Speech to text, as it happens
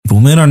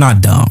people. Men are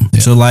not dumb. Yeah.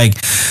 So like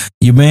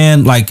your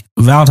man, like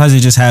Valentine's Day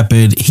just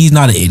happened. He's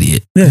not an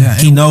idiot. Yeah.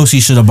 He knows he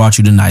should have bought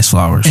you the nice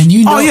flowers. And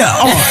you know, like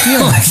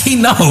he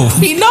knows.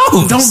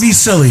 Don't be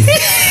silly.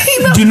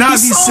 Do not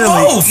be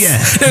silly. Yeah.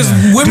 There's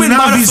women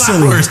buying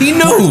flowers. He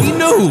knew.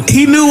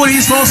 He knew what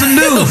he's supposed to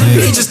do.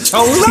 He just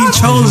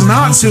chose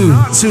not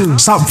to.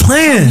 Stop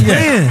playing.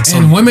 Yeah.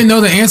 And women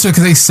know the answer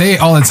because they say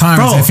it all the time.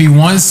 If he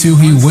wants to,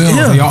 he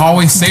will. They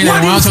always say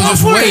that around, so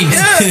just wait.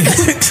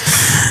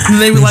 And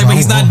they were like, but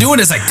he's not doing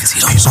it. It's like, because he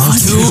don't want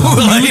to.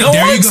 Like, he don't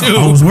want to.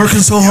 I was working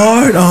so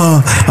hard.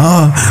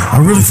 I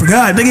really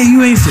forgot. Nigga,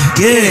 you ain't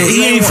forget.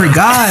 He ain't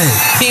forgot.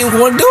 He ain't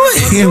want to do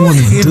it. He ain't want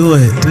to do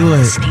it.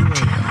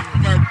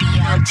 The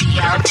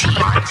BLTLT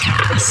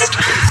podcast.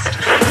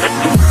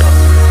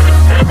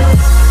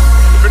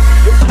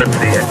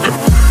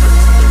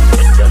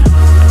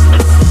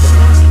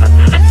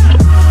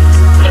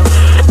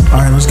 All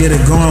right, let's get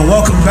it going.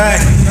 Welcome back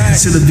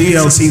to the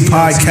BLT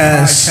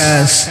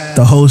podcast.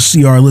 The host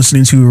you are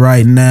listening to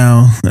right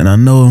now, and I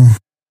know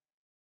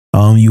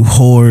you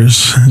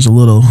whores is a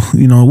little,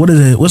 what is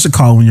it? What's it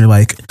called when you're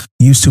like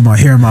used to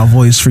hearing my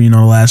voice for the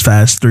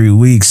last 3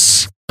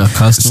 weeks?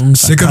 Accustomed.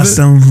 Sick of it?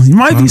 You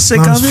might be sick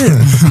of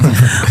it.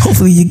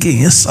 Hopefully you get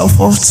yourself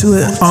off to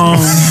it.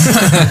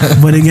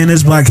 But again,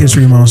 it's Black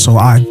History Month, so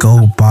I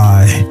go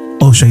by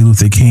O'Shea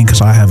Luther King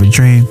because I have a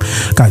dream.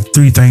 Got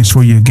 3 things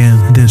for you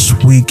again this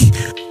week.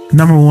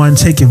 Number 1,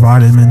 take your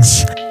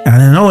vitamins. And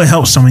I know it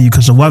helps some of you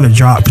because the weather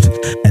dropped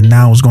and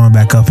now it's going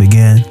back up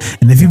again.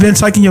 And if you've been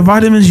taking your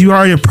vitamins, you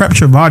already prepped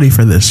your body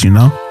for this, I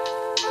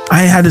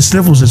ain't had the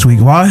sniffles this week.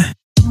 Why?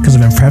 Because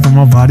I've been prepping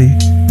my body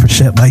for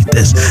shit like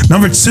this.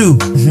 Number 2,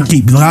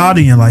 keep loud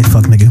in your life,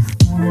 fuck nigga.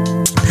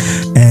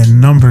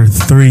 And number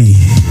 3,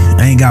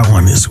 I ain't got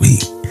one this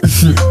week.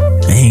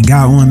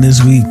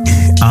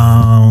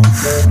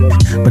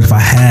 But if I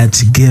had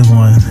to give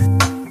one,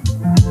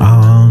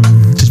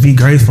 just be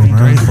grateful,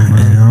 man.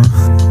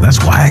 That's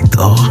whack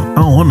though. I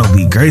don't want to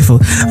be grateful.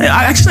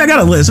 I got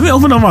a list. Let me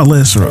open up my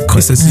list real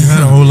quick. You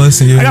had a whole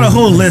list. I got a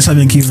whole list I've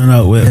been keeping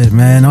up with,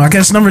 man. I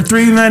guess number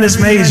 3, man, is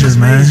major,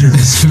 man.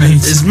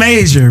 It's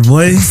major,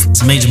 boy.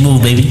 It's a major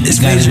move, baby. It's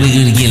major. We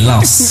to get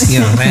lost. You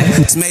know what I'm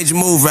saying? It's a major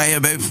move right here,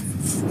 baby.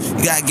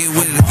 You gotta get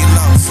with it to get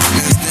lost. You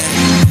understand?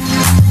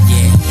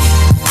 Yeah.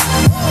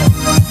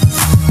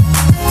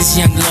 This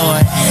young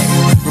Lord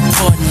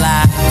reporting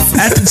live.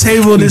 At the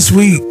table this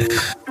week,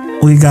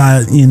 we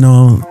got,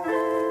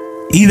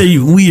 either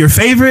we your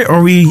favorite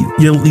or we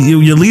your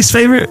least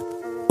favorite.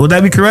 Would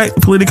that be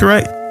correct? Politically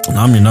correct?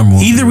 No, I'm your number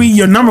 1. Either we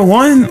your number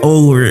 1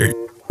 or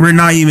we're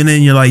not even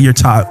in your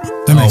top.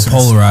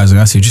 Polarizing.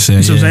 I see what you're saying.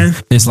 You see what I'm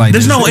saying? It's like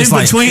there's no in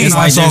between. It's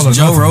like there's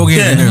Joe Rogan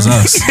and there's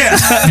us. Yeah,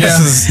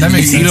 that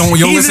makes sense. You don't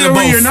listen to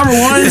both. Either your number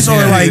 1s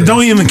or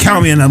don't even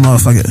count me in that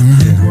motherfucker.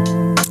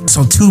 Yeah.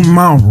 So to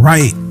my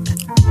right,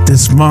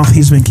 this month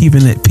he's been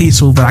keeping it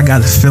peaceful, but I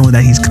got a feeling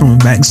that he's coming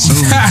back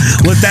soon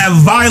with that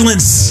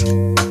violence.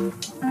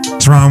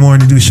 It's Ron Moore.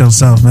 Introduce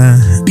yourself,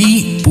 man.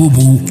 Beat boo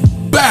boo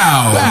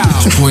bow.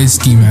 It's your boy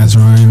Ski Mask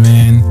Ryan,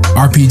 man.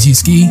 RPG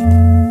Ski.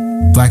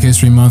 Black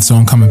History Month, so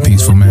I'm coming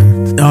peaceful,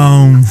 man.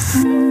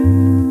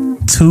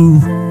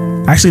 2,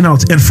 actually no,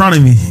 it's in front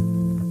of me.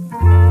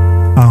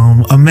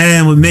 A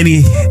man with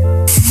many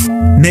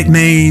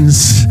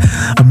nicknames,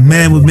 a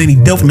man with many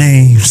dope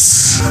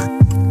names.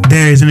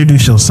 Darius,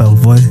 introduce yourself,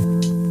 boy.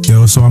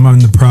 Yo, so I'm in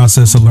the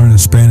process of learning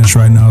Spanish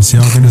right now, so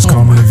y'all can just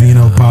call me the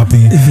Vino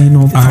Papi. I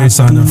already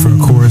signed up for a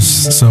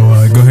course, so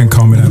go ahead and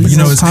call me that. But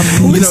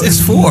it's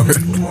for?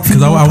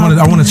 Because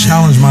I want to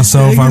challenge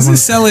myself. I want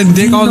selling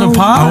dick on the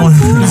pot. I want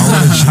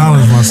to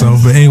challenge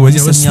myself. But anyway,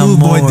 it's Smooth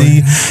Boy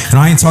D, and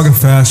I ain't talking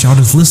fast. Y'all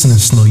just listening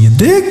slow. You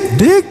dig?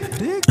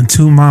 And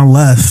to my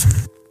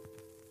left,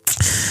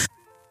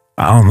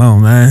 I don't know,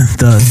 man.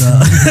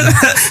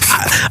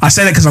 I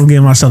say that because I'm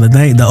giving myself the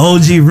name. The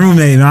OG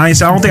roommate, man. I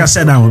don't think I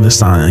said that one this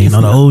time. The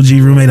OG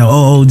roommate, the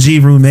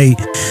OOG roommate.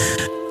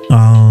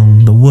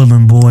 The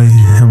Woodland boy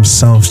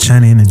himself.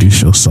 Channy,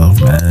 introduce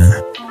yourself,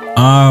 man.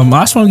 I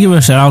just want to give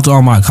a shout out to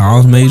all my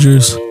college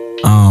majors.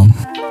 I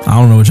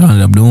don't know what y'all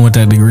ended up doing with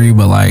that degree,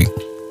 but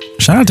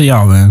shout out to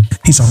y'all, man.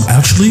 I'm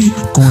actually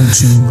going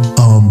to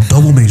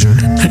double major.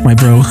 My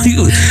bro,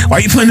 why are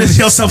you putting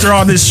yourself through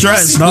all this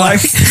stress?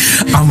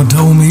 I'm a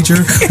double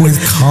major with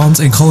comms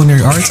and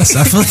culinary arts.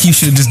 I feel like you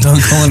should have just done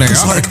culinary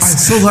arts. I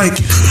feel like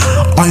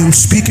I am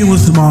speaking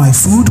with my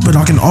food, but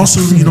I can also,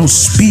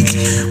 speak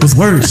with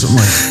words. I'm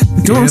like,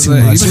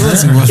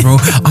 bro.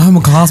 I'm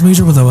a comms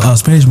major with a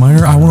Spanish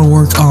minor. I want to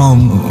work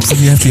for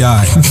the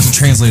FBI as a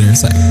translator.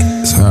 It's like,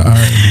 all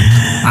right.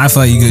 I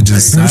feel like you could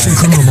just.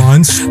 Criminal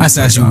Minds. I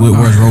asked you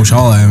where's Roach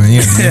Hall at, man.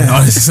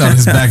 All this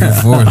back and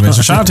forth, man.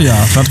 So shout out to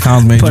y'all. Shout out to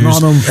comms majors. Putting all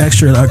them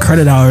extra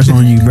credit hours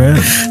on you, bro.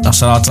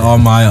 Shout out to all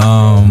my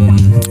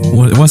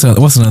what's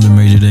another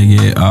major they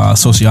get?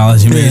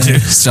 Sociology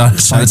majors.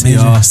 Shout out to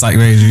y'all psych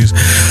majors.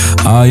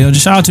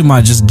 Just shout out to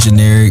my just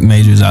generic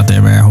majors out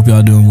there, man. I hope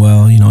y'all doing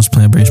well. It's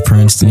Plant Based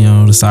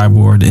Princeton. The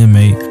Cyborg, the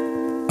Inmate,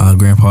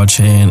 Grandpa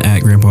Chan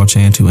at Grandpa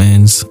Chan 2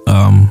 N's.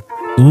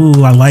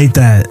 Ooh, I like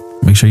that.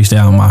 Make sure you stay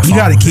on my phone. You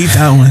got to keep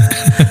that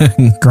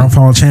one. Girl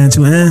Paul Chan,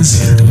 2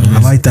 N's. I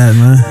like that,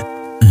 man.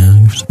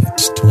 Yeah,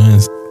 it's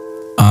twins.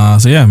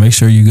 So yeah, make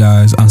sure you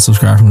guys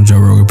unsubscribe from the Joe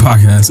Rogan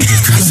podcast and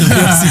subscribe to the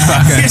BLC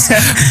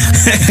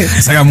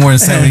podcast. I got more than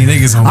 70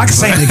 niggas on. I can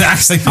say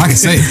nigga. I can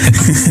say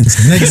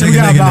it. So we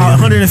got about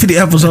 150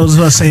 episodes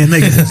of us saying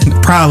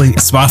nigga. Probably.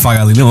 Spotify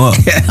got to leave them up.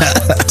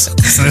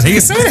 So they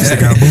can say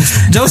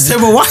that. Joe said,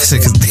 "Well, watch it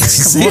because they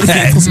say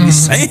that.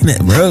 He's saying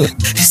it, bro.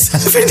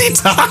 70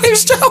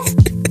 times, Joe."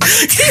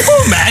 Can you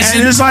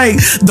imagine? And it's like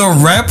the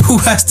rep who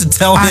has to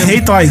tell him. I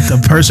hate like the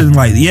person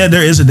like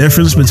there is a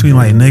difference between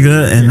like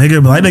nigga and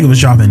nigga, but like nigga was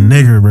dropping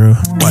nigger, bro.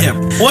 Like, Yeah,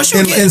 once you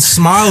And, get and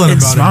smiling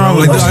about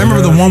smiling it, bro. Like, about I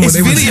remember the one where it's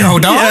they were video,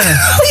 dog.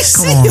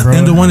 Come on, bro.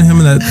 and the one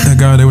him and that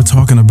guy they were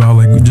talking about,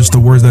 like just the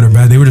words that are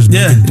bad. They were just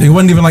making, it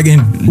wasn't even like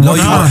in No,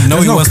 there's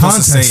you wasn't supposed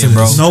to say it,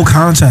 bro. No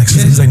context.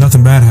 He's like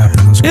nothing bad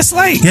happened. I was like, It's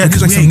like Yeah,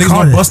 because like we some ain't niggas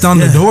caught gonna it. bust down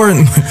the door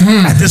and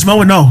At this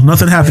moment, no,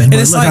 nothing happened. And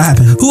But it's look like, what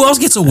happened. who else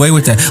gets away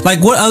with that?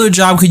 Like, what other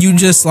job could you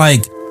just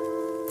like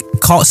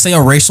say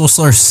a racial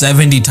slur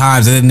 70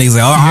 times and then niggas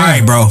like, all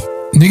right, bro.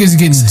 Niggas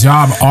getting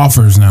job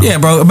offers now. Yeah,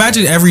 bro.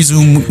 Imagine every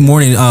Zoom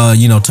morning,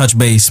 touch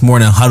base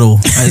morning huddle.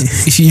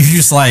 You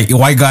just like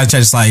white guy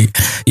just like,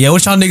 yeah,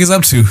 what y'all niggas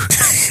up to?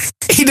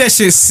 He that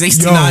shit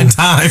 69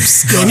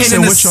 times. Yo, he And said,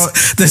 then what y'all-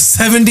 the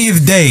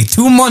 70th day,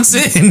 2 months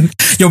in,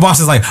 your boss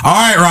is like, all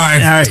right,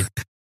 Ryan, All right.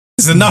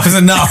 it's enough is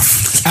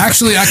enough.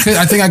 Actually, I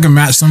think I could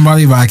match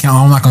somebody, but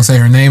I'm not gonna say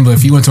her name. But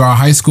if you went to our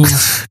high school,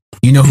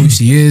 you know who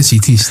she is. She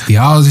teaches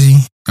theology,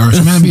 or she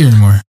might not be here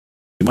anymore.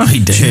 She might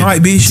be dead. She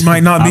might be, she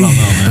might not I be. don't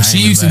know, man. But she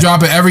used to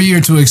drop it every year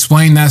to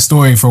explain that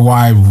story for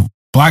why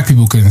black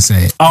people couldn't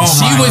say it. Oh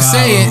she my would God.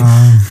 say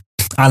it.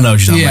 I know what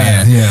you're talking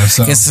Yeah, about. yeah.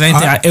 So It's the same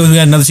thing. We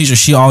had another teacher.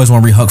 She always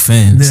want to be Huck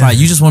Finn. It's Yeah. like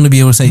you just want to be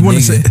able to say wanna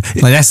nigga.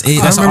 say- Like that's it.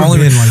 I That's the remember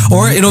only. being like-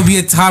 Or it'll be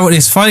a time when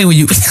it's funny when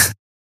you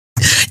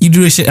you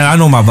do this shit. And I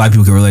know my black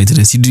people can relate to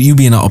this. You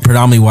be in a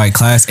predominantly white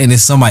class and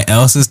it's somebody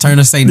else's turn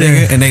to say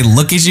nigga, Yeah. and they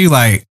look at you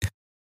like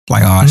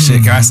oh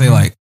shit. Can I say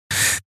like,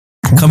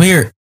 come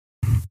here,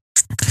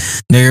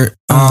 nigga?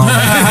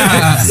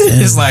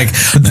 It's like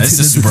that's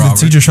just super the awkward.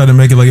 teacher tried to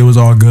make it like it was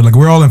all good. Like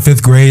we're all in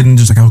 5th grade and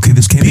just like, okay,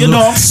 this can't be a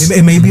little, adults.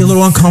 it may be a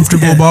little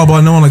uncomfortable, blah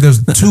blah. Knowing like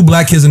there's 2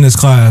 black kids in this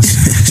class,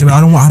 so, I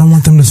don't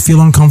want them to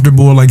feel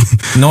uncomfortable. Like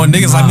Knowing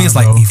niggas like me, it's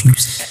like bro. if you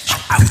say,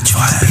 I would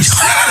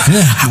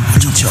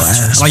your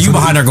ass. Like you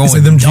behind her He going,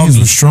 said them jeans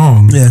were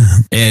strong. Yeah.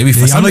 yeah, it'd be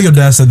Yeah, I know your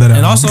dad said that.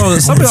 And also,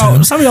 some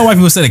of y'all white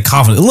people said it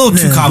confident, a little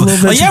too Yeah, a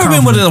confident. little bit Like, you too ever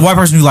been with a white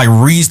person who like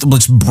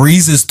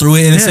breezes through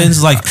it in a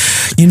sense, like,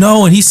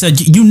 and he said,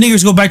 "You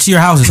niggers go back to your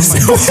houses."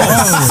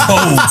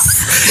 I'm like,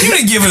 you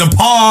didn't give it a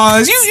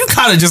pause. You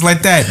kind of just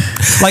like that.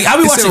 Like I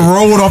be watching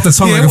rolled off the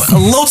tongue. Yeah, like a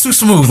little too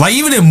smooth. Like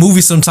even in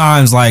movies,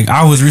 sometimes like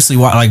I was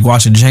recently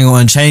watching Django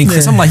Unchained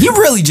because I'm like, he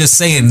really just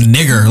saying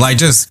nigger, like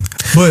just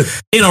but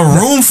in a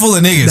room full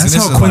of niggas. that's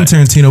And how it's Quentin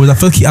just like, Tarantino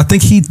is. I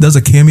think he does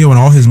a cameo in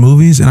all his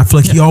movies, and I feel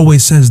like he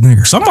always says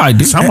nigger. somebody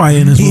do. Somebody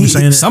in this movie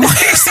saying it.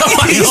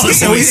 Somebody always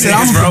He said,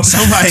 niggas, bro.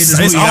 somebody in this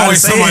It's movie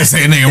always gotta somebody say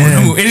it. saying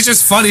nigga. And it's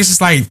just funny. It's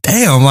just like,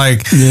 damn,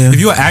 like if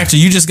you're an actor,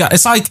 you just got.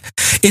 It's like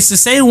it's the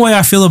same way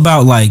I feel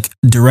about like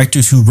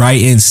directors who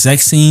write in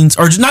sex scenes,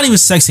 or not even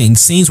sex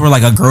scenes where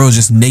like a girl is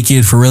just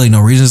naked for really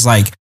no reason. It's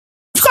like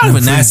you kind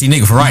of a nasty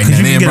nigga for writing that,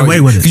 you man, can get bro.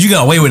 away with it. Because you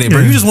got away with it, bro.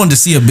 Yeah. You just wanted to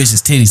see a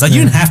bitch's titties. Like you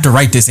didn't have to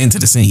write this into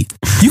the scene.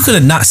 You could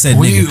have not said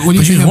what do nigga. you but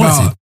think just wanted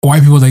about to.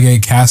 white people that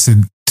get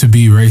casted to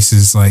be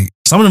racist? Like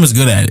Some of them is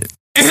good at it.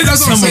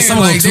 that's what I'm saying. some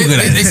of them Like, too good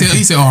at it.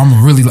 he said, "Oh, I'm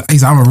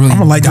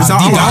gonna light this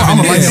up. I'm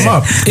gonna light this him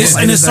up. It's,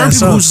 Like and there's certain his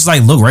people ass who up. just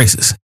like look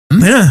racist.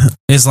 Yeah.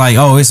 It's like,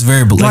 oh, it's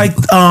very Like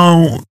what's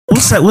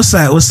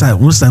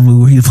that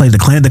movie where he played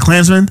the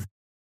Klansman?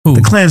 Who?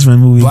 The Klansman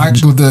movie. Black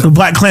with the the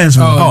Black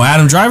Klansman. Oh,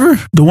 Adam Driver?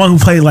 The one who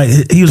played like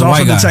he was The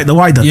also white guy. the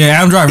white guy. Yeah,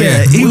 Adam Driver.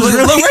 Yeah, he was look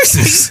really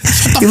racist.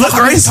 He looked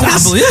I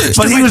racist, believe it.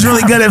 but he was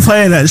really good at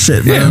playing that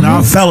shit. Yeah, Man. And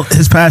I felt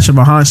his passion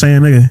behind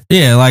saying nigga.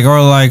 Yeah, like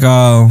or like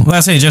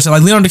let's say just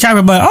like Leonardo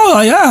DiCaprio, but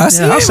yeah, I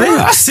see Yeah, I it, see bro. it.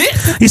 I see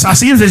it. He said, I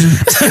see your vision,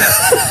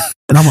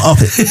 and I'm gonna up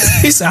it.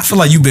 He said, I feel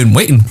like you've been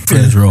waiting for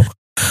this role.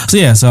 So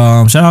yeah,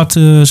 so shout out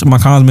to my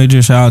comms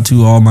major, shout out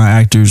to all my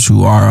actors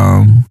who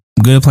are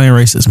good at playing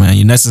racist, man.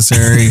 You're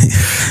necessary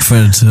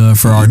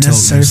for our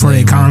Necessary for the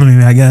man.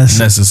 economy, I guess.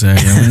 Necessary,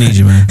 yeah. We need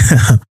you, man.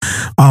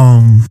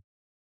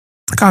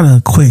 I got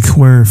a quick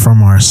word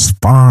from our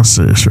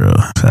sponsors, real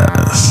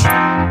fast.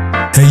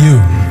 Hey, you.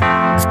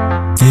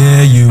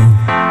 Yeah, you.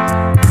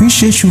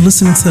 Appreciate you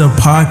listening to the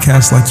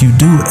podcast like you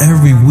do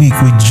every week.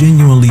 We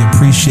genuinely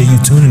appreciate you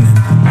tuning in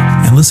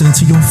and listening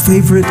to your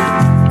favorite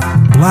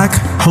Black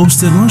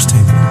hosted lunch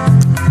table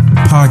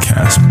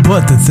podcast.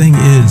 But the thing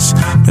is,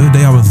 the other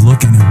day I was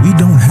looking and we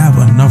don't have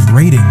enough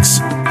ratings.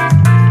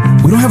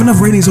 We don't have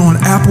enough ratings on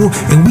Apple,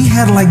 and we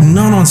had like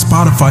none on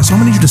Spotify. So I'm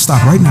gonna need you to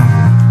stop right now,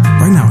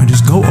 and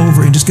just go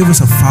over and just give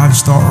us a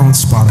 5-star on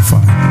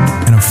Spotify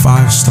and a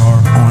 5-star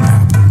on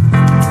Apple.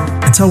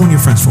 And And tell one of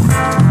your friends for me.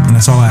 And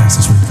that's all I ask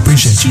this week.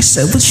 Appreciate you. She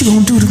said, "What you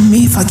gonna do to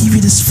me if I give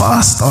you this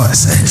 5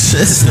 stars?" I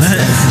said, "Shit,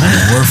 man.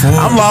 Word for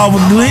I'm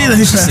liable to do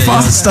anything for that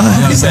 5 stars."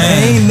 He said,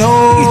 ain't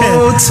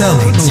no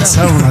telling. No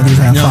telling I do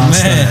that 5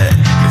 stars.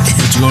 man,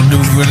 what you gonna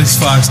do with this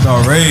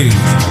 5-star rating?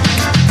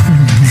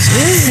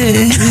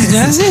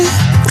 That's it.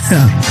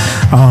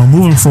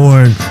 Moving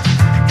forward,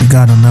 we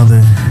got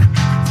another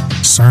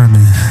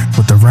sermon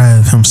with the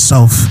Rev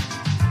himself.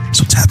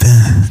 So tap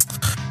in.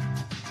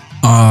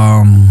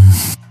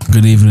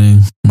 Good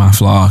evening, my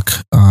flock.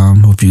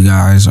 Hope you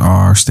guys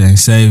are staying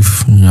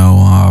safe. You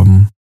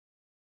know,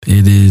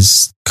 it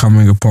is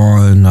coming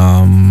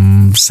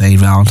upon St.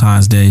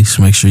 Valentine's Day,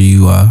 so make sure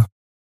you have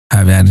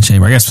that in the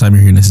chamber. I guess by the time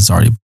you're hearing this, it's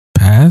already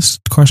passed?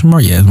 Question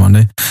mark? Yeah, it's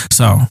Monday.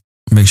 So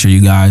make sure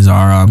you guys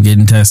are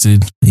getting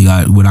tested. You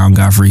got went out and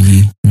got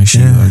freaky. Make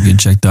sure you get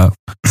checked up.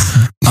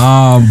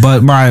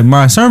 But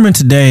my sermon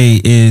today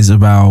is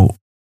about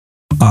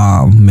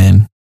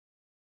men.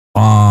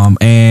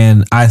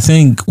 And I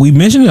think we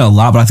mentioned it a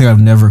lot, but I think I've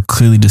never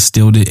clearly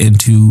distilled it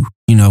into,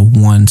 you know,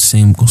 one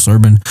single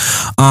sermon.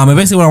 And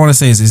basically what I want to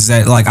say is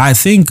that, like, I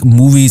think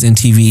movies and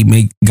TV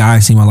make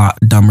guys seem a lot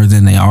dumber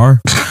than they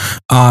are.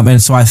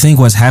 And so I think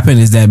what's happened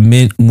is that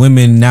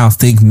women now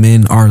think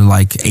men are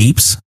like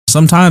apes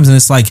sometimes. And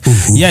it's like,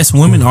 yes,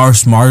 women are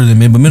smarter than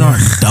men, but men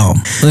aren't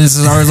dumb.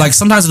 Or like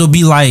sometimes it'll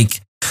be like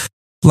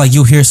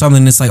you'll hear something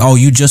and it's like, oh,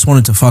 you just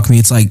wanted to fuck me.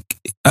 It's like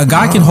a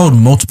guy can hold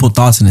multiple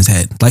thoughts in his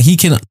head. Like he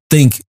can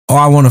think, oh,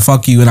 I want to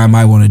fuck you and I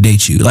might want to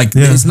date you. Like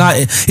it's not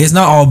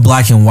all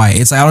black and white.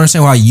 It's like, I don't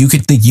understand why you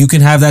could think you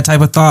can have that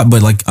type of thought,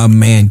 but like a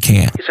man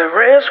can't. It's a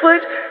red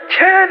switch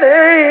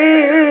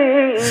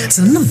challenge. It's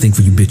another thing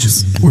for you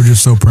bitches. We're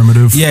just so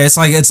primitive. Yeah, it's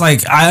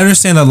like I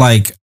understand that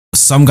like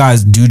some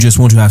guys do just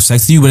want to have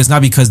sex with you, but it's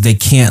not because they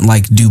can't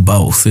like do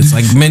both. It's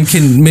like men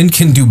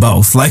can do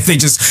both. Like they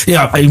just, you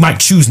might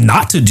choose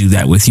not to do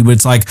that with you, but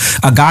it's like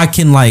a guy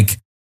can like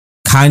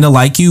kind of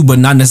like you, but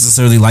not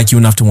necessarily like you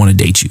enough to want to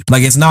date you.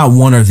 Like it's not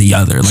one or the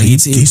other. Like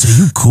it's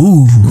you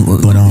cool,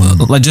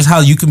 but like just how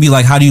you can be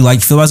like, how do you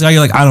like feel about this guy?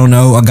 You're like, I don't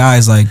know. A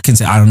guy's like can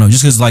say I don't know,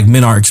 just because like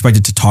men are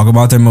expected to talk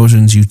about their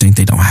emotions. You think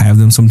they don't have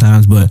them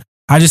sometimes, but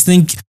I just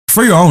think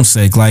for your own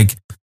sake, like.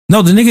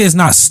 No, the nigga is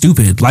not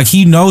stupid. Like,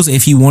 he knows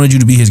if he wanted you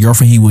to be his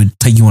girlfriend, he would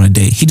take you on a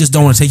date. He just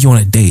don't want to take you on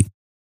a date.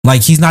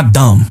 Like, he's not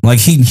dumb. Like,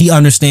 he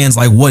understands,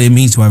 like, what it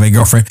means to have a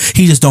girlfriend.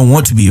 He just don't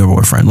want to be your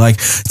boyfriend. Like,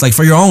 it's like,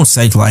 for your own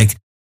sake, like,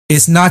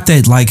 it's not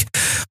that, like,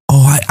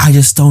 oh, I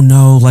just don't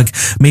know. Like,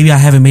 maybe I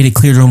haven't made it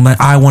clear to him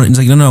that I want it. It's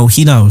like, no,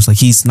 he knows. Like,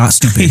 he's not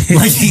stupid.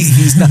 Like,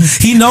 he's not.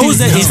 He knows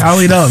that.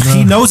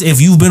 He knows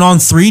if you've been on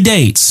 3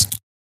 dates,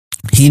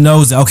 he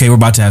knows that, okay, we're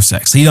about to have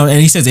sex.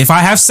 And he says, if I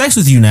have sex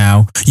with you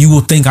now, you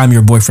will think I'm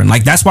your boyfriend.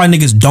 Like, that's why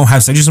niggas don't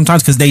have sex with you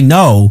sometimes, because they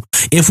know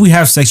if we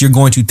have sex, you're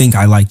going to think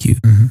I like you,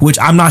 which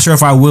I'm not sure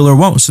if I will or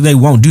won't. So they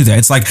won't do that.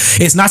 It's like,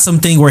 it's not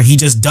something where he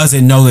just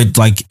doesn't know that,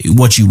 like,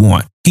 what you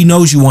want. He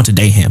knows you want to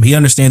date him. He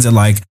understands that,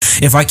 like,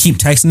 if I keep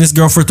texting this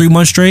girl for 3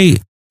 months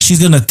straight, she's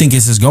gonna think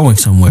this is going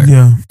somewhere.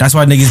 Yeah, that's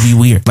why niggas be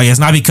weird. Like, it's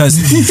not because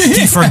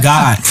he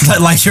forgot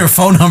that like your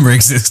phone number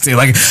existed.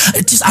 Like,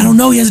 just I don't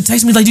know. He hasn't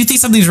texted me. Like, do you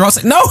think something's wrong? It's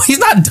like, no, he's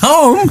not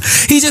dumb.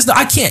 He just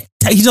I can't.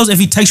 He knows if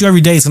he texts you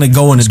every day, it's gonna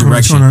go in a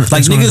direction.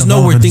 Like, niggas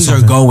know where things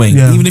are going,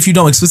 even if you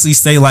don't explicitly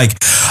say like,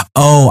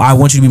 "Oh, I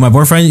want you to be my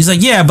boyfriend." He's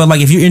like, "Yeah, but like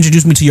if you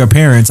introduce me to your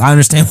parents, I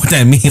understand what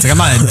that means." Like, I'm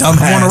not a dumb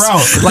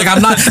ass. Like,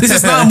 I'm not. This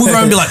is not a move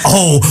around and be like,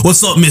 "Oh,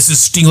 what's up,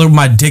 Mrs. Stingler?" With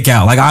my dick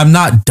out. Like, I'm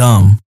not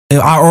dumb.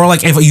 Or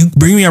like if you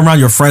bring me around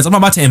your friends, I'm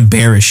about to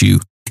embarrass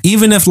you.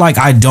 Even if like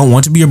I don't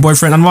want to be your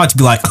boyfriend, I'm about to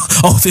be like,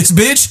 oh, this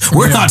bitch,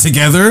 we're not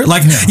together.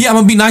 Like, yeah, I'm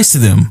gonna be nice to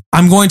them.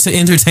 I'm going to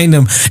entertain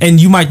them. And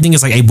you might think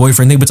it's like a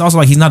boyfriend thing, but it's also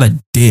like he's not a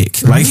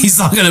dick. Like, he's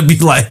not gonna be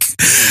like,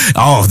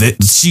 oh,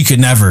 she could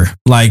never.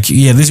 Like,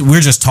 yeah, we're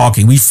just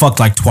talking. We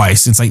fucked like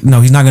twice. It's like, no,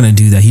 he's not gonna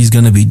do that. He's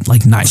gonna be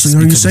like nice. So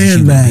are you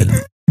saying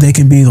that they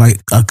can be like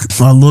a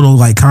little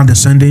like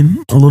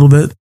condescending a little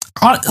bit?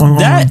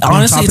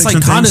 Honestly, it's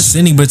like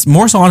condescending, but it's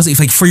more so honestly,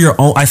 it's like for your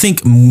own. I think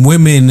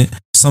women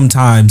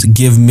sometimes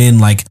give men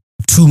like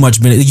too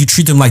much benefit. You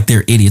treat them like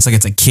they're idiots, like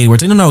it's a kid. Where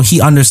it's like, no,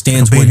 he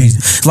understands what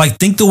he's like.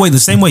 Think the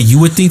same way you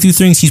would think through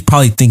things. He's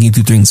probably thinking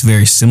through things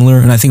very similar.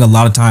 And I think a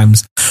lot of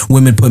times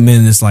women put men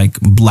in this like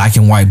black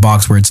and white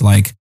box where it's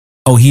like,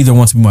 oh, he either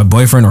wants to be my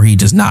boyfriend or he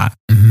does not.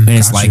 And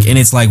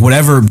it's like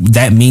whatever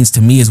that means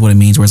to me is what it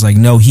means. Where it's like,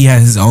 no, he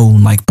has his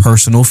own like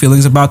personal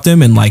feelings about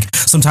them, and like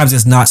sometimes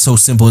it's not so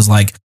simple as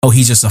like, oh,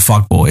 he's just a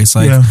fuckboy. It's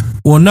like,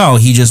 well, no,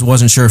 he just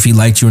wasn't sure if he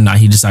liked you or not.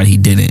 He decided he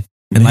didn't.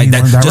 And like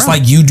that, just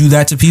like you do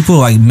that to people,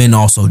 like men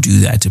also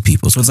do that to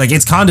people. So it's like,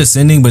 it's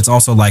condescending, but it's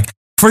also like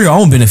for your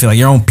own benefit, like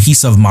your own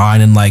peace of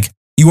mind, and like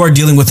you are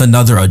dealing with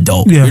another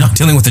adult. Yeah. You're not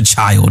dealing with a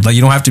child. Like,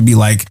 you don't have to be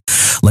like,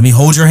 let me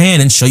hold your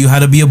hand and show you how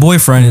to be a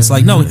boyfriend. It's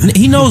like, no,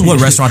 he knows what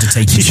restaurant to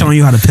take you He's to. showing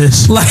you how to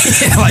piss. Like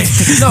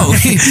no,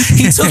 he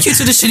took you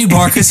to the shitty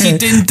bar because he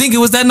didn't think it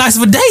was that nice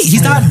of a date.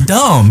 He's not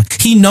dumb.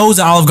 He knows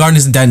that Olive Garden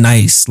isn't that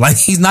nice. Like,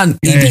 he's not an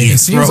idiot,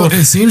 bro.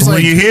 It seems When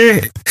like you hear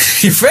it,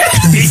 Your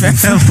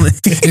family.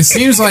 it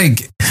seems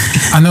like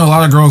I know a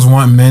lot of girls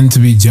want men to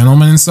be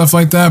gentlemen and stuff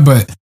like that,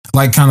 but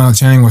like kind of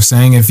Channing was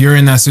saying, if you're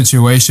in that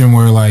situation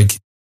where like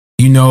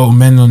men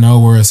don't know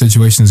where a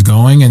situation's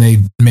going and they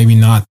maybe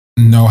not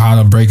know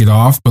how to break it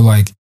off, but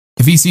like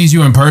if he sees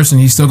you in person,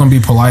 he's still gonna be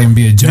polite and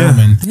be a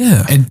gentleman.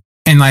 Yeah.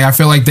 And like I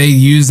feel like they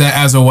use that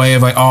as a way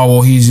of like, oh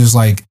well, he's just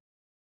like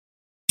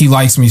he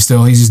likes me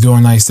still. He's just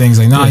doing nice things.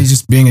 Like, nah, he's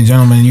just being a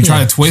gentleman. And you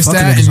try to twist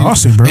Fucking that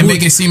exhausting, bro. and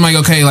make it seem like,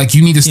 okay, like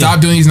you need to stop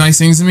doing these nice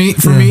things to me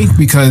for me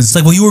because It's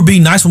like, well, you were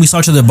being nice when we saw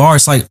each other at the bar.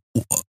 It's like,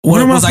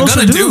 what am I was I supposed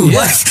gonna to do? do?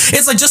 Like,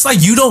 it's like, just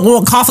like you don't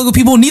want conflict with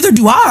people, neither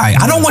do I.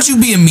 I don't want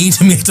you being mean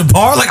to me at the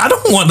bar. Like, I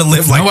don't want to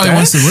live like nobody that.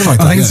 wants to live like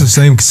I that. think it's the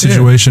same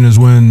situation as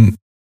when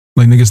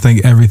like niggas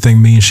think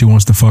everything means she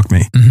wants to fuck me.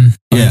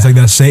 Yeah. It's like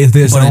that same. It's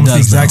But it almost the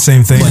does, exact though.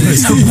 same thing. But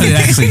it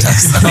actually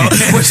does, though.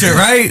 Which you're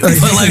right. But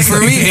like, for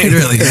me, it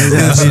really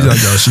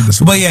does.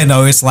 But yeah,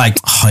 no, it's like,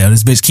 oh yeah,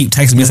 this bitch keep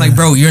texting me. It's like,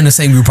 bro, you're in the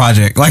same group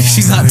project. Like,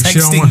 she's not She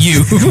don't texting want-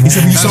 you.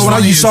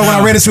 You saw when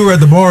I ran into her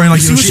at the bar and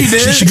like see what she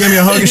did? She gave me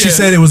a hug and she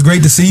said it was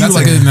great to see you. That's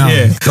like, a good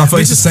analogy. I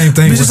feel like it's the same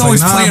thing. Bitches It's always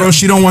like, nah, playing- bro,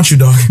 she don't want you,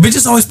 dog. Bitch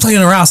is always playing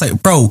around. It's like,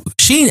 bro,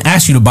 she didn't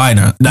ask you to buy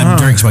that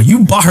drinks, bro.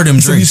 You bought her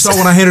them So you drinks. saw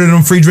when I handed her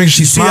them free drinks,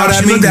 she see how smiled she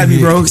at me. looked at me,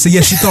 bro? So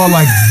yeah, she thought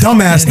like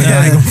dumbass nigga.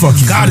 I ain't gonna fuck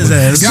you. God his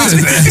ass. God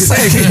his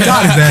ass.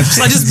 God his ass. It's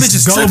like, this bitch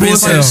is Gullible tripping.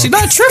 as It's like, hell. she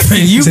not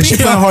tripping. You Said she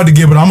being playing hard to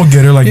get, but I'm gonna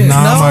get her. Like, nah,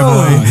 my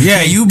boy.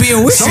 Yeah, you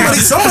being weird. Somebody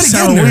Sound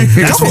getting her.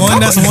 weird.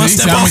 That's one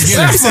step I'm off. gonna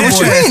get her. What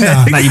you mean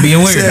now? Now you being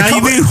weird. Now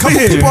you being Couple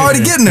weird. people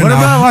already getting her What now.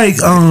 about like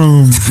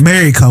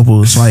married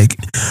couples? Like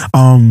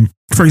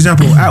for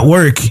example, at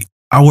work,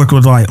 I work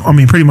with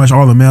pretty much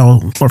all the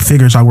male or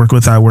figures I work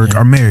with at work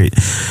are married.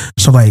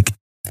 So like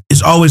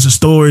it's always the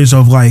stories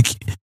of like,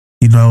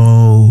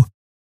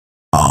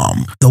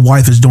 the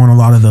wife is doing a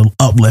lot of the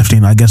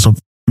uplifting, I guess, of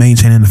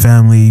maintaining the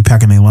family,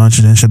 packing their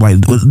lunches and shit. Like,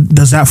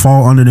 does that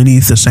fall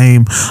underneath the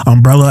same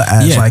umbrella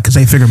as like, because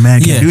they figure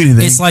man can't do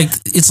anything? It's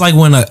like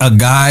when a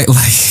guy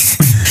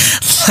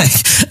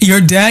like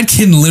your dad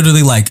can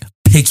literally like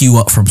pick you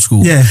up from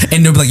school. Yeah.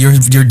 And they'll be like,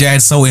 your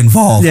dad's so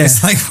involved. Yeah.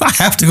 It's like, I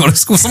have to go to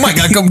school. Somebody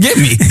gotta come get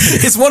me.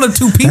 It's one of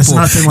two people. That's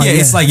nothing like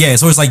it's that. like,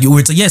 so it's like,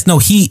 yes, no,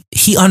 he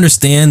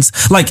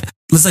understands. Like,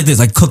 it's like this,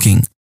 like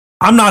cooking.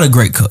 I'm not a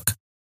great cook.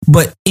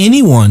 But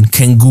anyone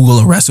can Google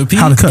a recipe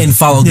How to cook. and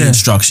follow the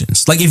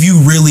instructions. Like, if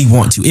you really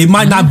want to. It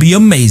might not be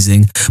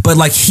amazing, but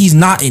like, he's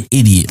not an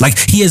idiot. Like,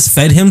 he has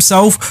fed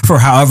himself for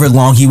however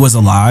long he was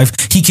alive.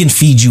 He can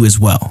feed you as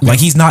well.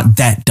 Like, he's not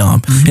that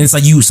dumb. And it's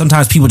like,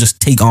 sometimes people just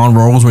take on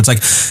roles where it's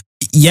like,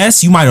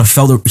 yes, you might have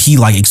felt that he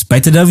like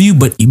expected of you,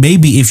 but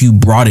maybe if you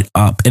brought it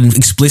up and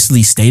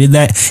explicitly stated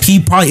that,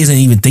 he probably isn't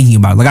even thinking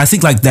about it. Like, I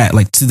think like that,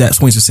 like to that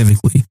point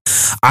specifically,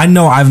 I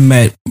know I've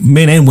met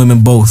men and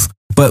women both,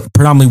 but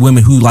predominantly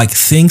women who like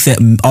think that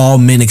all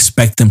men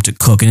expect them to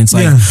cook. And it's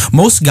like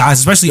most guys,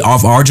 especially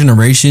of our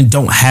generation,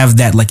 don't have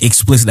that like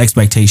explicit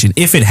expectation.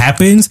 If it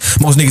happens,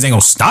 most niggas ain't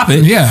gonna stop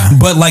it. Yeah.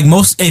 But like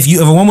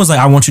if a woman was like,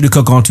 I want you to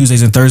cook on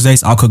Tuesdays and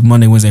Thursdays, I'll cook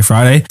Monday, Wednesday,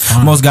 Friday.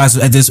 Most guys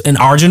in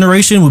our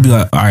generation would be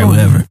like, all right,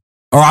 whatever.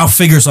 Or I'll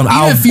figure something.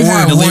 Even I'll if you order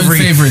have delivery. one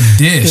favorite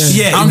dish.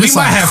 Yeah, I'm we just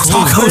might like, have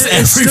cool. tacos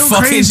It's every still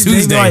fucking crazy, dude.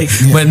 Tuesday. Like,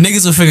 but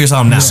niggas will figure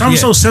something out. Something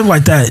so simple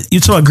like that. You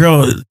tell a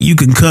girl you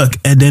can cook,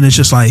 and then it's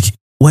just like,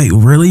 wait,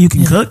 really? You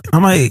can cook?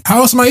 I'm like, how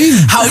else am I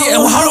eating? How do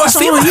I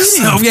feel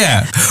myself?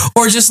 Yeah.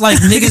 Or just like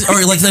niggas, or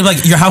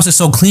like your house is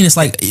so clean. It's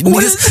like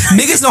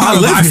niggas know how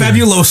to buy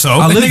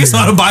Fabuloso. And niggas know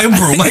how to buy a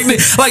broom.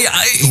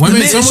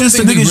 It's just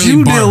the niggas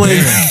you deal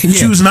with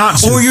choose not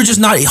to. Or you're just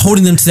not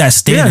holding them to that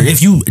standard.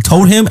 If you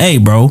told him, hey,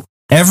 bro,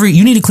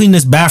 you need to clean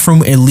this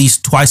bathroom at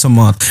least twice a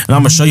month, and I'm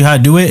gonna show you how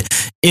to do it.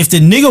 If the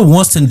nigga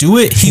wants to do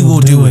it, he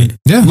will do it.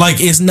 Yeah, like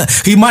it's not.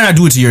 He might not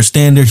do it to your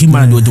standard. He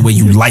might not do it the way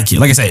you like it.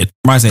 Like I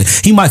said,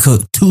 he might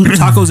cook 2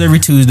 tacos every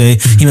Tuesday.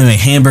 He might make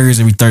hamburgers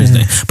every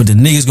Thursday. But the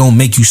nigga's gonna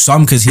make you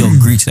something because he'll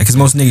agree to that. Because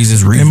most niggas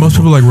just read. And most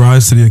people like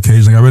rise to the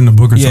occasion. Like I read in a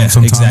book or something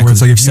sometime where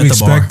it's like if you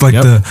expect like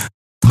the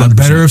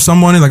better of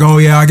someone, like, oh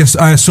yeah,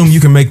 I assume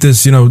you can make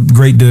this,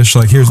 great dish.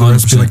 Like here's the 100%.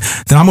 recipe.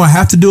 Like then I'm gonna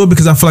have to do it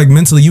because I feel like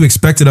mentally you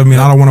expect it of me,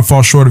 and I don't want to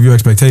fall short of your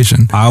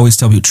expectation. I always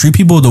tell people, treat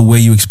people the way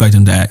you expect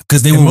them to act,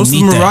 because they will most of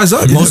meet them that. will rise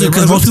up.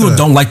 Because most people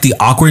don't like the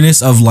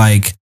awkwardness of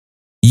like.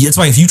 It's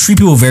like if you treat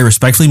people very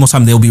respectfully, most of the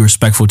time they'll be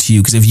respectful to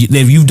you. Because if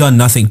you've done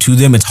nothing to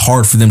them, it's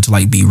hard for them to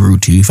like be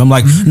rude to you. If I'm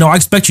like, no, I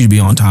expect you to be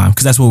on time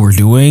because that's what we're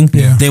doing.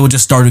 Yeah. They will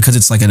just start it because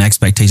it's like an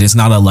expectation. It's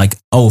not a like,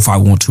 oh, if I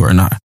want to or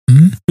not.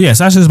 Yes,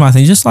 that's just my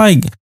thing. Just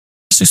like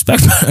just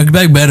expect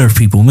better of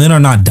people. Men are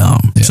not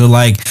dumb. So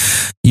like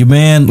your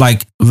man,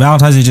 like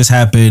Valentine's Day just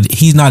happened.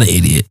 He's not an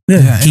idiot.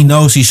 He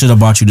knows he should have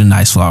bought you the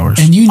nice flowers.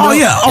 And you know,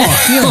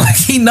 like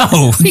he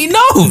knows.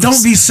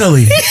 Don't be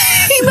silly.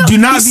 Do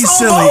not be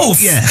silly.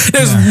 Both. Yeah,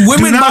 there's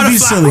women Do not by the be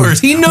silly. flowers.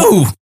 He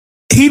knew.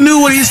 He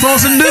knew what he's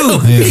supposed to do.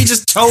 He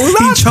just chose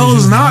not. He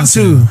chose not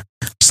to.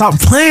 Stop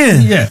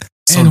playing. Yeah.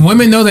 And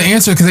women know the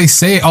answer because they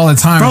say it all the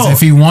time. Bro. If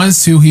he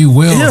wants to, he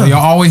will. Yeah. They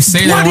always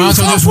say Why that. do you Why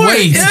don't fall just for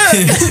wait?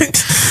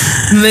 it?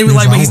 And they be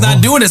like, but he's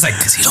not doing it. It's like,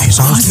 because he don't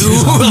want to.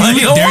 Like,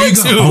 he don't There you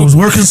want go. to. I was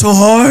working so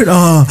hard.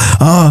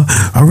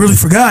 I really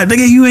forgot.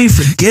 Nigga, you ain't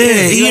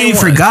forget. He ain't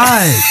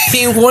forgot. He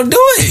didn't want to do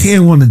it. He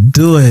didn't want to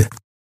do it.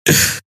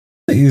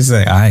 He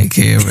say, I ain't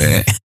care,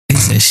 man. He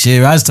said,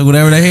 shit, I just took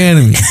whatever they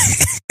handed me.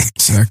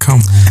 Said, come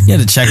on. You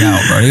had to check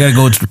out, bro. You got to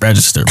go to the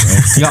register, bro.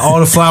 You got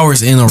all the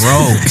flowers in a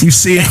row. You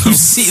see it? You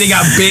see, they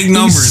got big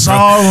numbers,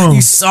 saw bro. 'em.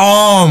 You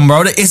saw them,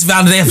 bro. It's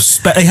Valentine's.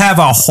 They have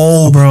a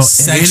whole Bro, any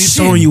section.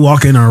 store you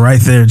walk in are right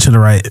there to the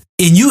right.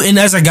 And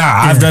as a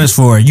guy, I've done this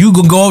before. You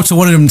can go up to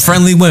one of them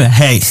friendly women.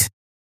 Hey,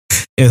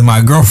 it's my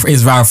girlfriend.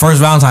 It's our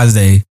first Valentine's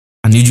Day.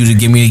 I need you to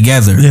get me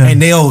together. Yeah.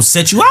 And they'll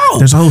set you out.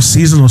 There's a whole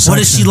seasonal section.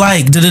 What is she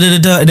like? And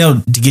they'll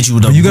to get you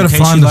with You gotta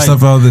find the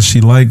stuff out that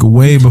she like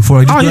way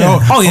before. Oh, yeah.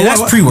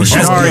 That's pre-work. You should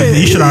That's already-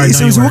 you should already know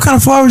So your what work. kind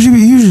of flowers you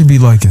usually be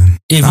liking?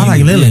 If I you-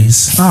 like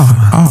lilies.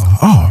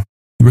 Oh.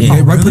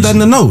 Yeah. Right, put that in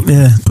the note.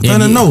 Yeah. Put that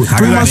in the note. I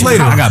 3 got- months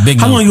later. I got big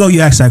How notes. long ago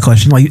you asked that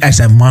question? Like you asked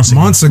that months ago.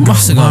 Months ago.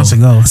 Months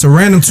ago. It's a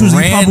random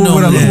Tuesday pop up with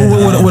Random,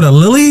 a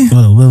lily.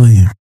 What a lily.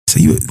 So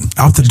you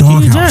out the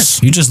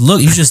doghouse. You just look.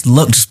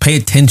 Just pay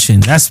attention.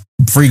 That's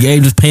free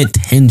game. Just pay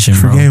attention,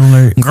 For bro. game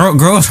alert.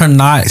 Girls are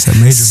not a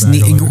major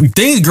bag alert.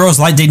 things girls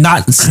like they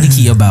not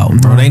sneaky about,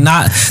 bro. They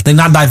not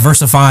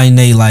diversifying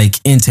they like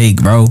intake,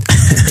 bro.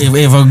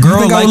 If a You girl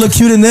think I like would look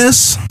cute in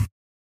this? I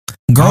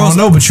girls, don't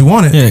know, but you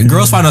want it. yeah,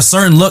 girls find a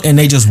certain look and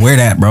they just wear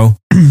that, bro.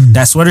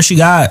 That sweater she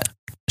got,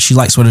 she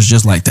likes sweaters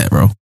just like that,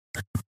 bro.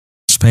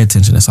 Just pay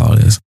attention. That's all it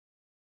is.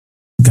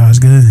 God's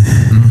good.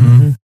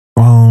 Mm-hmm.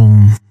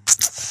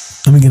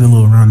 Let me get a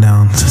little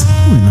rundown.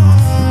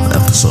 The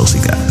episodes he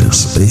got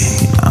this week.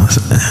 You know what I'm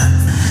saying?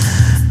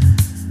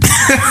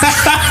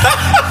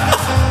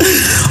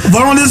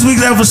 But on this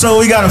week's episode,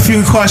 we got a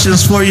few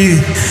questions for you.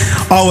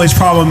 Always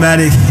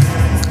problematic,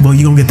 but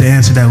you're gonna get the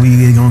answer that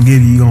we gonna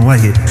give you. You're gonna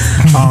like it.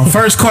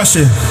 First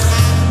question: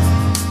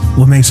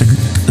 what makes a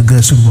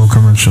good Super Bowl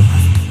commercial?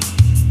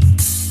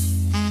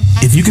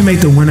 If you can make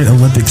the Winter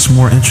Olympics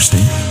more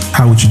interesting,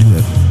 how would you do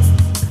it?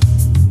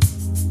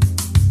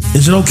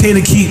 Is it okay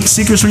to keep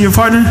secrets from your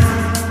partner?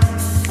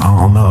 I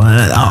don't know.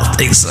 I don't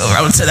think so.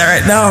 I would say that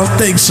right now. I don't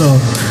think so.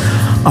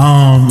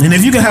 And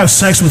if you could have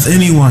sex with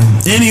anyone,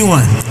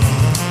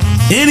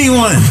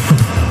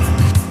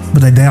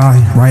 but they die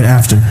right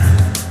after,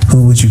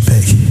 who would you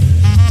pick?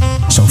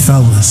 So,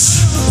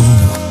 fellas,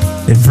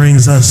 it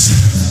brings us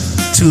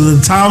to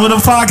the time of the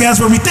podcast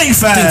where we think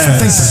fast.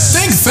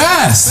 Think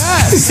fast.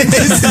 Think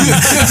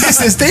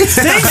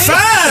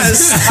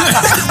fast.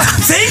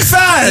 Think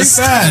fast.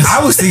 I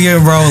was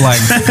thinking, bro, like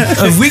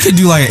if we could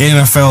do like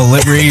an NFL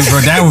lip read, bro,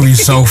 that would be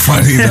so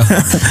funny though.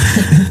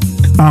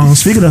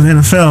 Speaking of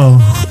NFL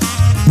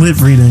lip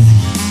reading,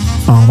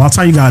 by the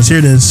time you guys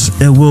hear this,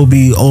 it will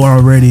be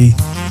already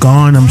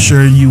gone. I'm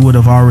sure you would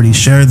have already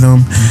shared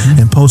them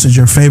and posted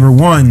your favorite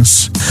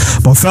ones.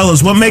 But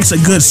fellas, what makes a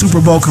good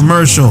Super Bowl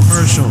commercial?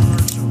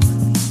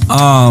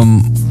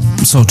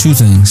 So two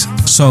things.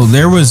 So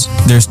there's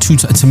two.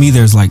 To me,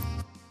 there's like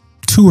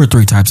 2 or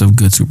 3 types of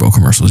good Super Bowl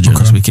commercials.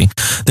 Generally speaking,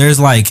 there's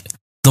like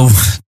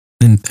the.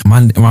 And my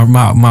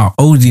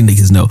OG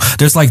niggas know.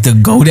 There's like the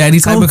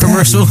GoDaddy type of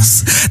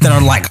commercials that are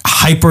like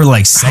hyper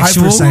like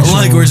sexual. Hypersexual.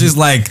 Like we're just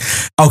like,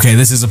 okay,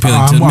 this is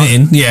appealing to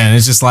men. Yeah, and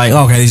it's just like,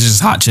 okay, these are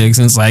just hot chicks.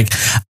 And it's like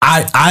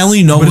I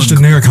only know But it's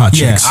generic hot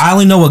chicks. I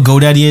only know what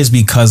GoDaddy is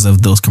because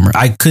of those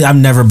commercials. I've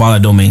never bought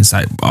a domain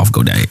site off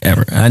GoDaddy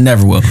ever. I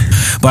never will.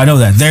 But I know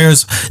that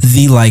there's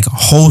the like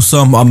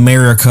wholesome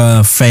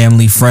America,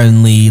 family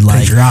friendly,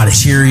 like Patriotic.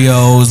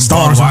 Cheerios,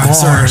 Stars and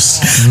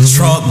Budweiser's,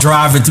 truck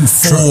driving through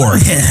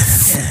Ford.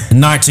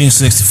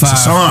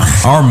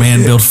 1965. Our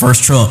man built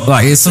first truck.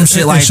 Like it's some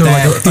shit like show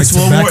that. like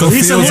tobacco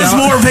He said, fields what's out.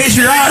 more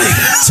patriotic?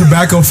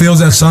 Tobacco fields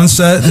at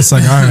sunset. It's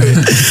like, all right.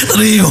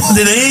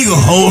 The eagle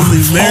hold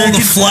the American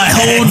flag.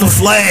 Hold the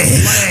flag.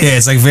 Yeah,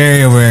 it's like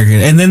very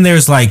American. And then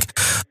there's like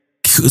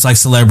it's like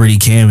celebrity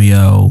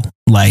cameo.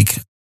 Like,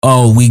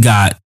 oh, we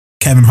got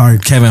Kevin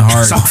Hart.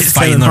 Fighting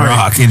Kevin the Hart.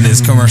 Rock in this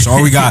commercial,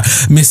 or we got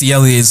Missy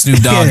Elliott, Snoop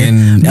Dogg, Yeah.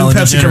 and New Ellen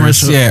Pepsi DeGeneres.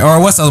 commercial. Yeah,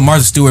 or what's the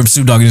Martha Stewart,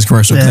 Snoop Dogg in this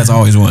commercial? 'Cause Yeah. that's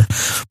always one.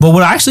 But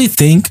what I actually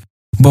think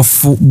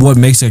before what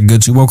makes a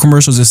good Super Bowl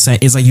commercials is saying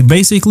is like you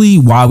basically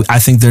why I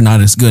think they're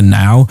not as good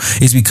now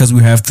is because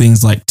we have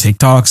things like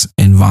TikToks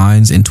and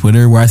Vines and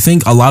Twitter where I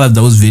think a lot of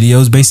those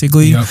videos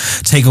basically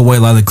take away a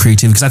lot of the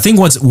creativity because I think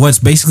what's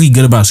basically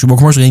good about a Super Bowl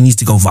commercial, it needs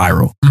to go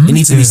viral. It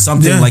needs to be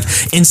something like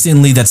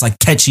instantly that's like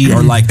catchy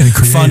or like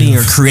funny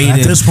or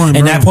creative. At this point,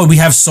 and bro. that point we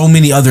have so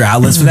many other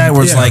outlets for that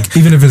where it's like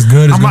Even if it's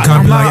good, it's gonna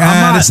I'm be like,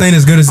 not- this ain't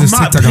as good as this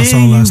I'm not TikTok I saw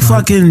paying you last night.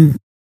 fucking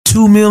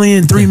 $2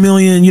 million, $3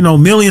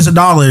 million, millions of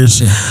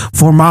dollars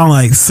for my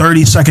like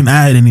 30-second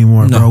ad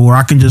anymore, bro, where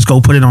I can just go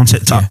put it on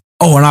TikTok. Yeah.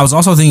 Oh, and I was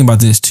also thinking about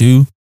this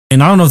too.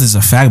 And I don't know if this is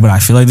a fact, but I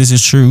feel like this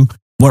is true.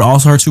 What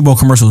also hurts Super Bowl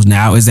commercials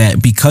now is that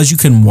because you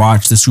can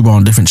watch the Super Bowl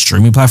on different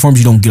streaming platforms,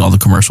 you don't get all the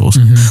commercials.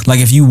 Like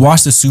if you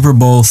watch the Super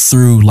Bowl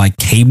through like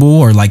cable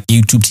or like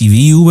YouTube TV,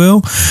 you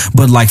will.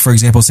 But like, for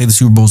example, say the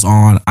Super Bowl's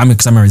on,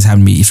 because I remember this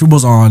happened to me. If Super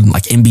Bowl's on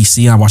like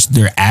NBC and I watched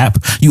their app,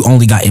 you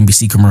only got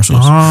NBC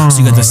commercials. So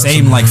you got the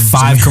same like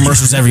 5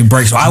 commercials every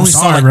break. So I only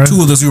saw like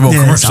 2 of the Super Bowl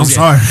commercials.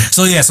 I'm sorry.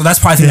 So so that's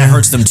probably I think that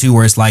hurts them too,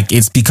 where it's like,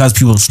 it's because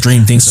people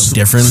stream things so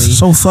differently.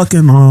 So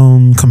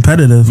fucking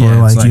competitive, or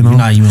like, you're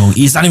not even gonna,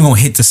 it's not even gonna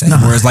hit the same.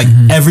 Whereas like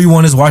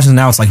everyone is watching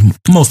now. It's like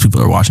most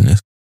people are watching this.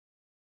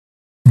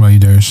 What you,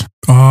 Darius?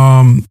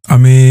 I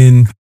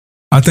mean,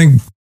 I think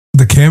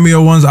the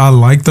cameo ones, I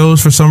like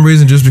those for some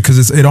reason, just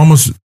because it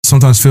almost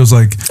sometimes feels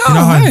like you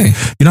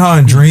know how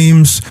in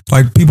dreams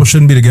like people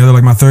shouldn't be together,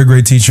 like my 3rd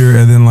grade teacher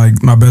and then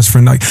like my best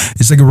friend, like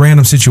it's like a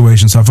random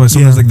situation. So I feel like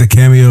sometimes like the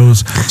cameos,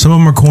 some of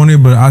them are corny,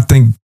 but I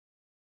think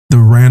the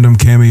random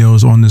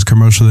cameos on this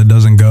commercial that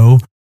doesn't go,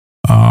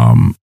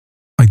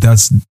 like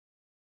that's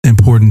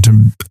important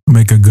to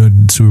make a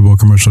good Super Bowl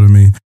commercial to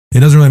me. It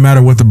doesn't really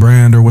matter what the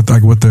brand or what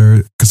they're,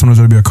 because sometimes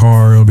it'll be a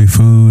car, it'll be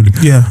food.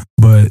 Yeah.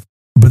 But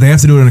they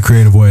have to do it in a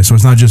creative way. So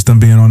it's not just them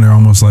being on there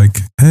almost like,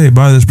 hey,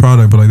 buy this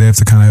product, but like they have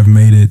to kind of have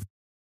made it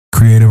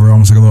creative or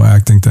almost like a little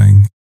acting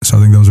thing. So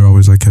I think those are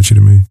always like catchy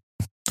to me.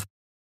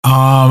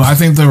 I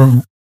think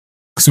the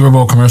Super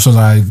Bowl commercials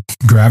I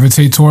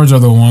gravitate towards are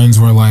the ones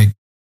where like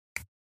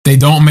they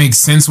don't make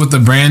sense with the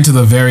brand to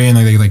the very end.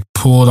 Like they like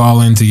pull it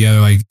all in together.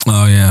 Like,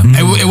 oh yeah,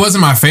 it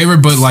wasn't my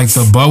favorite, but like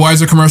the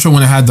Budweiser commercial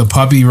when it had the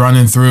puppy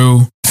running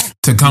through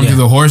to come through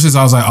the horses,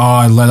 I was like, oh,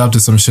 I led up to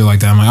some shit like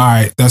that. I'm like, all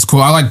right, that's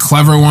cool. I like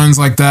clever ones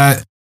like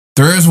that.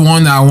 There is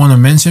one that I want to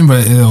mention,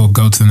 but it'll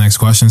go to the next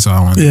question, so I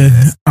want.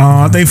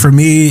 I think for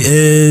me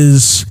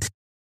is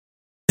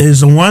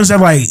the ones that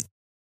like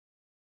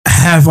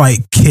have like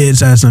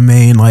kids as the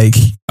main like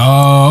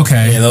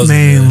those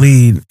main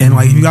lead, and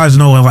like you guys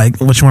know like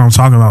which one I'm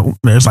talking about.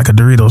 There's like a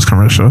Doritos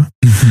commercial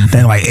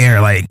that like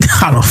aired like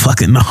I don't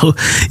fucking know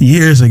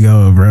years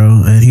ago,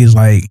 bro, and he's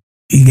like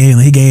he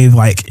gave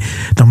like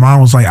the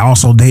mom was like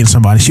also dating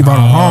somebody. She brought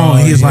him home.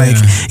 And he's like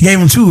he gave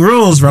him 2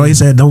 rules, bro. He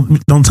said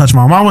don't touch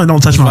my mama,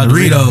 don't touch my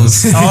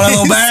Doritos. Oh, that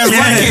little bad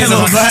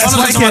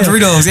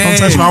Doritos. Don't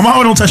touch my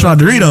mama, don't touch my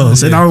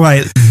Doritos. And I was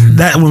like,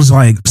 that was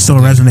like still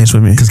resonates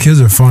with me because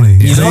kids are funny.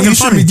 You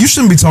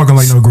shouldn't be talking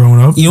like no grown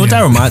up. You know what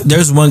that reminds?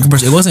 There's one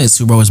commercial. It wasn't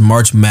Super Bowl. It was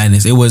March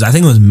Madness. I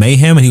think it was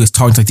Mayhem, and he was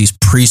talking to like these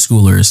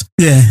preschoolers.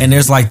 Yeah. And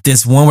there's like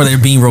this one where they're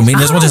being romantic.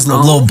 There's one this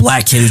little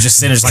black kid who's just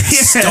sitting there just like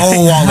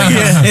stonewalling.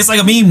 It's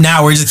like a meme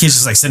now where the kid's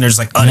just like sitting there just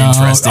like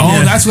uninterested.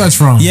 That's what that's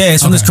from. Yeah,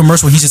 it's from this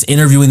commercial. He's just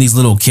interviewing these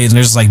little kids, and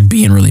they're just like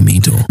being really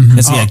mean to him.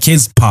 And so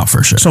kids pop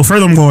for sure. So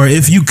furthermore,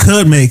 if you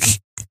could make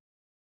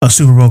a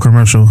Super Bowl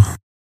commercial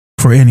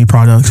for any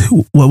product,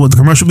 what would the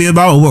commercial be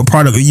about, or what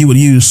product you would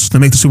use to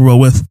make the Super Bowl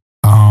with,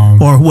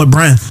 or what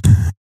brand?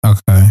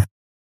 Okay.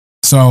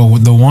 So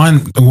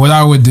what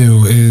I would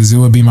do is it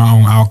would be my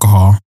own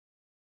alcohol.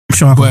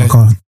 Sure,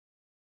 alcohol.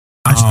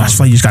 I just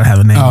feel like you just gotta have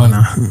a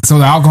name. So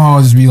the alcohol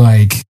would just be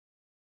like,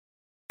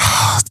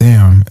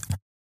 damn,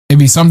 it'd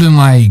be something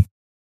like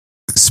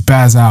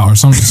Spaz Out or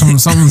something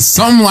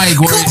like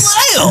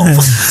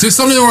just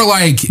something where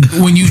like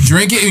when you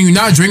drink it and you're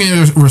not drinking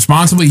it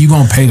responsibly, you're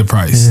gonna pay the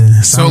price.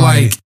 So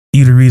like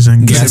you the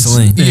reason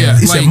gasoline.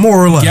 Like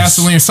more or less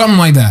gasoline or something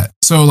like that.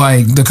 So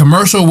like the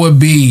commercial would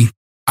be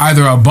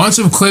either a bunch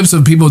of clips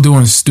of people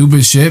doing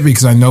stupid shit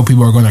because I know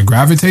people are going to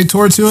gravitate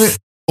towards it,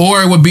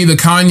 or it would be the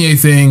Kanye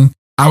thing.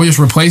 I would just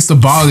replace the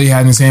bottle that he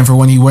had in his hand for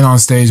when he went on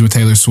stage with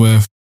Taylor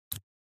Swift.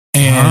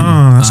 And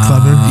that's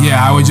clever.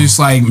 Yeah, I would just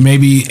like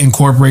maybe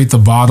incorporate the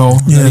bottle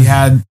that he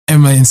had,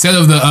 and instead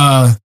of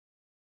the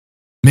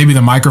maybe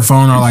the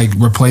microphone, or like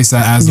replace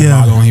that as the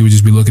bottle, and he would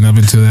just be looking up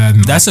into that.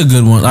 And that's a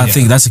good one. I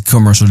think that's a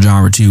commercial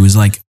genre too. Is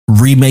like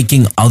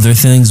remaking other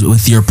things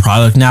with your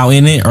product now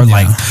in it, or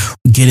like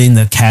getting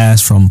the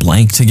cast from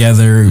blank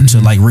together to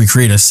like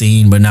recreate a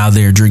scene, but now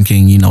they're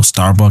drinking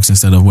Starbucks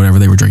instead of whatever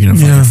they were drinking in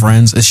fucking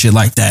Friends. And shit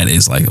like that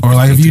is like, or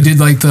like if you did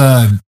like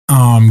the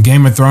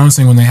Game of Thrones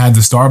thing when they had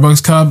the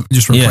Starbucks cup,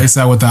 just replace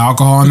that with the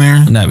alcohol in there.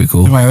 That'd be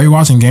cool. Like, are you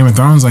watching Game of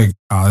Thrones? Like,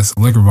 oh, it's a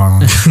liquor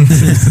bottle.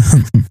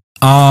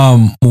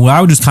 What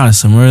I would just kind of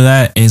similar to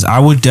that is I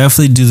would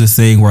definitely do the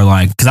thing where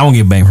like, because I won't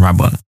get bang for my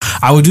buck.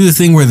 I would do the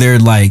thing where they're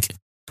like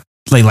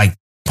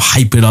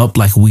hype it up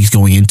like weeks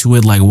going into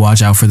it, like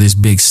watch out for this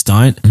big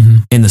stunt,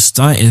 and the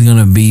stunt is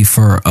gonna be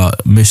for a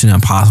Mission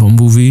Impossible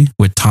movie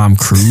with Tom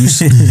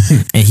Cruise,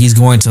 and he's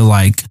going to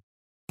like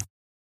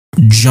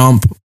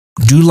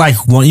do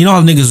like one,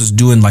 how niggas was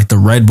doing like the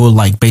Red Bull,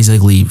 like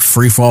basically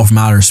free fall from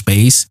outer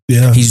space.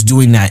 Yeah, he's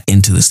doing that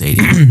into the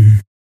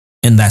stadium,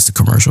 and that's the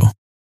commercial.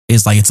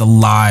 It's like it's a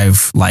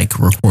live like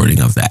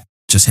recording of that,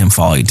 just him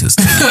falling into the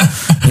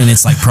stadium, and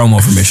it's like promo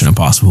for Mission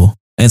Impossible.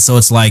 And so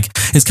it's like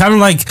it's kind of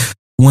like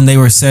when they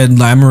were said,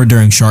 like, I remember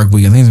during Shark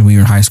Week, I think when we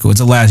were in high school. It's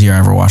the last year I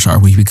ever watched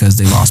Shark Week because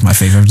they lost my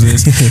favorite after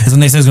this. Is when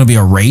they said it's going to be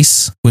a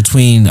race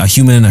between a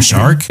human and a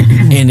shark,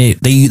 and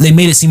they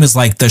made it seem as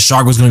like the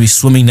shark was going to be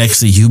swimming next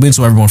to the human,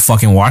 so everyone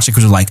fucking watched it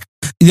because they're like,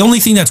 the only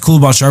thing that's cool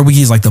about Shark Week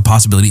is like the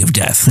possibility of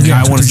death. Like,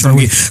 I want to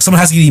someone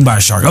has to get eaten by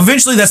a shark.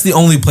 Eventually, that's the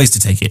only place to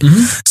take it.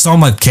 So I'm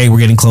like, okay, we're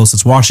getting close.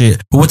 Let's watch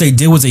it. But what they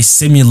did was they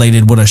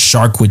simulated what a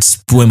shark would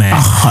swim at,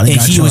 and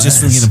he was just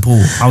swimming in the pool.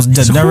 I was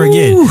never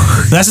again.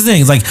 That's the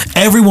thing. It's like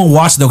everyone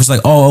watched it though, because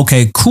like, oh,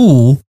 okay,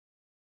 cool.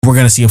 We're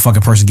gonna see a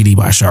fucking person get eaten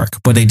by a shark,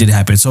 but they did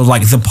happen. So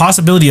like the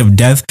possibility of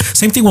death.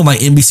 Same thing when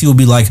like NBC will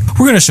be like,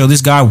 we're gonna show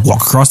this guy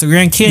walk across the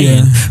Grand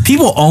Canyon.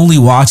 People only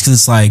watch because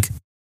it's like,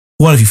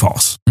 what if he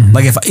falls?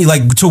 Like if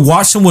to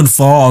watch someone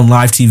fall on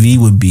live TV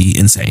would be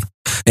insane.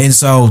 And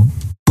so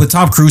with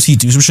Tom Cruise, he'd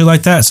do some shit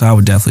like that. So I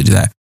would definitely do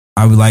that.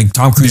 I would like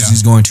Tom Cruise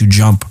is going to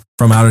jump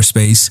from outer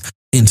space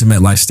into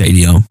MetLife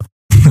Stadium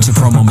to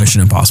promo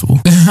Mission Impossible.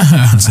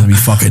 It's gonna be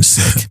fucking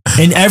sick.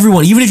 And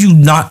everyone, even if you're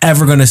not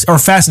ever gonna, or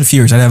Fast and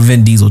Furious, I'd have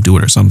Vin Diesel do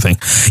it or something.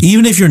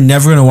 Even if you're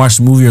never gonna watch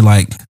the movie, you're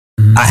like,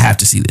 I have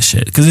to see this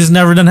shit because it's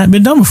never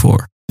been done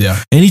before.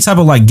 Yeah. Any type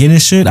of like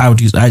Guinness shit, I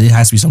would use. It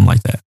has to be something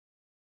like that.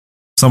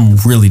 Something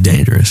really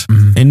dangerous.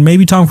 And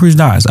maybe Tom Cruise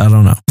dies. I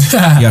don't know.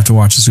 You have to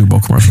watch the Super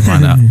Bowl commercial to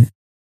find out.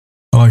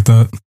 I like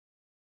that.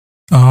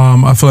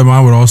 I feel like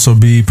mine would also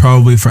be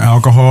probably for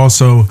alcohol.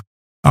 So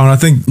I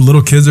think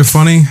little kids are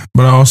funny,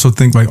 but I also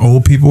think like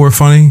old people are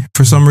funny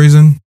for some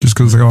reason, just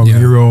because like, oh,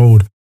 you're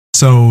old.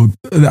 So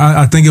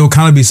I think it will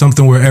kind of be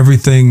something where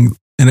everything,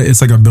 and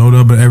it's like a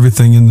buildup, but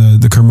everything in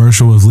the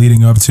commercial was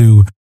leading up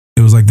to,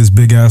 it was like this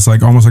big ass,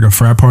 like almost like a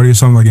frat party or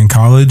something, like in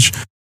college.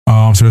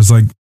 So it's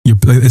like,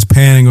 it's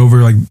panning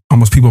over like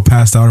almost people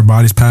passed out or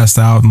bodies passed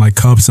out and like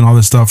cups and all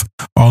this stuff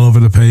all over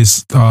the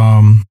place.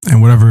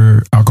 And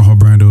whatever alcohol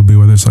brand it would be,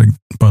 whether it's like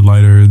Bud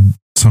Light or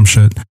some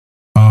shit.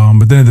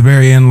 But then at the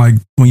very end, like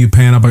when you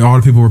pan up, like all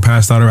the people were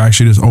passed out are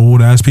actually just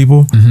old ass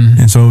people.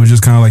 And so it was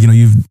just kind of like,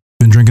 you've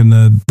been drinking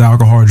the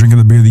alcohol or drinking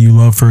the beer that you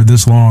love for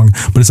this long,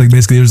 but it's like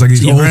basically there's like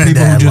these old people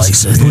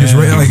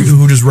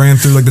who just ran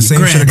through like the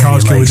same shit a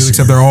college kid would do,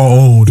 except they're all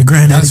old. Your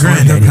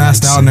they're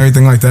passed out and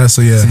everything like that.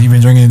 So yeah, so you've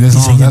been drinking it this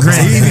long.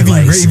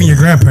 Even your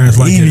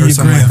grandparents like it, or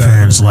something like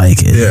that.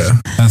 Yeah,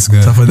 that's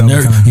good. Stuff like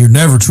that. You're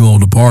never too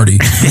old to party.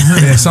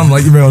 Yeah, something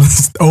like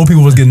old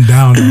people was getting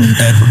down.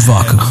 Edward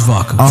vodka,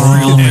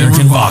 real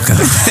American vodka.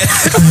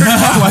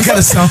 Why I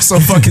gotta sound so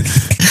fucking?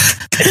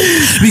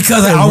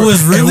 Because I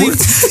was really,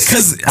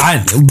 because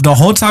the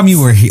whole time you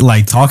were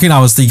like talking, I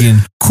was thinking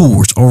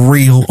Coors, a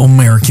real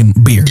American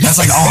beer. That's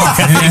like all I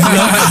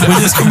could with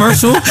this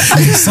commercial.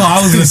 So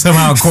I was gonna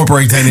somehow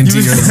incorporate that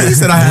into your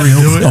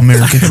real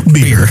American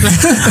beer.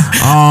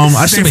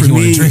 I think for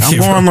me, I'm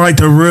going like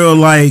the real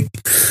like,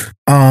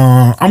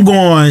 I'm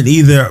going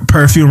either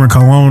perfume or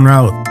cologne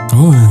route.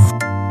 Ooh.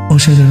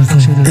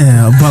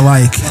 Yeah, but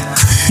like,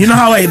 you know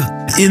how like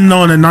in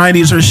the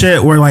 90s or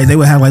shit where like they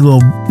would have like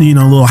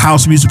little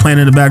house music playing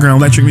in the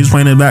background, electric music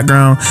playing in the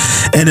background,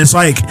 and it's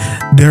like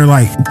they're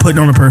like putting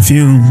on a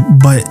perfume,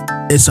 but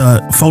it's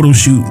a photo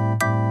shoot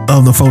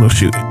of the photo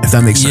shoot, if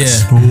that makes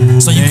sense.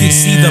 So you can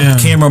see the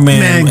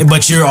cameraman,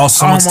 but you're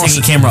also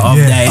taking camera of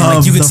that, and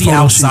like you can see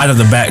outside of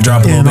the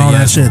backdrop a little bit.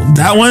 That shit.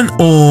 That one,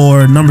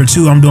 or number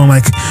two, I'm doing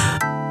like,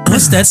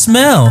 what's that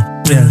smell?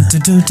 Yeah,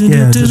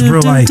 just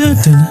real like, you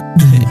know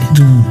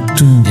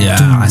what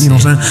I'm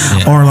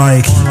saying? Or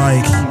like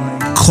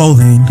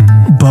clothing,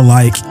 but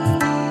like,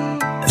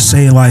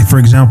 say like for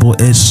example,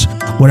 it's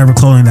whatever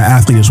clothing the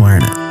athlete is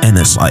wearing, and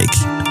it's like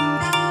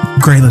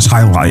greatest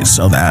highlights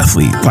of the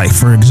athlete. Like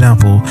for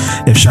example,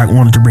 if Shaq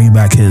wanted to bring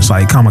back his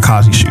like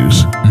kamikaze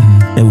shoes,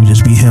 it would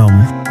just be him,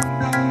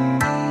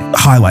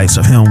 highlights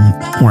of him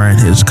wearing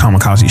his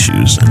kamikaze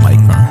shoes and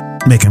like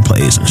making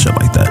plays and shit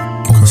like that.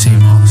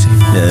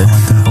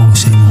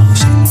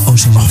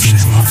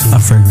 A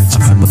fragrance.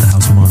 I put the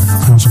house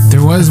on.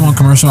 There was one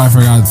commercial I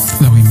forgot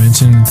that we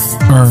mentioned.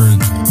 Or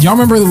y'all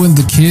remember when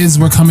the kids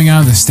were coming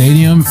out of the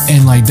stadium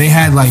and like they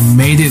had like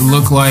made it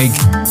look like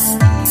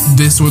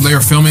they were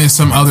filming it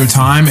some other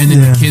time, and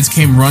then the kids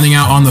came running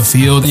out on the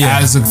field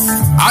as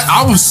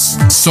I was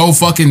so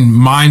fucking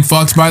mind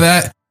fucked by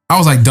that. I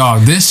was like,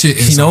 dog, this shit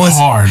is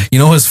hard. You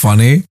know what's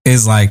funny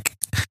is like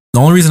the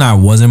only reason I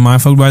wasn't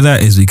mind fucked by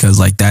that is because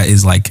like that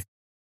is like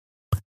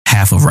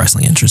half of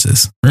wrestling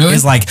entrances. Really?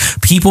 It's like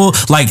people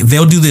like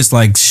they'll do this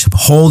like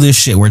hold this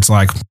shit where it's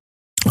like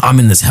I'm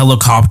in this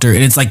helicopter,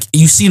 and it's like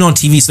you see it on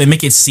TV, so they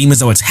make it seem as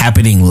though it's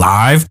happening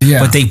live,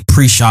 but they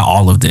pre-shot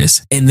all of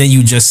this, and then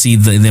you just see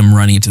them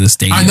running into the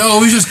stadium. I know,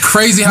 it was just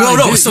crazy how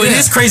it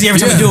is crazy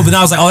every time you do it, but then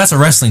I was like, oh, that's a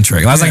wrestling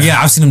trick. I was like,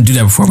 yeah, I've seen them do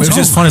that before, but it's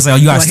just funny. It's like,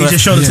 oh, you guys he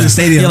just showed it to the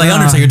stadium. Yeah, like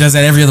Undertaker does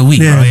that every other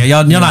week, bro. Yeah,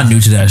 y'all not new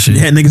to that shit.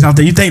 Yeah, niggas out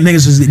there, you think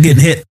niggas is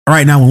getting hit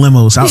right now with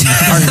limos out?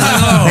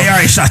 They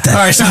already shot that.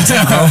 I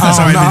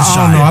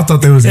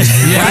thought they was getting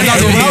hit. Yeah, I thought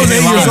they was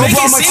 8 years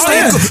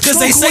old. Because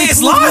they say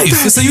it's live,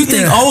 so you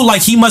think, oh,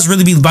 like he must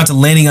really be about to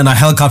landing on a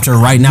helicopter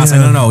right now. It's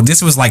like, no,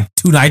 this was like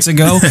 2 nights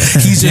ago.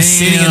 He's just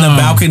sitting in the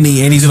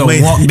balcony and he's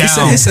gonna walk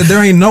down. He said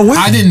there ain't no way.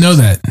 I didn't know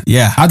that.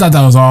 Yeah, I thought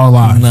that was all a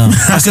lie. no,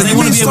 because they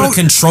want to be able to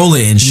control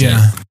it and shit.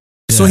 Yeah.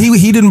 So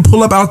he didn't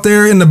pull up out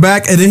there in the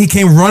back, and then he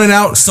came running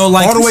out. So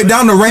like all the way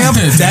down the ramp.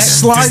 That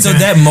slide. So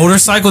that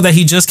motorcycle that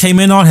he just came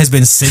in on has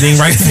been sitting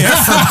right there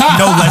for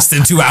no less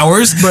than 2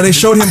 hours. But they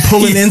showed him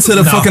pulling into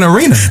the fucking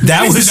arena.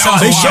 That was They showed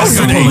him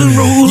yesterday.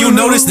 You'll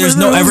notice there's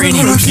no ever any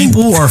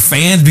people or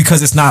fans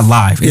because it's not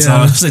live. It's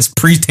it's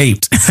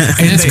pre-taped.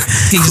 And they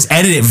just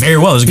edit it very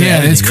well.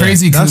 It's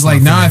crazy because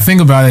like now I think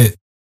about it,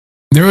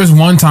 there was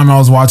one time I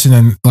was watching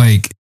and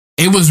like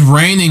it was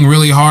raining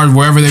really hard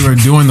wherever they were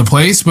doing the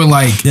place, but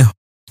like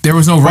there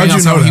was no rain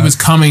outside. He was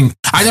coming.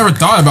 I never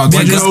thought about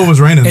that. It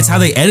was raining. It's how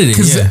they edit it.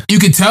 Because you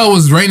could tell it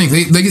was raining.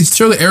 They could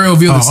show the aerial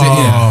view of the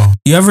city.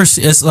 You ever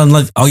see? It's like,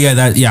 I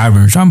remember what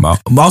you're talking about.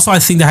 But also, I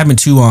think that happened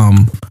to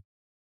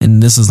and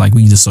this is like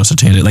we just so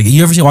tangent. Like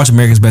you ever watch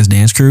America's Best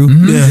Dance Crew?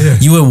 Yeah.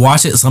 You would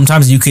watch it.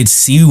 Sometimes you could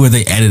see where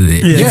they edited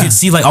it. Yeah. You could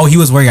see like, he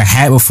was wearing a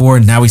hat before,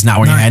 and now he's not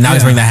wearing a hat. Now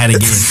he's wearing that hat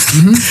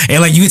again.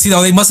 And like you could see,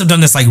 they must have done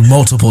this like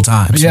multiple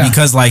times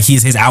because like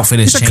his outfit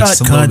has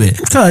changed a little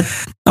bit.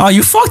 Oh,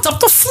 you fucked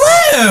up the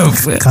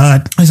flip.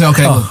 I said,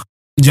 okay, look,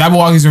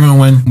 Jabberwockies are gonna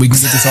win. We can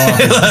get this all.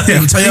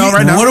 I'm telling y'all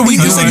right now. What are we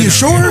doing? You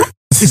sure?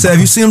 He said,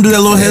 "Have you seen him do that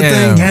little head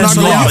thing? Y'all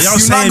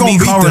saying me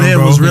calling it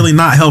was really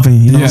not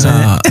helping. You know what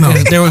I'm saying? No,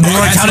 there were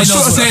counting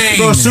those.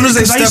 Bro, as soon as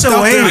they stepped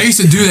out there, I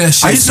used to do that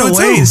shit. I used to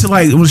wait to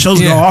like when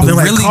shows go off. They're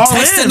like, really call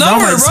text in. the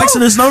number, bro.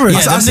 Texting this number.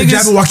 Yeah, I said,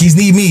 Jabberwockies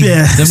need me.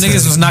 Yeah. Them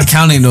niggas was not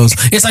counting those.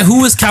 It's like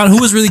who was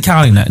really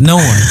counting that? No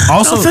one.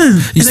 Also,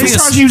 They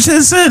charge you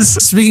 10 cents.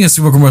 speaking of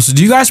Super Bowl commercials,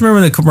 do you guys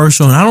remember the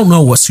commercial? And I don't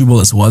know what Super Bowl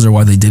this was or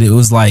why they did it. It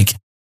was like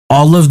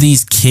all of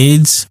these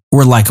kids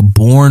were like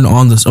born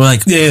on this or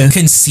like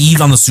conceived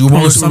on the Super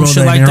Bowl or some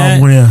shit like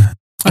that.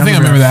 I think I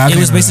remember that. It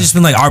was basically just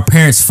been like our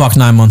parents fucked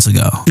 9 months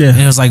ago. Yeah. And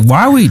it was like,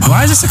 why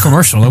is this a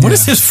commercial? Like, what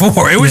is this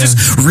for? It was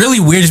just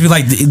really weird. Just be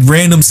like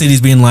random cities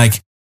being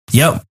like,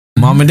 yep,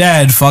 mom and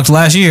dad fucked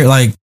last year.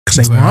 Like,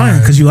 Cause they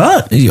lying, cause you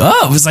up.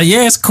 It's like,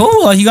 yeah, it's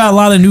cool. Like you got a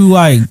lot of new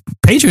like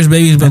Patriots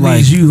babies, but That like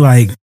means you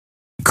like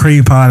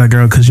cream pie a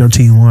girl cause your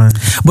team won.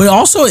 but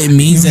also it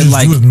means that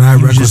like either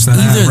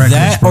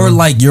that or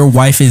like your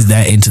wife is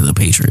that into the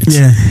Patriots.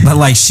 Yeah. But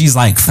like she's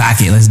like,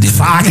 fuck it, let's do it.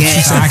 Fuck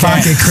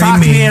it. Fuck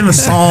me in the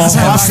stall.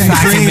 Fuck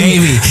it,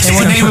 baby. And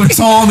we'll name him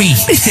Tommy.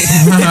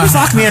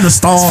 Fuck me in the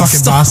stall.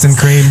 Fucking Boston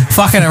cream.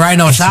 Fucking right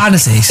no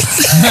Shaughnessy's.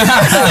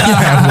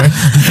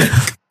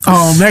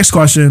 Next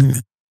question.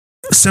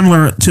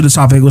 Similar to the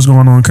topic, what's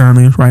going on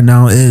currently right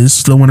now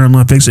is the Winter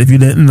Olympics. If you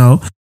didn't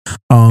know,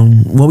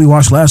 what we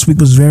watched last week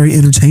was very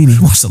entertaining.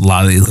 Watched a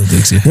lot of the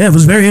Olympics. Yeah, it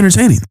was very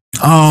entertaining.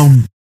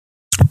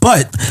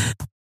 But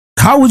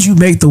how would you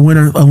make the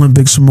Winter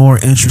Olympics more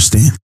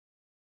interesting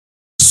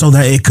so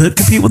that it could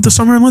compete with the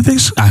Summer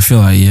Olympics? I feel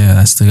like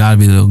that's gotta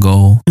be the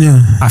goal.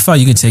 Yeah, I feel like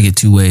you can take it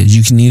 2 ways.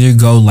 You can either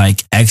go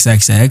like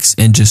XXX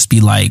and just be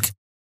like,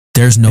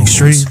 there's no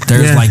rules.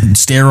 There's like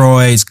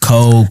steroids,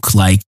 coke,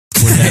 like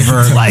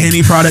whatever, like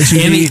any products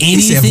you need,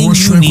 anything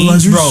you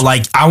need, bro.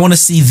 Like I want to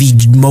see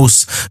the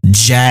most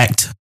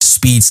jacked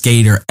speed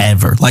skater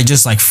ever. Like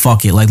just like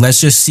fuck it. Like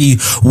let's just see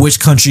which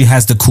country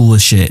has the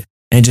coolest shit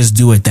and just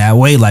do it that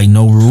way. Like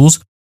no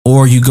rules.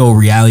 Or you go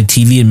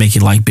reality TV and make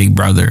it like Big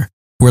Brother,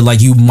 where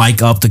like you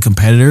mic up the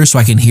competitors so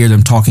I can hear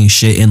them talking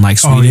shit in like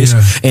Swedish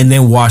and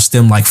then watch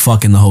them like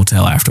fuck in the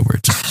hotel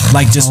afterwards.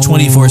 Like just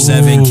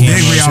 24/7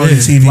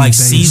 cameras. Like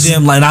see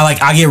them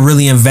like I get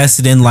really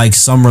invested in like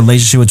some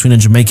relationship between a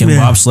Jamaican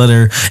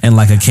bobsledder and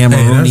like a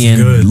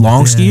Cameroonian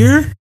long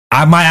skier.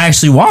 I might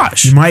actually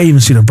watch. You might even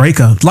see the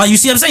breakup. Like you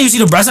see what I'm saying? You see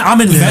the breast.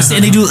 I'm invested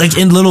and they do like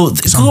in little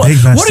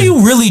what are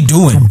you really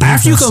doing?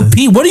 After you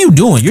compete, what are you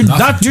doing? You're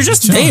not you're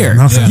just there.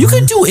 You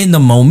can do in the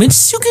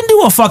moments. You can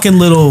do a fucking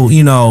little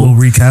Little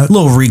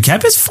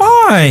recap. It's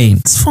fine.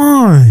 It's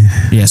fine.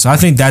 Yeah, so I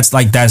think that's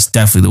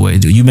definitely the way to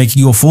do it.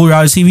 You go full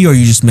reality TV or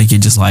you just make it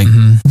just like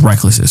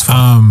reckless as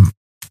fuck.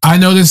 I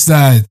noticed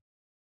that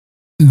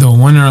the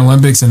Winter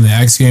Olympics and the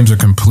X Games are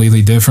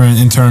completely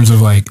different in terms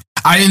of like,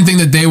 I didn't think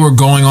that they were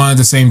going on at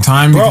the same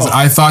time because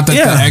I thought that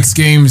the X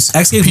Games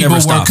people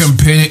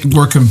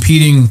were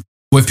competing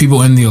with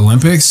people in the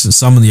Olympics.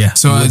 So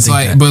it's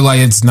like, but like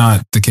it's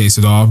not the case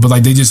at all. But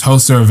like they just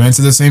host their events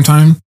at the same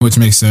time, which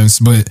makes sense.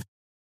 But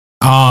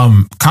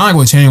kind of like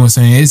what Channing was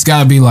saying, it's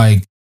got to be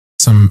like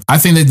I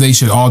think that they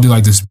should all do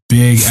like this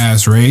big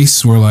ass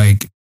race where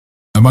like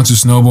a bunch of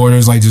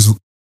snowboarders like just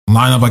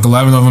line up like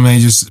 11 of them and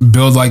they just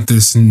build like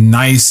this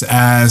nice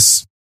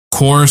ass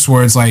course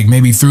where it's like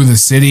maybe through the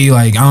city.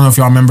 Like, I don't know if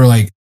y'all remember,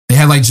 like they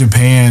had like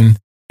Japan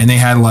and they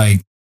had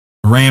like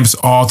ramps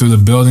all through the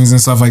buildings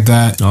and stuff like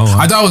that. Oh, wow.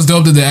 I thought it was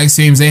dope that the X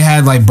Games, they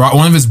had like brought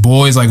one of his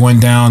boys like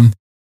went down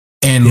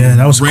and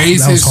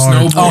raised his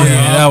snowboard. Oh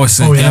yeah, that was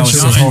sick. And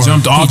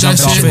jumped off that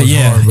shit.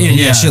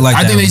 Yeah, shit like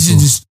that. I think they should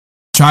just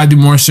try to do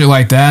more shit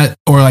like that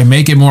or like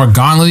make it more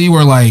gauntlet-y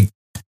where like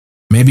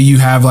maybe you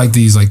have like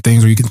these like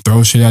things where you can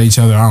throw shit at each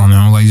other. I don't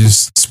know, like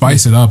just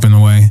spice it up in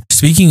a way.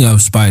 Speaking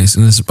of Spice,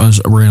 and this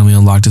randomly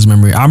unlocked this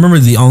memory. I remember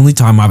the only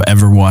time I've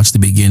ever watched the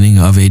beginning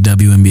of a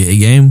WNBA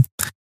game.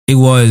 It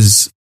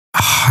was,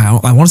 I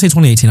want to say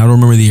 2018. I don't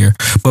remember the year.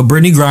 But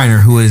Brittany Griner,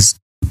 who is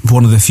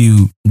one of the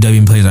few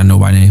WNBA players I know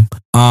by name.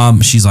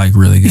 She's like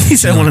really good. He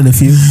said one of the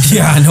few.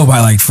 Yeah, I know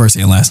by like first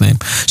and last name.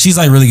 She's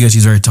like really good.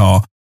 She's very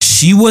tall.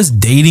 She was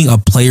dating a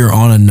player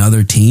on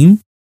another team.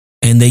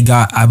 And they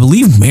got, I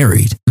believe,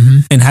 married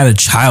and had a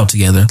child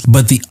together.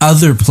 But the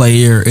other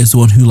player is the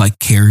one who like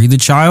carried the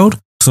child.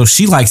 So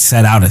she like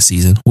sat out a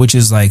season, which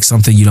is like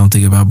something you don't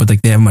think about. But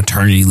like they have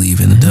maternity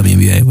leave in the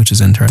WNBA, which is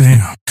interesting.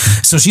 Damn.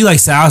 So she like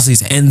sat out a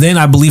season. And then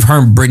I believe her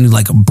and Brittany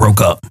like broke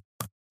up.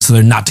 So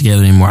they're not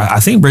together anymore. I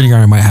think Brittany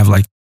Griner might have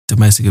like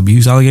domestic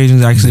abuse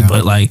allegations actually.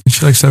 But like.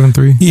 She's like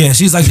 7'3". Yeah,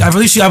 she's like, I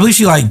believe she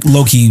like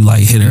low key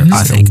like hit her,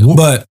 I think.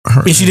 But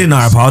if she didn't,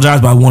 I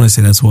apologize. But I want to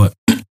say that's what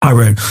I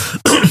read.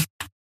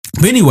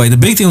 But anyway, the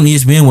big thing on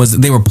ESPN was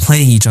that they were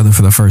playing each other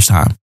for the first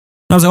time. And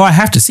I was like, oh, I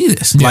have to see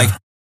this. Yeah. Like,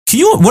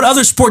 what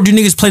other sport do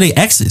niggas play their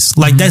exes?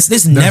 Like,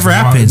 this never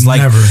happens.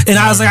 Like, I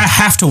was like, I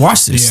have to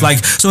watch this. Yeah.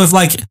 Like, so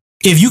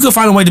if you could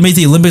find a way to make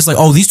the Olympics like,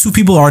 oh, these two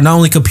people are not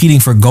only competing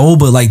for gold,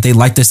 but like they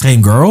like the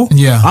same girl.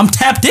 Yeah. I'm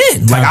tapped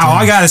in. Like,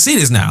 I gotta see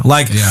this now.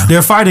 Like,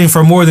 they're fighting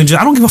for more than just,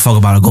 I don't give a fuck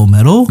about a gold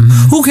medal.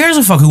 Who cares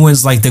a fuck who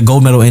wins like the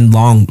gold medal in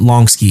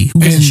long ski?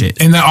 Who gives a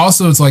shit? And then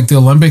also it's like the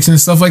Olympics and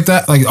stuff like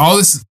that. Like all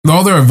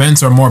their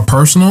events are more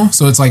personal.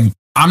 So it's like,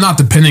 I'm not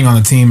depending on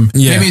the team.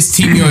 Yeah. Maybe it's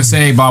Team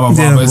USA, blah, blah,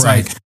 blah. Yeah, but it's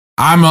like,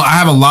 I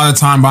have a lot of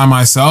time by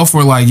myself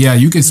where like, yeah,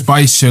 you could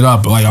spice shit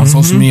up. Like on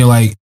social media,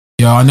 like,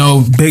 yo, I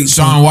know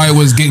Shaun White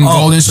was getting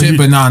gold and shit,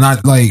 but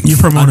not like you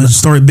promoting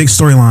big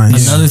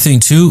storylines. Another thing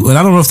too, and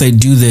I don't know if they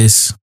do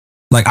this.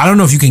 Like, I don't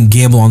know if you can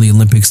gamble on the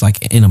Olympics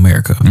like in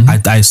America.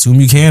 I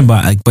assume you can,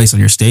 but like based on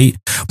your state.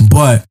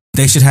 But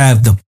they should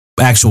have the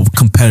actual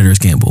competitors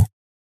gamble.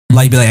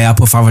 Like, be like, hey, I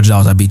put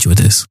 $500. I beat you at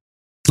this.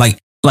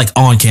 Like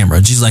on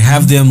camera, just like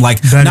have them like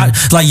not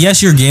like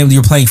yes, you're gambling,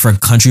 you're playing for a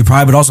country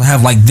pride, but also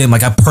have like them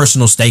like a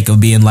personal stake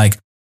of being like,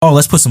 oh,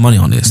 let's put some money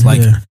on this.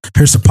 Like,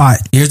 here's the pot.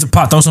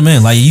 Throw some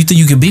in. Like, you think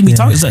you can beat me?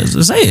 Say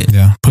it.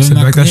 Yeah,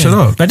 back that shit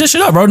up. Back that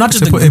shit up, bro. Not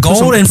just the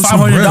gold and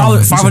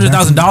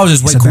 $500,000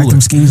 is way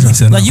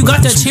cooler. Like, you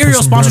got that Cheerio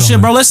sponsorship,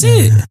 bro. Let's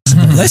see it.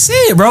 Let's see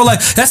it, bro.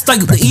 Like, that's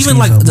like even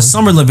like the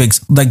Summer Olympics.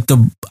 Like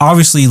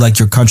obviously like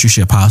your country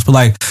shit pops, but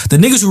like the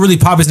niggas who really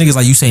pop is niggas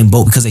like Usain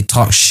Bolt because they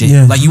talk shit.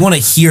 Yeah. Like you want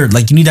to hear.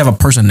 Like you need to have a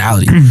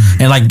personality,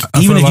 and like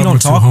even if you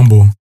don't talk,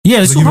 humble.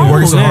 Yeah, it's like you've been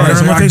working so hard.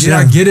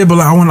 I get it, but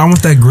like, I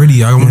want that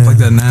gritty. I want like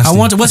that nasty. I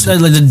want what's like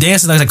the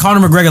dancing, like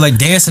Conor McGregor, like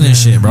dancing and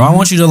shit, bro. I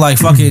want you to like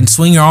fucking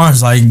swing your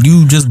arms, like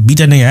you just beat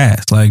that nigga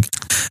ass. Like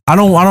I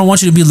don't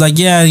want you to be like,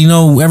 yeah, you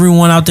know,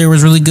 everyone out there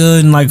was really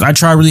good, and like I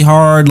tried really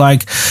hard,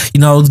 like you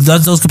know,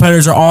 those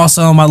competitors are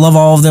awesome. I love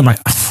all of them. Like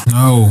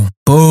no,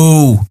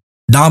 boo.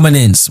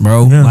 Dominance,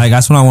 bro. Yeah. Like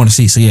that's what I want to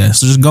see. So yeah,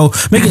 so just go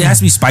make it. It has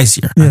to be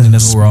spicier. Yeah, I think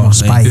that's what we're all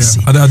saying.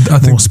 Spicy. Yeah. I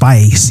think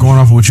spicy. Going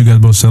off of what you guys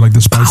both said, like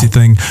the spicy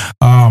thing.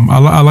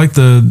 I like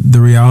the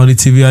reality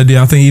TV idea.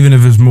 I think even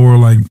if it's more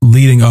like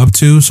leading up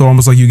to, so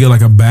almost like you get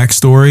like a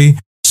backstory.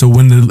 So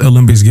when the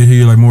Olympics get here,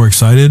 you're like more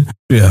excited.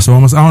 Yeah. So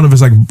almost, I don't know if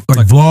it's like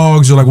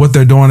vlogs or like what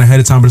they're doing ahead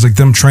of time, but it's like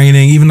them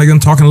training, even like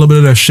them talking a little bit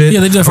of their shit. Yeah,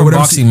 they do it for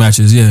boxing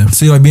matches. Yeah.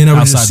 So you're like being able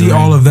to see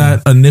all of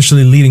that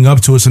initially leading up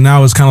to it. So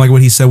now it's kind of like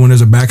what he said when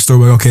there's a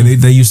backstory. Like, okay,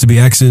 they used to be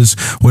exes,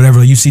 whatever.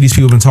 Like you see these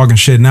people been talking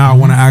shit. Now I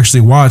want to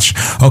actually watch.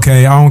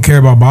 Okay, I don't care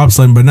about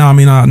bobsledding, but now I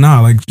mean,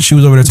 nah. Like she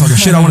was over there talking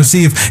shit. I want to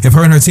see if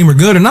her and her team are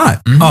good or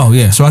not. Oh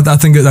yeah. So I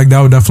think like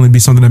that would definitely be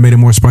something that made it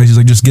more spicy.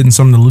 Like just getting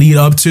something to lead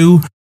up to.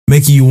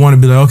 Making you want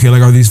to be like, okay,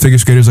 like are these figure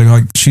skaters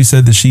like she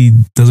said that she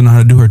doesn't know how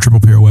to do her triple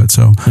pirouette,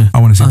 so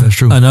I want to see if that's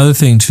true. Another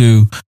thing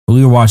too,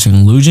 we were watching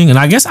luging, and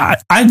I guess I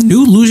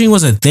knew luging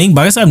was a thing,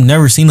 but I guess I've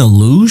never seen a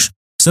luge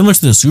similar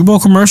to the Super Bowl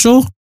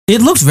commercial.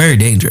 It looked very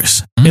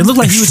dangerous. It looked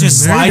like he was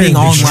just sliding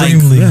on like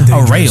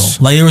a rail.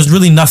 Like there was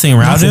really nothing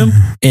around him,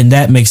 and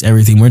that makes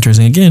everything more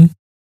interesting. Again,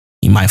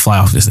 he might fly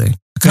off this thing.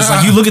 Because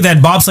like you look at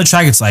that bobsled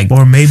track, it's like,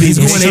 or maybe he's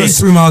going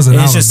 83 miles an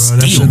hour. It's just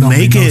steel.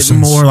 Make it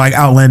more like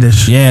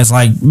outlandish. Yeah, it's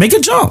like make a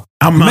jump.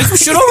 Make him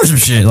shit over some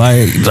shit.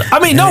 Like I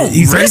mean, no,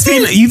 you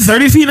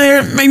 30 feet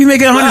there, maybe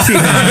make it 100 feet.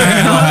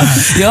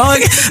 You know,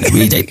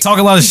 like they talk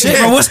a lot of shit,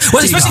 bro. What's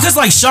especially because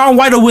like Shaun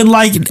White will win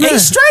like 8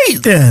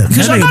 straight. Yeah,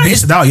 because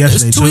it's out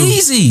yesterday. It's too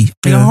easy.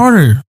 Make it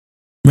harder.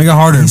 Make it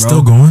harder. He's bro.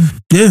 Still going.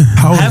 Yeah.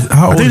 How old?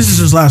 I think this is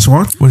his last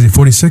one. Was he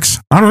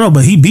 46? I don't know,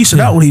 but he beats it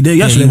out what he did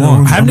yesterday.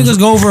 Have niggas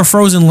go over a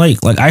frozen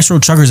lake. Like ice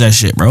road chuggers that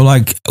shit, bro.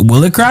 Like,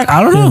 will it crack?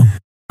 I don't know.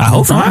 I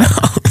hope not.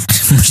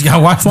 You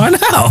gotta watch find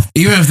out.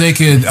 Even if they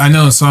could, I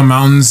know some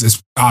mountains,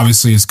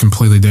 it's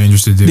completely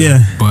dangerous to do.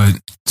 Yeah. But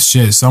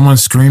shit, someone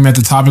scream at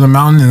the top of the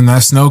mountain and that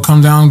snow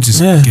come down,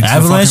 just get to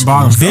avalanche the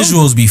bottom.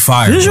 Visuals be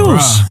fire.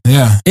 Visuals.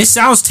 Yeah. It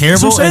sounds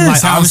terrible. And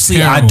like obviously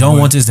terrible, I don't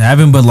want this to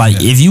happen, but like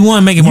if you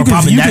want to make it more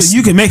popular,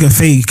 you can make a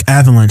fake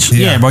avalanche.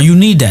 Yeah, bro, you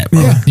need that,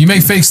 bro. Yeah. You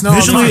make fake snow.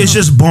 Visually it's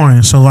just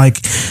boring. So like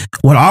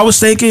what I was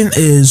thinking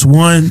is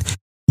one,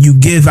 you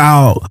give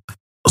out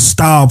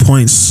style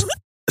points,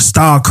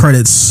 style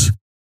credits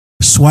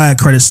swag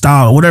credit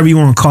style, whatever you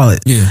want to call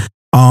it. Yeah.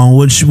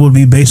 Which would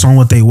be based on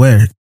what they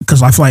wear.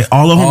 Because I feel like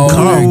all of them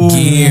come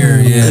gear.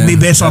 Yeah, it'd be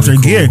based off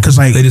their gear. Because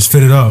like They just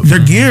fit it up. their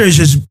gear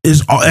is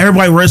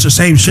everybody wears the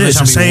same shit. It's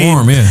the same.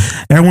 Warm, yeah.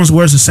 Everyone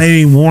wears the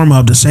same warm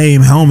up, the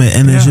same helmet,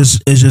 and it's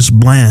just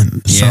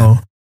bland. Yeah. So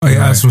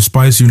Add some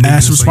spice. add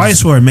some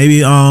spice for it.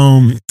 Maybe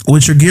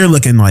what's your gear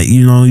looking like?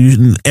 You know,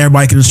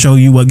 everybody can show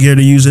you what gear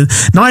they're using.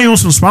 Not even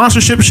some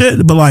sponsorship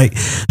shit, but like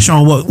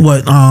showing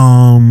what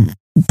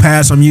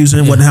pads I'm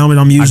using, what helmet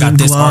I'm using, I got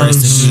this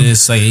artist to do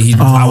this. Like,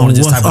 I wanted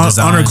this type of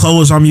design. Under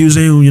clothes I'm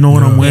using, you know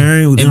what I'm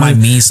wearing. It might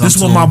mean something. This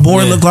is what my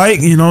board look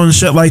like, you know, and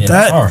shit like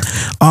that.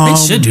 They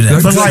should do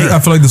that. But like, I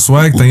feel like the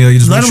swag thing. You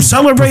just let them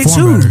celebrate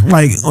too. Better.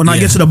 Like when I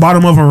get to the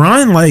bottom of a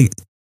run, like.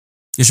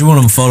 It's one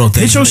of them photo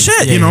things. Hit your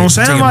shit, Yeah, you know what I'm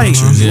saying? taking Like,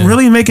 pictures,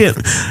 really make it.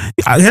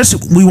 I guess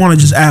we want to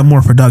just add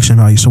more production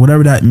value. So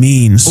whatever that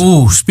means.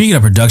 Oh, speaking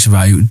of production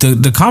value,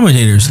 the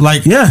commentators,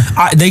 like,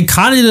 they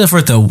kind of did it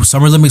for the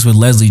Summer Olympics with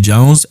Leslie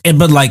Jones,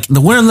 but like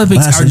the Winter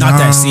Olympics Leslie are not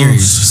that Jones.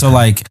 serious. So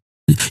like,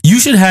 you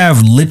should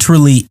have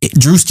literally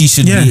Drewski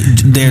should be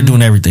there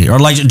doing everything, or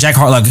like Jack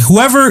Hart, like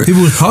whoever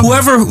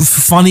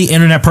funny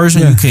internet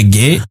person you could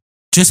get,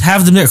 just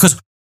have them there. Because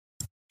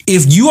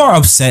if you are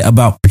upset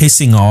about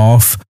pissing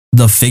off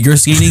the figure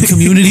skating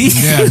community,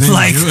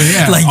 like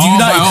you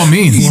by all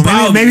means.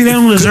 Maybe they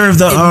don't deserve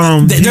the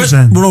views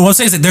then. What I'm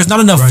saying is that there's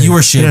not enough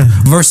viewership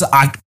versus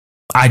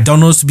I don't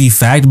know this to be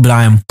fact, but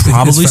I am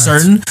probably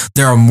certain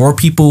there are more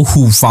people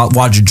who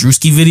watch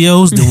Drewski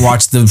videos than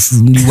watch the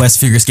U.S.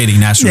 figure skating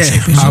national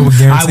championship.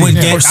 I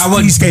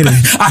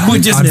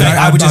would just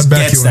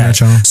guess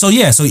that. So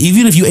yeah, so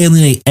even if you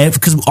alienate,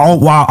 because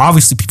while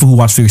obviously people who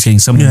watch figure skating,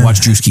 some people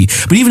watch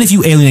Drewski, but even if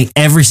you alienate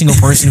every single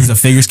person who's a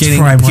figure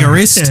skating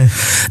purist,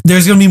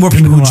 there's gonna be more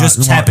people who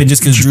just tap in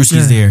just because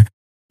Drewski's there.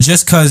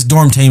 Just because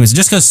Dorm Tame is,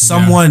 just because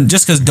someone,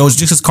 just because Doge,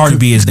 just because Cardi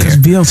B is there. Because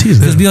BLT is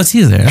there. Because BLT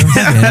is there.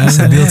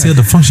 BLT had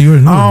the function. You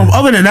already know.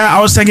 Other than that, I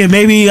was thinking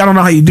maybe, I don't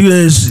know how you do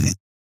this.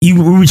 We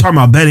were talking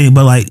about betting,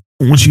 but like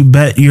once you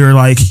bet your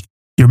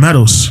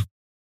medals,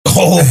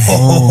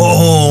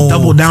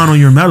 double down on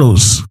your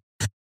medals.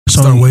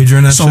 So start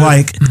wagering that. So shit.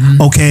 like,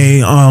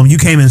 okay, you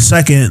came in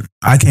second,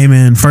 I came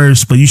in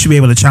first, but you should be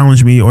able to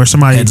challenge me or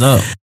somebody. Heads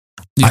up.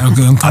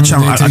 I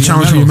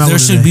challenge you. There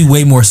should be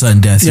way more sudden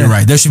deaths. You're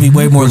right. There should be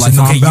way more like,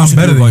 okay, you two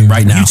are going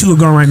right now. You two are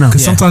going right now.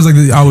 Because sometimes like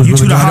I was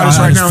really the hottest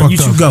right now. You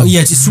two go.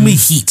 Yeah, it's too many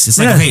heats. It's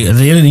like, okay, at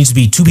the end it needs to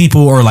be two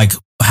people or like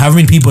however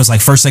many people. It's like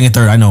first, second,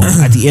 third. I know.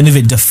 At the end of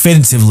it,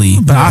 definitively.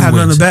 But I have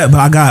nothing to bet. But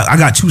I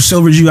got 2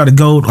 silvers. You got a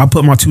gold. I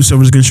put my 2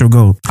 silvers against your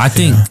gold. I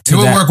think it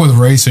would work with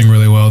racing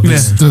really well.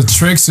 The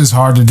tricks is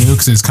hard to do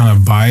because it's kind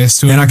of biased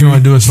to it. And I can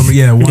only do it so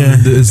many.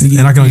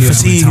 And I can only do it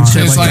so many times.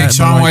 It's like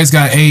Shaun White's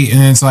got 8,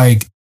 and it's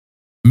like.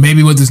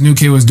 Maybe what this new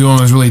kid was doing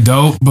was really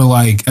dope, but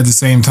like at the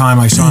same time,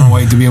 like Shaun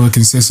White to be able to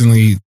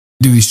consistently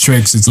do these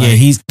tricks, it's like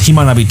he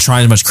might not be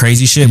trying as much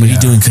crazy shit, but he's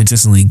doing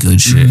consistently good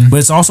shit. But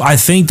it's also, I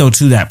think though,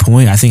 to that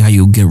point, I think how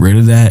you get rid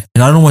of that,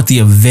 and I don't know what the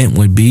event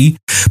would be,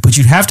 but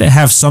you'd have to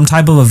have some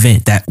type of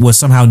event that was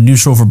somehow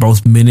neutral for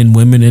both men and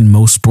women in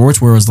most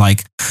sports, where it was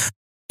like,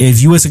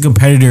 if you as a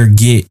competitor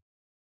get,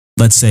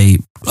 let's say,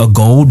 a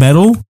gold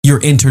medal, you're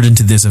entered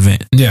into this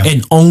event. Yeah.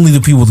 And only the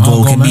people with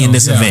gold can be in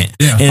this event.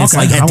 Yeah. And it's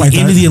like at the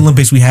end of the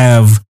Olympics, we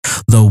have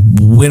the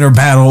winter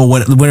battle,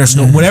 winter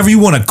snow, whatever you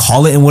want to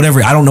call it, and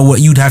whatever. I don't know what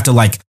you'd have to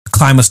like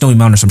climb a snowy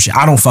mountain or some shit.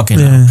 I don't fucking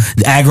know.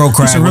 The aggro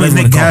crag. Really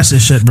Nick Gas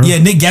this shit, bro. Yeah,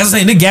 Nick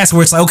Gas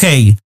where it's like,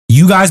 okay,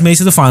 you guys made it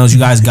to the finals, you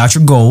guys got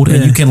your gold,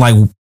 and you can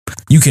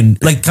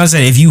like I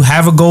said, if you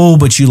have a goal,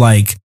 but you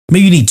like,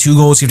 maybe you need 2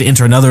 goals, you have to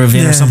enter another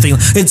event or something.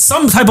 It's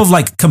some type of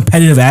like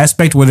competitive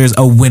aspect where there's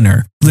a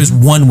winner. There's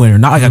one winner,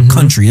 not like a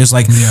country. It's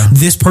like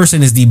this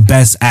person is the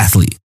best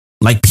athlete.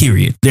 Like,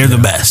 period. They're the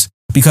best.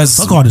 Because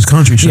fuck all this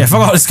country shit. Yeah,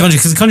 fuck all this country.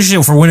 Because the country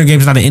shit for winter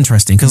games is not that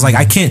interesting. Because like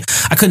I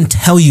couldn't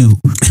tell you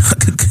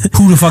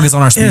who the fuck is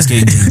on our speed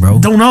skating team, bro.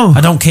 Don't know.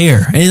 I don't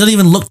care. And it doesn't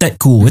even look that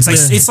cool. It's like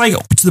it's like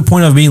to the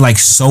point of being like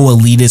so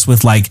elitist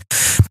with like,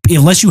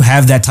 unless you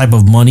have that type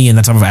of money and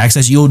that type of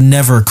access, you'll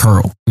never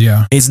curl.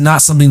 Yeah. It's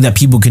not something that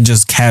people can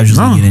just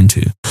casually get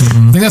into.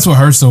 I think that's what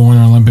hurts the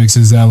Winter Olympics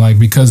is that like,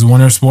 because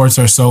winter sports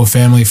are so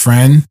family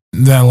friend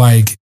that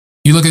like,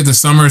 you look at the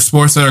summer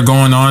sports that are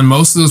going on,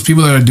 most of those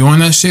people that are doing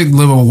that shit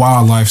live a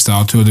wild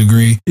lifestyle to a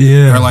degree.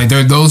 Yeah. Or like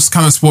those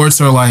kind of sports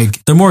are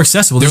like, they're more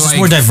accessible. They're like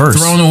more diverse.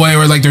 Thrown away,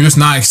 or like they're just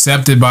not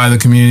accepted by the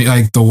community,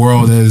 like the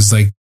world is,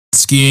 like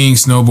skiing,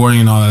 snowboarding,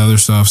 and all that other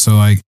stuff. So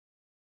like,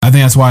 I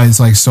think that's why it's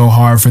like so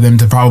hard for them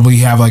to probably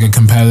have like a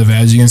competitive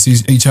edge against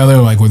each other.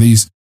 Like where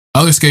these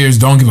other skaters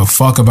don't give a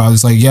fuck about it.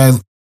 It's like, yeah,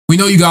 we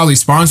know you got all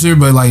these sponsored,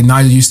 but like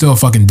neither you still a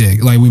fucking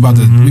dick. Like we about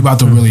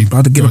to really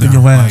get up in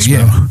your ass, bro.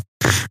 Yeah.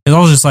 It's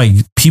also just like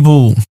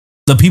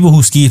the people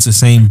who ski, it's the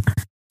same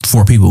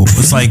 4 people.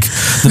 It's like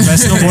the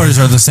best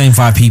snowboarders are the same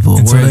 5 people.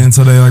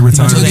 Until they like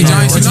retire. Until they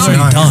Johnny Tsunami,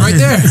 right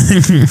there.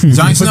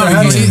 Johnny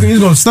Tsunami, he's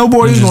going to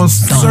snowboard, he's going to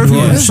surf,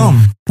 or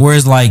something.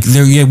 Whereas like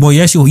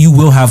yes, you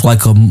will have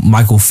like a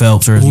Michael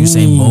Phelps or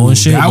Usain Bolt and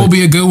shit. That will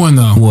be a good one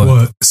though.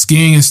 What?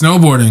 Skiing and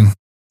snowboarding.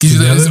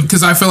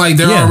 Because I feel like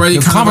they're already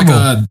you're kind of like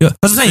comparable. a. That's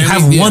what I'm saying.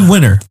 family- Have one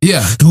winner.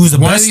 Yeah. Who's the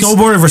One best of these-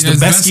 snowboarder versus the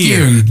best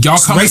skier. skier? Y'all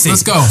come, Racing.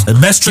 let's go. The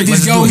best trick.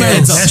 These Let's young do it.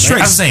 men. Best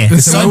tricks. I'm saying.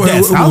 So, Sudden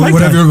death. I like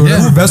whatever, that.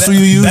 whatever vessel you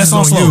use Best is on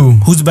on slope. you.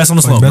 Who's the best on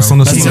the slope? best bro? on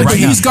the Let's slope. do it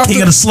right now. He's got King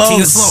the of the slope. King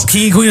of the slope.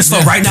 King of the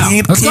slope right now.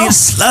 King Let's go. of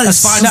slugs.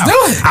 Let's find out. do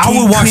it. I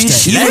would watch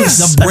that. Even Yes.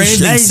 the branding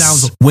Yes.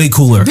 sounds way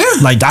cooler. Yeah.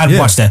 Like I'd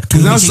watch that.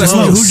 Because now it's King of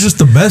like, the who's slopes. just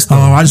the best? though?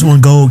 I just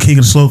want to go King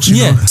of the Slopes. You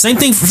Yeah, know? same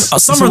thing for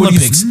Summer what do you-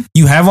 Olympics.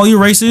 You have all your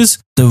races.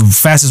 The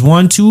fastest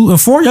 1, 2, and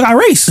 4. You got to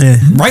race Yeah.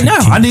 right now.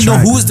 I need to know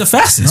track, who is the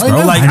fastest, Right bro.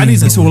 now. Like I I need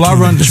to need see to Well, I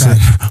run. King of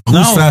the Who's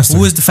no, faster?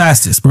 who is the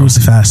fastest, bro? Who's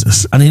the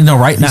fastest? I need to know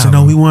right He now. said,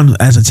 no, we won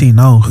as a team.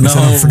 No,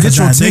 forget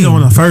your They team. go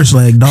on the first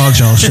leg, dog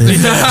y'all shit.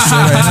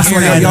 That's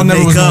why Had y'all to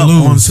never was make up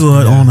gonna lose. onto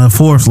it on the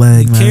fourth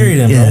leg. Man. Carry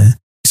them, yeah. bro.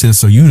 He said,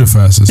 so you the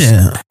fastest.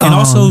 Yeah. And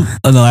also,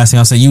 the last thing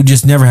I'll say, you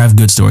just never have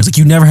good stories. Like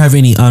you never have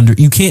any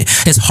you can't.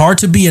 It's hard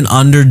to be an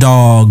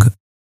underdog,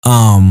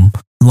 long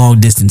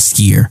distance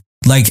skier.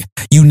 Like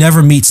you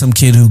never meet some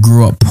kid who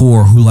grew up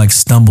poor who like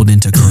stumbled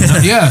into career.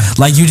 Yeah.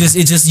 Like you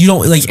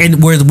don't like,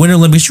 and where the Winter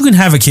Olympics, you can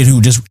have a kid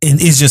who just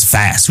is just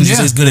fast, who just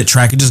Yeah. is good at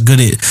track, and just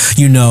good at,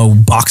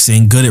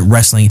 boxing, good at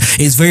wrestling.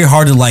 It's very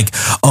hard to like,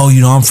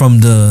 I'm from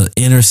the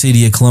inner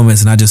city of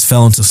Columbus and I just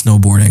fell into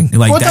snowboarding.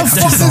 Like What the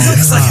fuck is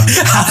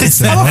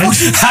it's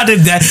like, how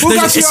did that? Who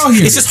got you it's, out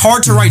here? it's just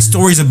hard to write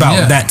stories about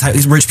Yeah. that type.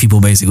 It's rich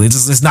people basically.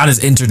 It's not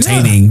as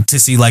entertaining to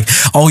see like,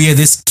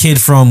 this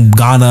kid from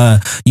Ghana,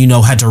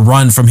 had to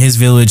run from his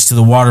village to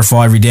the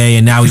waterfall every day,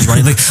 and now he's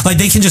running. Like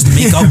they can just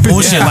make up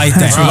bullshit like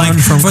that. Run Like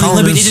from for the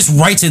Olympics, it Columbus. just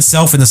writes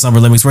itself in the Summer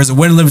Olympics. Whereas the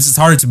Winter Olympics, it's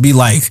harder to be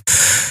like,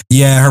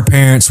 her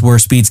parents were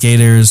speed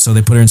skaters, so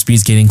they put her in speed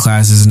skating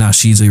classes, and now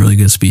she's a really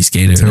good speed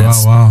skater.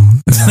 That's, Wow.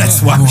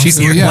 that's why she's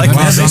here. Yeah, Like, that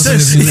that's- makes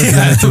sense. Yeah,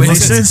 that makes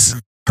Makes sense.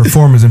 sense. Her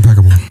form is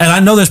impeccable. And I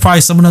know there's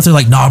probably someone out there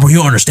like, nah, bro, you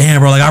don't understand,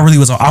 bro. Like I really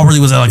was like a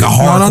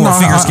hardcore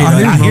figure skater.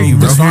 Like, I hear you,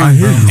 bro. That's fine,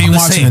 bro. He ain't I'm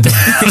just watching it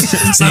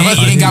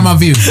though. He ain't got my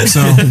view. So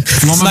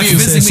if you want my not view,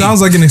 convincing It sounds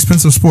like an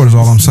expensive sport is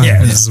all I'm saying.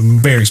 Yeah, it's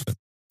very expensive.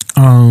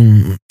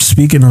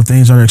 Speaking of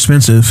things that are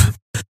expensive,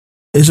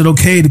 is it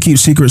okay to keep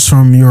secrets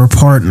from your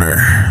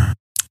partner?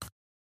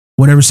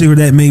 Whatever secret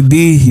that may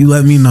be, you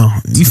let me know.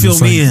 You So feel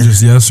just me like, in.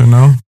 just yes or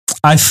no?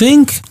 I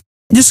think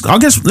I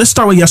guess let's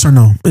start with yes or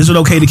no. Is it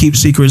okay to keep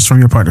secrets from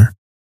your partner?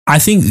 I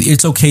think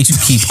it's okay to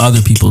keep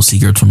other people's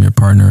secrets from your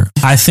partner.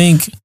 I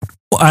think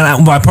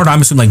by partner,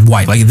 I'm assuming like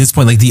white. Like at this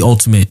point, like the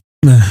ultimate.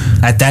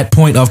 At that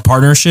point of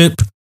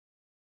partnership,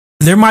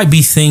 there might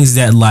be things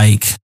that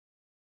like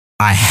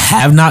I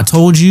have not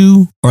told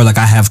you, or like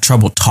I have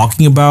trouble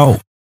talking about.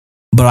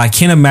 But I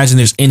can't imagine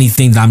there's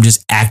anything that I'm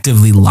just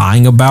actively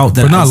lying about.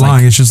 That But not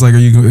lying. It's just like,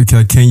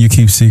 can you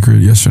keep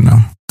secret? Yes or no?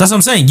 That's what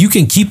I'm saying. You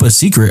can keep a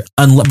secret,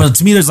 but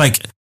to me, there's like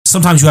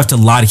sometimes you have to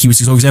lie to keep a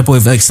secret. So, for example,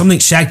 if like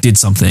Shaq did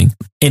something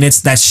and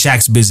that's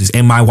Shaq's business,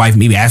 and my wife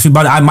maybe asked me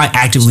about it, I might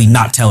actively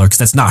not tell her because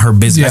that's not her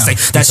business. Yeah.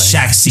 That's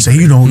Shaq's So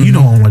secret. you don't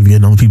want to be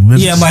in other people's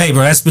business. Yeah, I'm like, hey,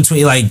 bro, that's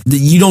between like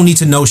you don't need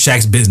to know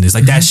Shaq's business.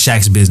 Like that's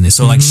Shaq's business.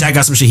 So like Shaq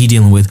got some shit he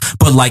dealing with,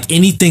 but like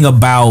anything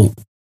about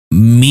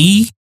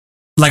me.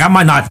 Like I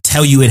might not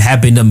tell you it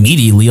happened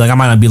immediately. Like I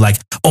might not be like,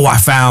 I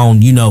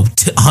found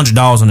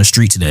 $100 on the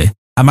street today.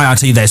 I might not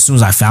tell you that as soon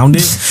as I found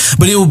it.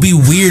 But it would be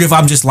weird if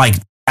I'm just like,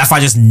 if I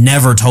just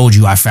never told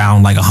you I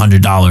found like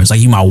 $100. Like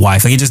you, my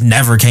wife, like it just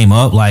never came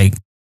up. Like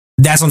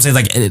that's what I'm saying.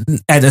 Like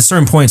at a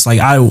certain points, like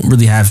I don't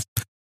really have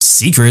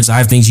secrets. I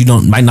have things you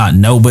might not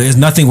know. But there's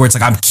nothing where it's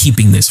like I'm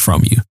keeping this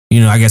from you.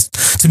 I guess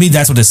to me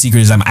that's what the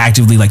secret is. I'm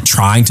actively like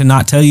trying to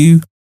not tell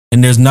you.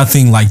 And there's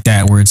nothing like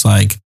that where it's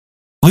like.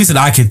 At least that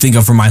I could think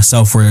of for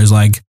myself where it's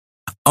like,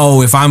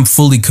 if I'm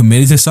fully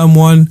committed to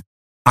someone,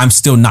 I'm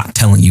still not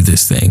telling you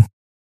this thing.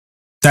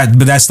 But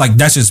that's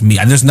just me.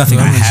 There's nothing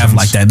I have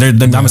like that.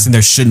 I'm saying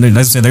there shouldn't.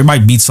 Let's say there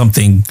might be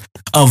something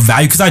of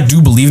value because I do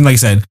believe, like I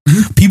said,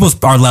 people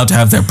are allowed to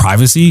have their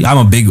privacy. I'm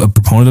a big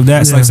proponent of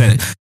that. So like I said,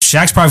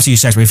 Shaq's privacy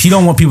is Shaq's. But if he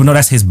don't want people to know,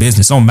 that's his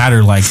business. It don't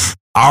matter like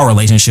our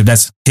relationship.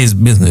 That's his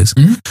business.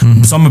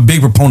 So I'm a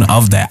big proponent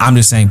of that. I'm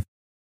just saying,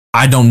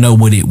 I don't know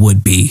what it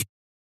would be.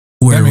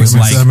 Where it was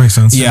like, that makes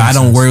sense. Yeah, I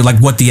don't worry like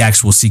what the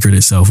actual secret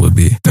itself would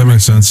be. That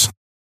makes sense.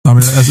 I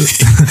mean, it's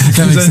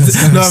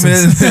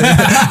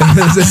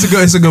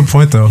a good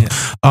point though.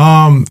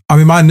 I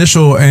mean, my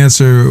initial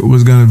answer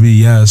was gonna be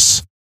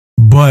yes,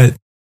 but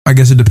I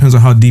guess it depends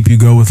on how deep you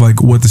go with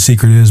like what the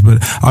secret is. But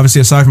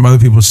obviously, aside from other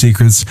people's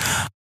secrets,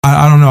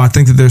 I don't know. I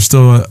think that there's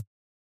still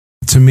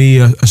to me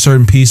a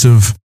certain piece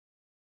of.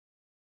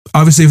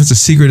 Obviously, if it's a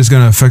secret, it's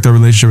going to affect our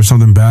relationship or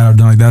something bad I've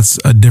done. Like that's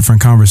a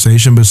different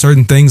conversation. But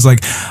certain things, like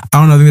I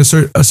don't know, I think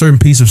there's a certain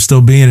piece of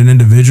still being an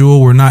individual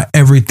where not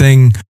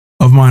everything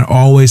of mine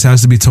always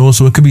has to be told.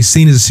 So it could be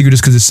seen as a secret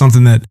just because it's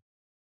something that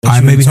I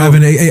maybe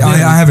haven't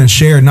I haven't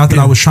shared. Not that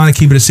I was trying to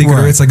keep it a secret.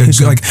 Or it's like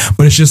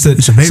but it's just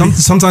that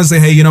sometimes say,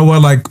 hey, you know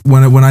what? Like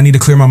when I need to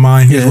clear my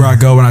mind, here's where I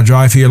go when I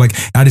drive here. Like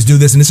I just do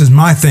this, and this is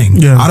my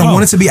thing. I don't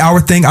want it to be our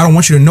thing. I don't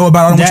want you to know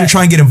about it. I don't want you to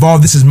try and get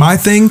involved. This is my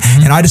thing,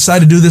 and I decide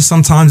to do this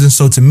sometimes. And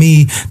so to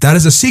me, that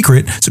is a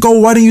secret. It's like, oh,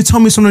 why didn't you tell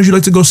me sometimes you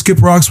like to go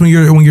skip rocks when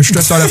you're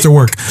stressed out after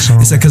work?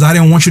 It's like because I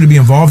didn't want you to be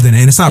involved in it,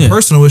 and it's not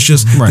personal. It's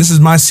just this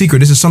is my secret.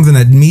 This is something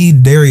that me,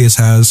 Darius,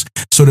 has.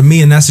 So to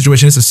me, in that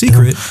situation, it's a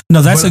secret.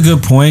 No, that's a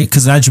good point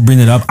because now that you bring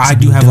it up, I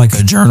do have like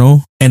a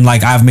journal, and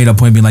like I've made a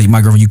point of being like,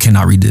 my girlfriend, you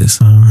cannot read this,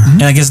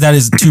 and I guess that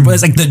is too. But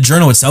it's like the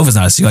journal itself is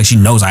not a secret. Like she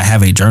knows I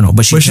have a journal,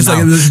 but she's not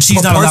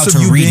allowed to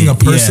read being it. a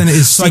person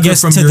is so I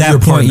guess from to your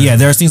that point, partner.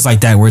 there's things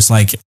like that where it's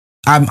like.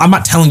 I'm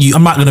not telling you,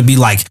 I'm not going to be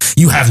like,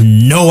 you have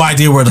no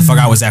idea where the fuck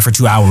I was at for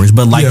 2 hours,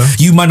 but like,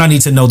 you might not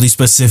need to know the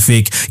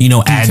specific,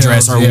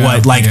 address or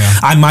what. Like,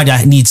 I might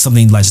not need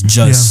something that's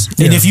just,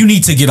 and if you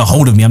need to get a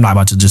hold of me, I'm not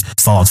about to just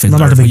fall off Fifth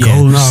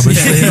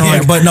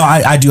Earth. But no,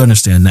 I do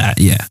understand that.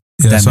 Yeah.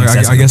 So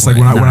I guess like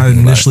when I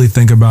initially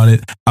think about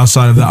it,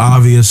 outside of the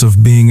obvious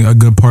of being a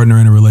good partner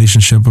in a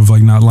relationship, of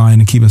like not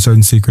lying and keeping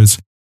certain secrets,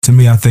 to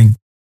me, I think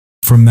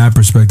from that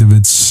perspective,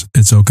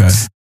 it's okay.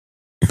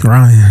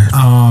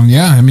 Ryan.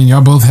 Yeah, I mean,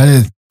 y'all both hit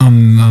it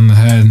on the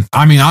head.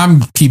 I mean,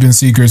 I'm keeping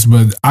secrets,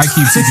 but I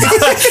keep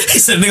secrets. He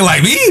said, nigga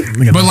like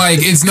me? But like,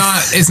 it's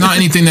not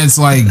anything that's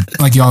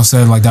like y'all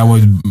said, like that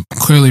would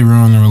clearly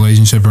ruin the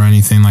relationship or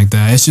anything like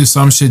that. It's just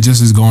some shit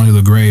just is going to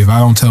the grave. I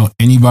don't tell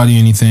anybody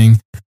anything.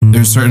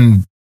 There's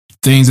certain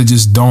things that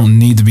just don't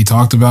need to be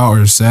talked about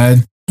or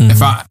said.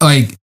 If I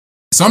like,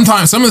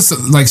 sometimes some of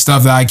the like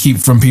stuff that I keep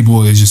from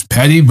people is just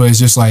petty, but it's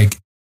just like,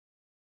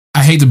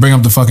 I hate to bring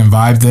up the fucking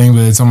vibe thing,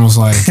 but it's almost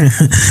like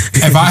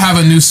if I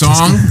have a new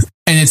song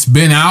and it's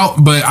been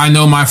out, but I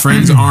know my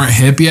friends aren't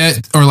hip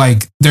yet, or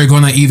like they're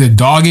going to either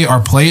dog it or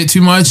play it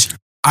too much,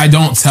 I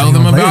don't tell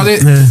them about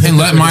it and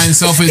let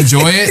myself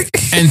enjoy it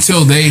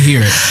until they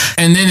hear it.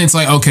 And then it's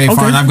like, okay,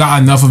 fine, I've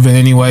got enough of it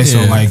anyway.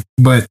 So like,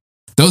 but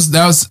that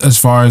was as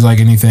far as like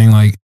anything.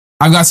 Like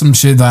I've got some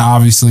shit that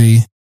obviously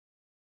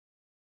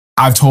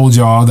I've told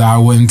y'all that I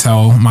wouldn't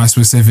tell my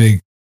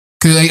specific.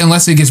 Cause like,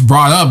 unless it gets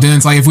brought up, then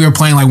it's like if we were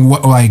playing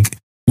like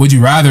would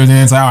you rather,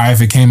 then it's like, all right, if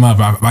it came up,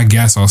 I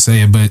guess I'll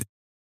say it. But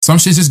some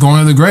shit's just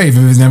going to the grave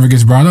if it never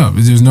gets brought up.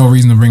 There's no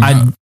reason to bring it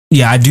up.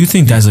 Yeah, I do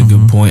think that's a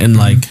good point. And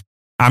like,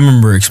 I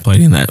remember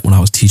explaining that when I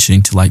was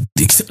teaching to like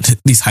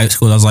these high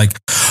schools. I was like,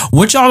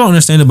 what y'all don't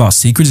understand about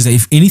secrets is that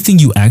if anything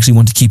you actually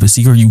want to keep a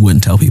secret, you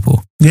wouldn't tell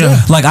people.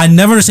 Yeah. Like, I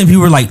never understand people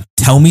who are like,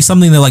 tell me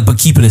something, they're like, but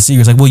keep it a secret.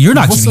 It's like, well, you're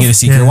not keeping it a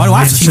secret. Why do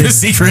I have to keep it a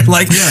secret?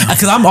 Like,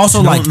 because I'm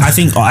also like, I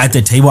think at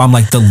the table, I'm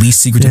like the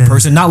least secretive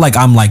person. Not like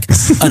I'm like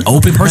an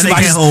open person. But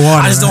I just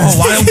don't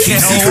hold water. I don't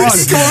keep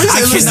secrets.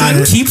 I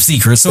cannot keep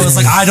secrets. So it's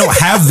like, I don't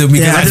have them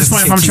because at this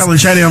point, if I'm telling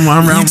Chetty, I'm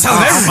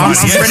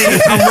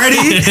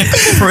ready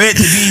for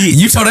it to be.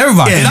 You told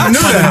everybody. I'm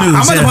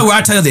at the point where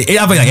I tell you,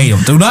 I'll be like, hey,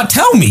 do not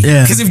tell me.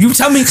 Because if you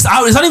tell me, it's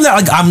not even that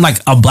like I'm like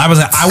a blabber.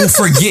 I will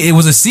forget it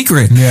was a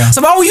secret.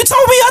 So, oh, you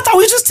told me. I thought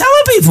we were just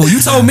telling people.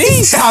 You told me.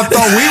 I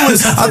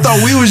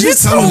thought we was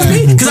just telling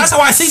people. Because that's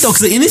how I think though.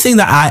 Because anything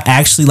that I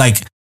actually like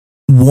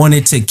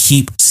wanted to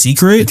keep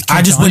secret,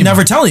 I just would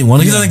never tell anyone.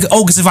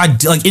 Because if I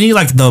like any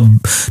like the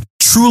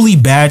truly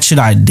bad shit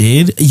I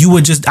did,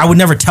 I would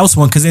never tell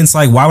someone because then it's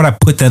like, why would I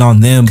put that on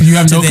them? You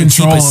have no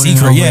control. Keep a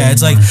secret.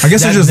 It's like, I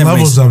guess there's just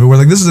levels of it where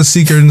like this is a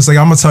secret and it's like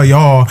I'm gonna tell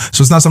y'all,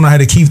 so it's not something I had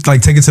to keep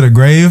like take it to the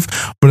grave,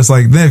 but it's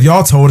like then if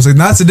y'all told it's like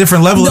that's a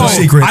different level of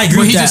secret. I agree.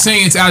 But he's just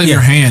saying it's out of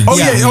your hands.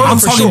 I'm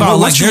talking about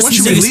like once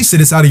you release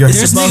it, it's out of your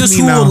hands. There's niggas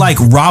who will like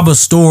rob a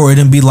store and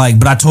then be like,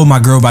 but I told my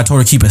girl, but I told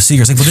her to keep it a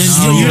secret. It's like, but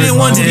then you didn't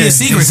want it to be a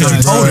secret because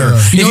you told her.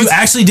 If you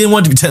actually didn't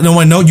want no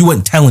one know, you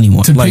wouldn't tell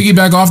anyone. To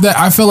piggyback off that,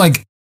 I feel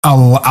like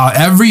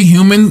every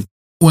human,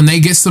 when they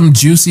get some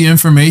juicy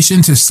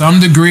information to some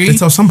degree, they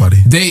tell somebody.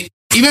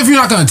 Even if you're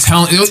not going to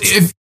tell,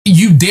 if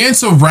you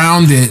dance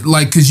around it,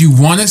 like because you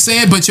want to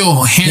say it, but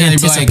you'll hand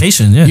it, be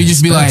like, you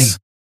just be like,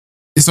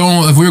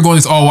 if we were going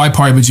to this all white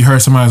party, but you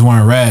heard somebody was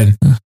wearing red,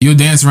 you'll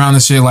dance around the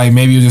shit. Like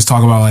maybe you'll just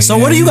talk about like. So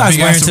what are you guys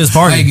wearing to this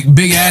party? Like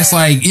big ass,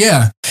 like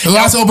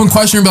That's an open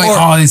question. Be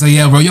like, it's like,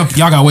 yeah, bro, y'all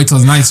gotta wait till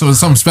the night. So there's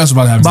something special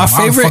about that. My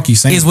favorite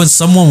is when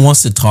someone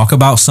wants to talk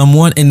about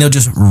someone and they'll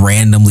just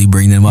randomly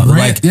bring them up.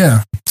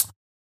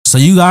 So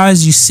you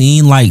guys, you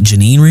seen like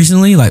Janine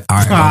recently? Like, all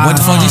right, bro, what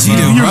the fuck did she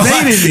do? You're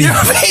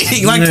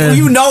baiting. Like,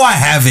 you know I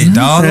have it,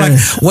 dog. Like,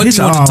 what do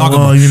you want to talk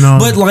about?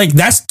 But like,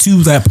 that's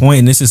to that point,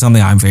 and this is something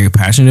I'm very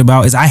passionate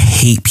about, is I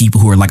hate people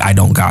who are like, I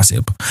don't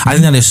gossip. I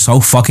think that is so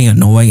fucking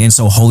annoying and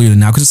so holier than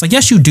now, because it's like,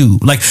 yes, you do.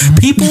 Like,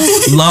 people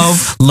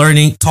love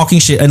learning, talking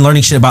shit and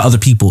learning shit about other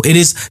people.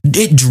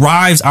 It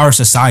drives our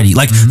society.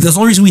 Like, that's the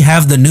only reason we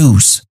have the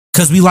news,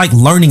 because we like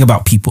learning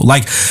about people.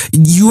 Like,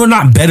 you are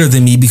not better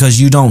than me because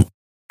you don't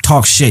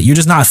talk shit. You're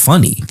just not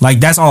funny. Like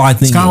that's all I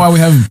think. It's kind of why we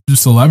have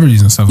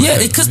celebrities and stuff. Yeah,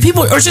 like because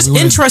people are just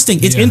interesting.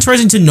 It's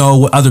interesting to know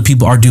what other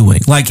people are doing.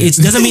 Like it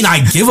doesn't mean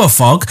I give a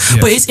fuck,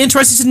 but it's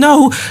interesting to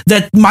know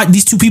that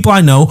these two people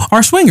I know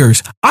are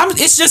swingers.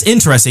 It's just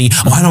interesting.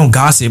 Oh, I don't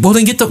gossip. Well,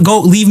 then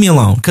leave me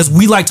alone because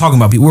we like talking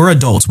about people. We're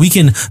adults. We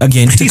can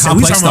to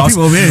complex thoughts.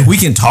 We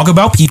can talk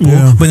about people,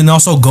 but then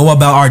also go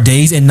about our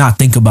days and not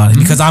think about it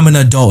because I'm an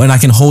adult and I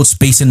can hold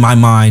space in my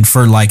mind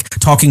for like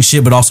talking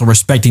shit, but also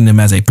respecting them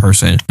as a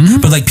person.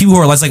 But like people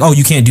who are like, oh,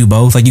 you can't do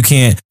both. Like you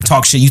can't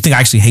talk shit. You think I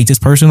actually hate this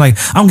person? Like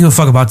I don't give a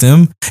fuck about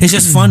them. It's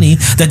just funny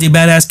that the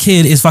badass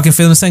kid is fucking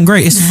feeling the same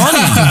grade. It's funny.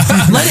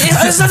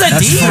 It's not that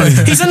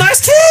deep. He's a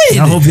nice kid.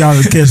 I hope y'all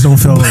kids don't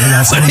feel like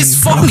that. But it's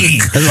funny.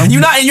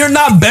 You're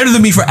not better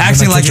than me for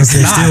acting like it's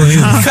not.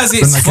 Because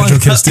it's funny.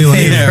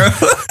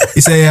 He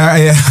said,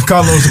 "I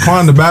Carlos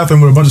Quan in the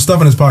bathroom with a bunch of stuff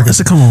in his pocket." I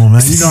said, "Come on,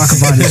 man. You know I can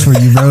buy this for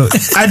you, bro."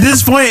 At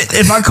this point,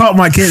 if I caught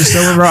my kid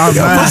stealing, bro, I'm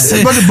mad.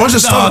 A bunch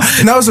of stuff.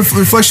 And that was a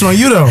reflection on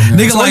you, though.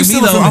 Nigga like me,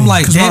 though. I'm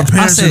like, my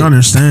parents didn't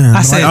understand.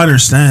 I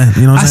understand.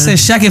 You know what I'm saying? I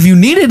said, Shaq, if you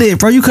needed it,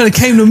 bro, you could have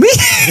came to me.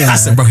 I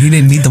said, bro, he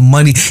didn't need the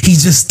money.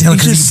 He's just stealing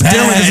because he's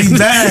bad.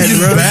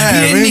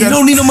 He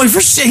don't need no money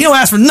for shit. He don't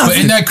ask for nothing. But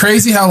isn't that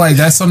crazy how like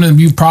that's something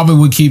you probably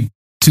would keep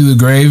to the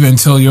grave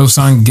until your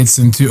son gets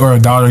into or a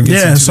daughter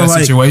gets into that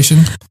situation?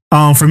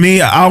 For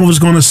me, I was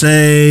gonna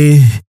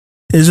say,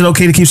 is it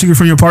okay to keep secret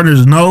from your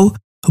partners? No,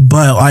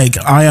 but like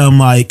I am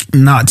like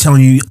not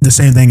telling you the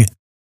same thing.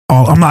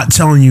 I'm not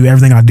telling you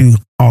everything I do.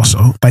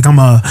 Also, like I'm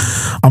a.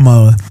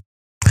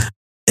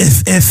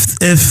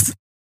 If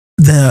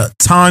the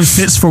time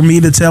fits for me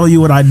to tell you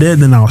what I did,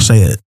 then I'll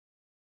say it.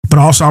 But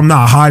also, I'm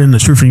not hiding the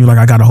truth from you. Like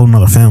I got a whole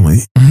nother family.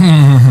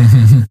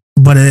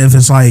 But if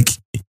it's like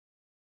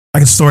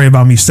a story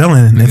about me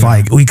stealing, if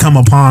like we come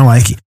upon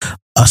like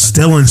a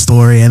stealing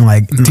story and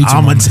like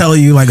I'm gonna tell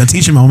you like a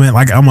teaching moment,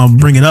 like I'm gonna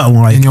bring it up.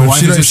 Like and your wife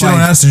she don't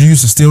ask, did you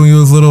used to steal when you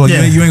was little? Like,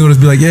 you ain't gonna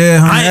be like,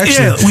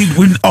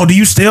 do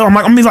you steal? I'm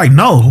gonna be like,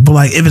 no. But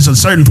like if it's a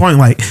certain point,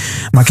 like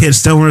my kid's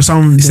stealing or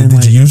something, then,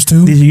 did you used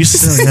to? Did you used to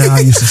steal? Yeah, I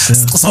used to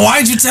steal. So why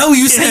did you tell me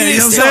you steal?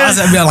 I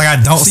said, like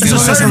I don't steal.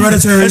 It's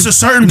a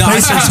certain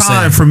place and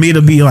time for me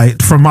to be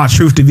like, for my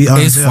truth to be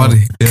unveiled. It's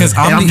funny because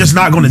I'm just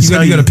not gonna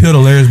tell you. You gotta peel the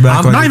layers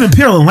back. I'm not even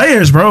peeling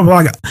layers, bro.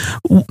 But like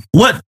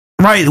what?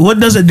 Right, what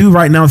does it do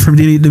right now for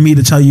me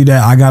to tell you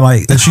that I got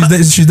like that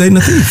she's dating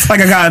a thief? Like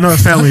I got another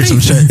family or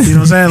some shit. You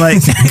know what I'm saying? Like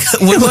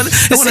what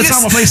a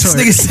time or place for it.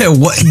 This nigga said,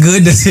 "What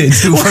good does it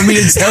do for me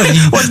to tell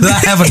you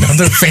that I have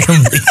another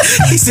family?"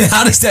 He said,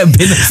 "How does that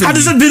benefit? How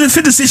does it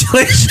benefit the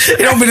situation?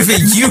 It don't benefit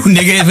you,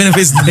 nigga. It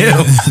benefits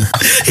them."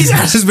 He said,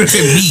 "How does it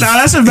benefit me?"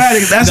 Nah, that's a bad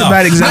example.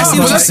 I see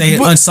what you're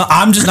saying.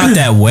 I'm just not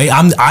that way.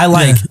 I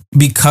like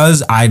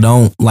because I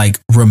don't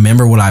like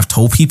remember what I've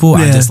told people.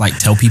 I just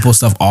like tell people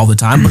stuff all the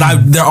time.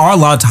 But there are a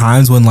lot of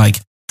times when like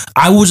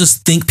I will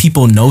just think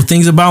people know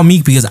things about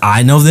me because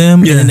I know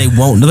them, and then they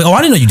won't. They're like, "Oh,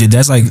 I didn't know you did that."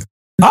 It's like,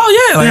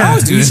 "Oh yeah, like I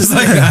always do this."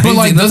 Like, but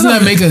like, doesn't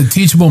that make a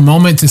teachable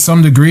moment to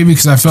some degree?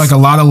 Because I feel like a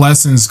lot of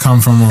lessons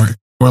come from where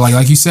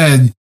like you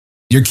said,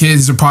 your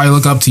kids will probably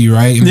look up to you,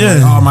 right? And be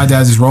like, "Oh, my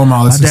dad's his role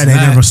model." My dad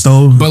ain't never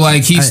stole. But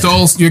like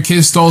your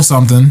kid stole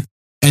something,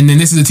 and then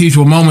this is a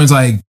teachable moment. It's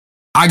like,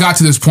 I got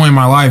to this point in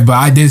my life, but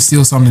I did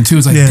steal something too.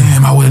 It's like,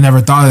 damn, I would have never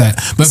thought of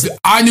that. But if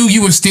I knew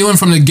you were stealing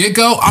from the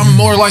get-go, I'm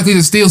more likely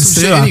to steal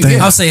some shit anyway.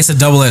 I'll say it's a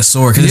double-edged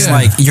sword because it's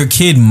like your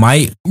kid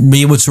might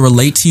be able to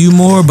relate to you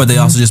more, but they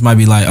also just might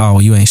be like, "Oh,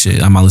 you ain't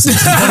shit. I'm not listening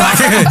to you."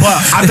 But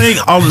I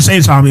think all at the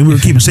same time, we were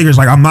keeping secrets.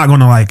 Like I'm not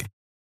going to like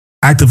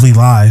actively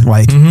lie.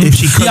 Like if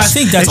she cooks, I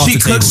think that's if she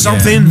cooks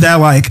something that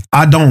like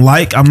I don't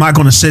like, I'm not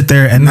going to sit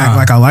there and act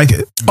like I like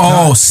it.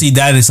 Oh, see,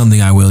 that is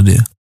something I will do.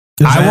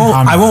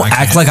 I won't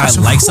act like I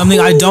like something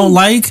I don't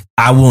like.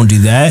 I won't do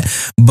that.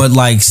 But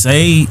like,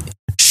 say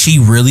she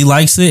really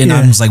likes it, and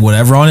I'm just like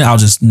whatever on it. I'll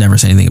just never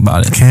say anything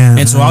about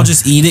it. So I'll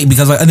just eat it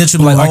because like, and then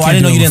she'll be like, "Oh, I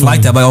didn't know you didn't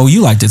like that." But like, "Oh, you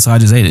liked it, so I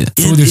just ate it."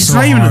 It's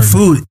not even the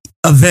food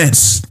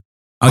events.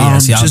 Oh yeah,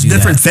 just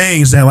different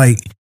things that like.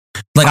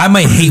 Like I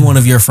might hate one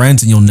of your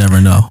friends and you'll never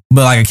know,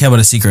 but like I kept it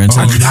a secret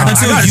until you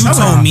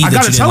told me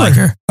that you didn't like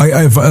her.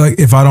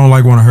 If I don't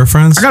like one of her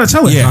friends, I gotta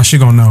tell her. Yeah, she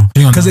gonna know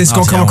because it's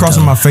gonna come across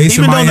in my face.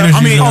 Even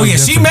though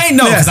she may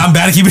know because I'm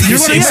bad at keeping it.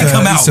 She may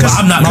come out, but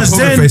I'm not. My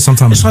poker face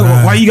sometimes. It's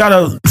like, why you got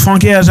a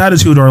funky ass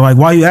attitude, or like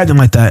why you acting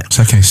like that?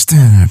 I can't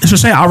stand it. It's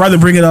just saying I'd rather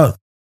bring it up.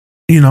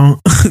 You know,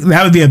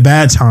 that would be a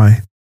bad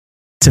time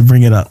to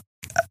bring it up.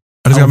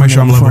 I just gotta make sure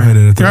I'm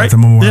level-headed at the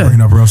moment where I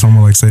bring it up, or else I'm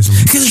gonna like say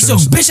something. Because so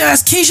bitch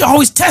ass Keisha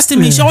always testing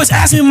me. She always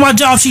asking me my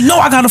job. She know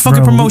I got a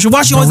fucking promotion.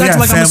 Why she always acting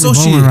like I'm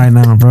associated right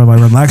now, bro?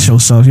 Like relax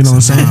yourself. You know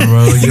what I'm saying,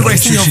 bro? You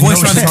raising your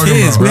voice around the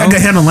kids, bro. We gotta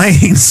handle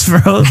lanes,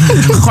 bro.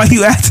 Why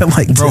you acting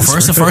like bro? This,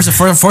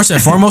 first and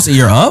foremost,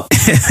 you're up,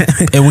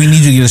 and we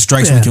need you to get a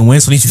strike so we can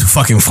win. So we need you to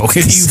fucking focus.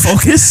 Can you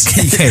focus?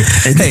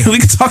 Hey, we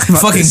can talk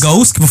about fucking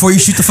ghost before you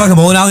shoot the fucking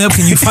bowling alley up.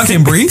 Can you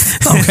fucking breathe?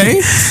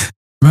 Okay.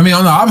 I mean,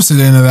 on the opposite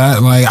end of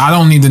that, like I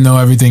don't need to know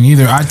everything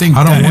either. I think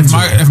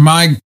if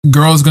my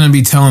girl's gonna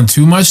be telling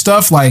too much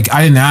stuff, like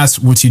I didn't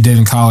ask what you did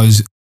in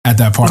college. at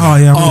that party. Oh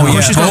yeah. Oh,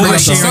 yeah. She's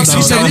Oversharing.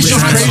 She said It's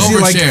just oversharing.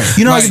 crazy. Like, Overshare.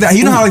 you know, like that,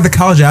 you know how like the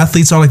college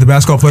athletes are like the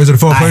basketball players or the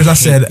football players. I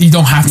said, You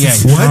don't have to. Yeah,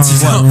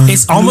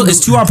 it's almost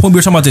it's to our point we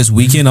were talking about this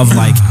weekend of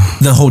like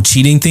the whole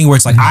cheating thing where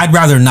it's like I'd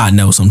rather not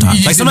know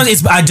sometimes. Like sometimes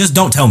it's I just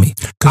don't tell me.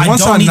 I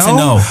once don't I need to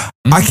know.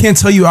 I can't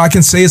tell you. I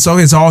can say it's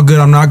all good.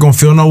 I'm not gonna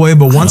feel no way.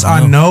 But once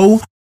I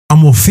know,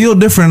 I'm gonna feel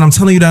different. And I'm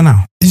telling you that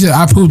now. He said,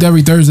 I pooped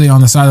every Thursday on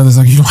the side of this.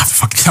 Like, you don't have to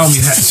fucking tell me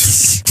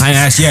that. I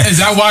asked, yeah. Is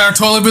that why our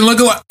toilet been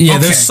looking like? Yeah,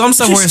 there's some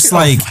stuff where it's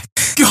like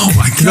Oh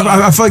my god.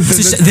 I feel like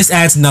this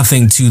adds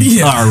nothing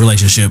to our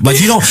relationship. Like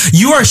you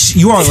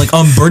are like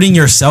unburdening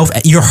yourself.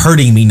 You're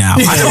hurting me now.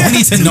 I don't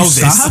need to know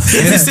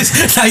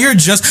this. Now you're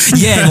just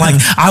like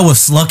I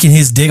was slucking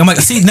his dick. I'm like,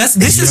 see, this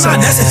is not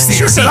necessary.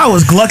 She said I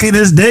was glucking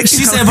his dick.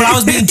 She said, but I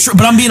was being,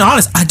 but I'm being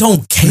honest. I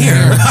don't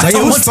care. I like, it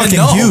don't was want to fucking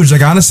know. huge.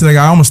 Like honestly, like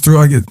I almost threw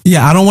like it.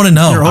 Yeah, I don't want to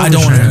know. You're I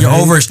don't. oversharing. You're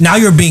over. Now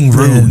you're being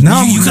rude.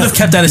 Now you could have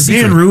kept that a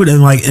secret. Being rude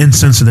and like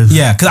insensitive.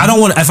 Yeah, because I don't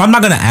want. If I'm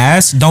not gonna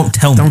ask, don't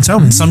tell me. Don't tell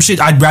me. Some shit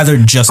I'd rather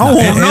just. Oh,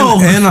 not.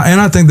 no. And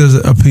I think there's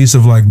a piece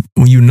of like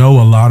when you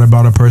know a lot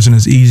about a person,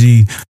 it's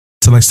easy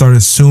to like start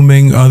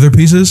assuming other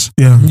pieces.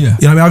 Yeah. You know,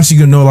 I mean, obviously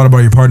you can know a lot about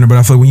your partner, but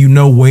I feel like when you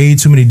know way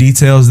too many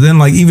details, then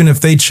like even if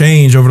they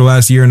change over the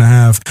last year and a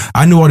half,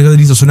 I knew all these other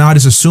details, so now I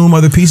just assume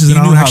other pieces. You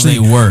and I knew don't how actually,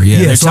 they were.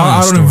 Yeah, they're so telling I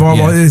a don't story, involve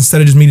yeah. all,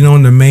 instead of just me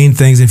knowing the main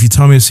things. And if you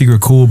tell me a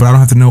secret, cool, but I don't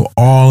have to know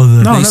all of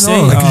the. No, They not say, at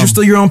all. like 'cause you're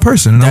still your own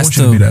person, and I want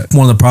you to be that.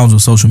 One of the problems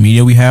with social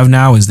media we have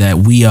now is that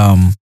we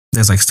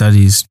there's like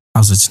studies. I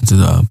was listening to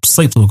the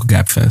Slate Political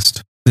Gap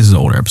Fest. This is an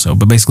older episode,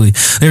 but basically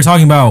they were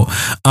talking about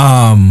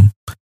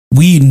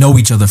we know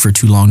each other for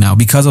too long now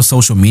because of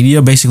social media.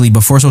 Basically,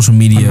 before social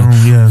media,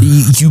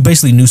 you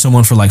basically knew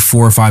someone for like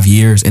 4 or 5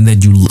 years, and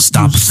then you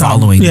stopped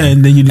following. Yeah, them.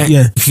 and then you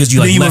because you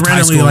Then like you left would high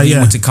randomly, school, like, and you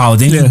went to college,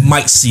 then you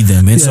might see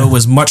them, and so it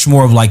was much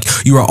more of like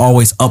you were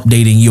always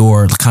updating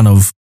your kind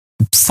of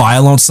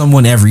file on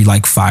someone every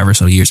like 5 or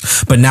so years.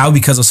 But now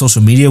because of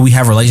social media, we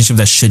have relationships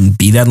that shouldn't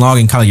be that long.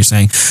 And kind of you're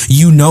saying,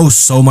 you know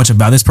so much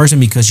about this person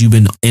because you've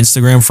been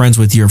Instagram friends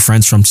with your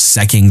friends from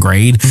 2nd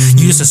grade. Mm-hmm.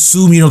 You just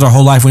assume you know their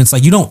whole life when it's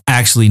like you don't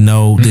actually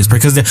know this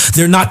because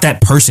they're not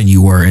that person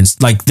you were. And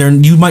like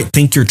you might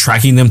think you're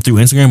tracking them through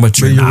Instagram, but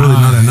you're not.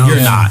 Really not.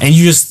 You're not. And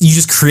you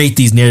just create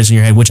these narratives in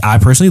your head, which I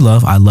personally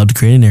love. I love to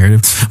create a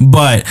narrative,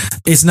 but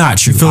it's not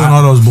true. Fill in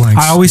all those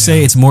blanks. I always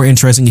say it's more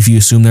interesting if you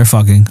assume they're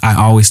fucking. I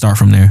always start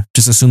from there.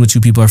 Just assume the two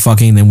people are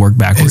fucking, then work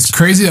backwards. It's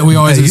crazy that we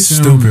always Hey,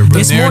 assume stupid, bro. the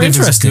It's more narrative is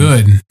interesting.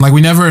 good. Like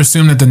we never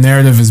assume that the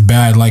narrative is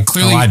bad. Like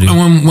clearly, Oh, I do.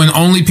 when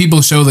only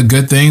people show the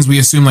good things, we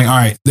assume like, all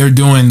right, they're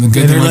doing the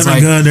good they're things. living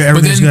Like, good, but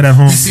everything's then good at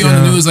home. You see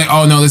on the news like,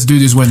 oh no, this dude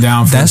just went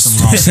down for That's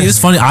some wrong. see, it's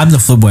funny. I'm the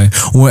flip way.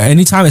 Where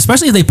anytime,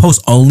 especially if they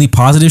post only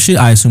positive shit,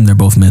 I assume they're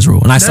both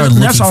miserable, and I start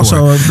looking that's for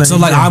also a it. thing, So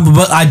like, yeah.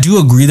 but I do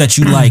agree that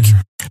you like.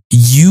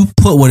 You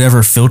put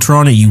whatever filter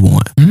on it you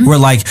want. Where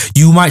like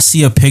you might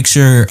see a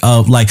picture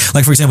of like for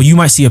example, you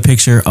might see a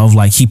picture of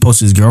like he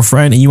posted his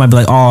girlfriend, and you might be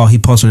like, oh, he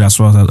posted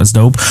that's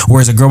dope.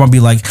 Whereas a girl might be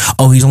like,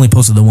 oh, he's only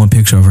posted the one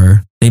picture of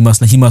her. He must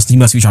be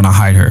trying to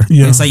hide her.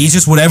 Yeah. It's like it's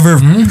just whatever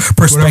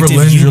perspective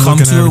lens you you're come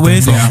looking to at it with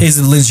everything from. is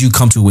the lens you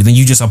come to it with, and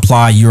you just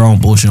apply your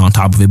own bullshit on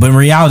top of it. But in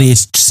reality,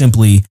 it's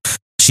simply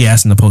she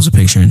asked him to post a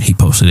picture and he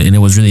posted it, and it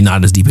was really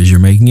not as deep as you're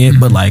making it.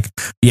 But like,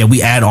 yeah,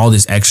 we add all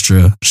this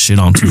extra shit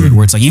onto it.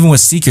 Where it's like even with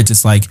secrets,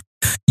 it's like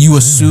you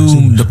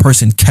assume the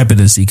person kept it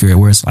a secret.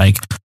 Where it's like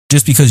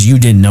just because you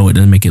didn't know it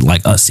doesn't make it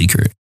like a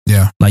secret.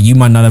 Yeah. Like you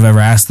might not have ever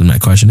asked them that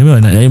question.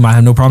 They might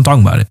have no problem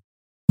talking about it,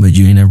 but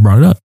you ain't never brought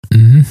it up.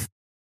 Mm-hmm.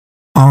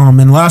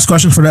 And last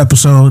question for the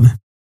episode: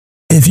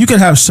 if you could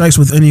have sex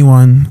with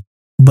anyone,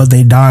 but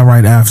they die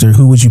right after,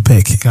 who would you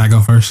pick? Can I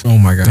go first? Oh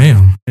my god!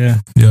 Damn. Yeah.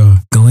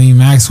 Ghislaine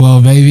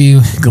Maxwell, baby.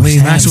 Ghislaine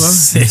Maxwell?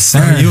 Yes,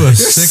 sir. You a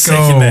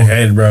sicko.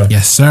 head, bro.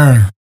 Yes,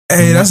 sir.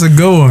 Hey, that's a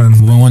good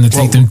one. We want to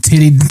take them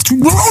titty.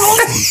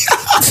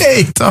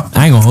 Hey,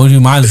 I ain't gonna hold you.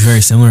 Mine is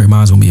very similar.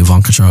 Mine's gonna be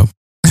Ivanka Trump.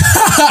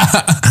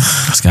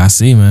 Just gotta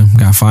see, man.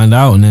 Gotta find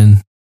out, and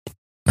then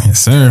Yes,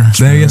 sir.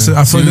 Damn, yes, sir.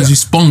 I As feel soon like as you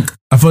spunk.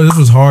 I feel like this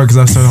was hard because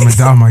I started like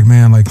that. I'm like,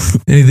 man, like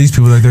any of these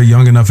people, like they're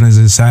young enough and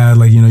it's sad.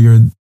 Like, you know, you're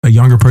a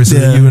younger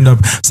person and you end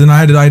up. So then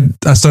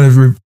I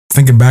started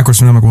thinking backwards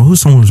and I'm like, well,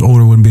 who's someone who's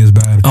older wouldn't be as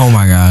bad? oh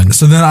my god,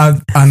 So then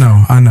I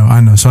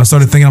know. So I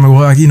started thinking, I'm like,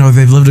 well, like, you know,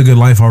 they've lived a good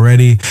life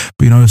already,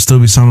 but you know, it'd still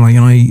be something like, you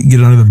know, you get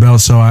it under the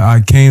belt. So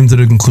I came to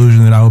the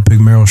conclusion that I would pick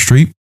Meryl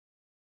Streep.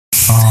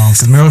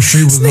 Because Meryl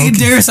Streep was nigga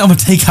Darius, I'm gonna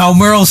take out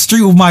Meryl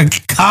Streep with my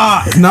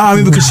cock. No, I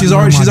mean because she's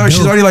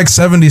already like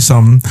 70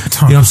 something. You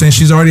know what I'm saying?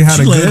 She's already had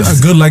a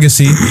good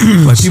legacy.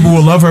 Like people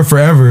will love her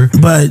forever.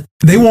 But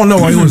they won't know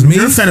why it was me.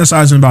 You're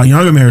fantasizing about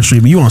younger Meryl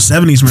Streep, but you want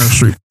 70s Meryl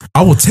Streep.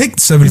 I will take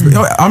 70s.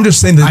 I'm just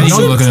saying that I need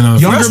to look at another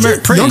younger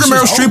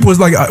Meryl Streep was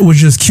like was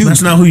just cute.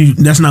 That's not who you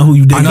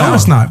did. I know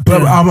it's not.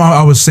 But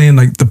I was saying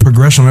like the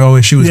progression. Like, oh,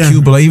 she was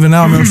cute. But like, even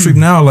now, Meryl Streep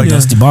now, like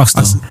Dusty Box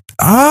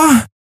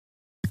though.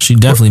 She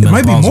definitely it menopausal.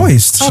 might be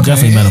moist. She's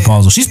definitely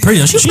menopausal. She's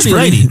pretty. She's a pretty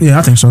lady. Yeah,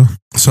 I think so.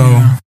 So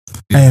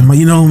Hey,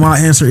 you know my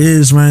answer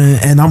is, man,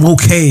 and I'm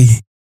okay.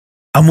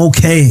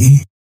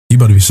 you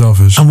better be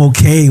selfish. I'm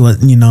okay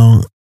with, you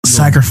know,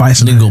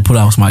 sacrificing. Nigga go put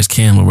out somebody's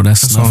camera, but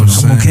that's all nothing. I'm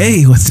saying. I'm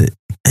okay with it.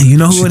 And you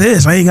know who it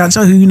is. I ain't got to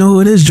tell you. You know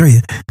who it is, Dre.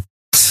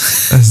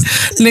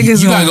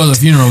 Niggas You gotta go to the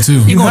funeral too.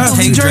 You gonna gotta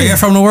take take Drea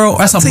from the world?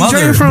 That's a Take mother.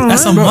 Drea from the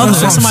That's a world. mother.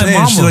 That's That's what I'm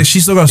my saying. mama. She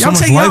still got so Y'all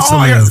much take life to y'all.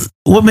 live.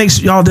 What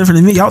makes y'all different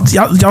than me?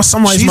 Y'all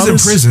somebody's She's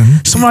mothers. in prison.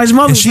 Somebody's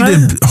mother. And she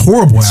did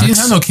horrible acts. She didn't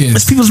have no It's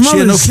kids. people's She mothers.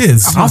 had no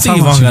kids. I don't think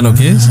Ivanka got no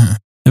kids.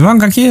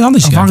 Ivanka got kids? I don't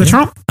think she got Ivanka kids.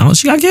 Trump. I don't.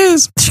 She got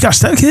kids. She got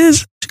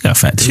stepkids. She got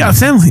fat. She got a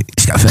family.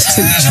 She got fat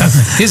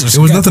titties. Kids.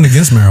 It was nothing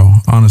against Meryl,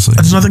 honestly.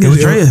 There's nothing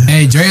against Drea.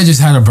 Hey, Drea just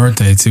had a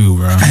birthday too,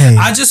 bro. Hey,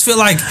 I just feel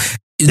like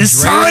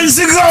it's time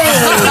to go.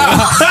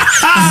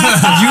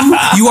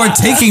 you are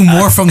taking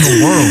more from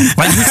the world.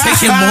 Like you're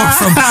taking more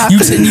from you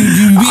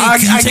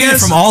take it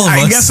from all of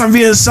us. I guess I'm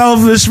being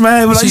selfish,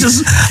 man, but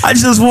I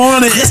just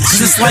want it.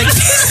 Just like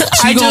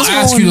She gonna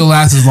ask you to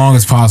last as long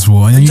as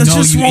possible, and you know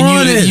just you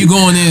want it. you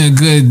going in a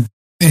good.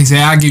 They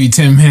say I'll give you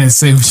 10 minutes.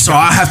 Say what So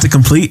I have to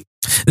complete.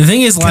 the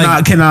thing is,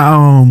 like, Can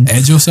I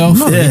edge yourself.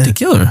 no, you yeah. have to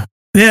kill her.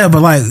 yeah,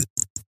 but like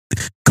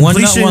One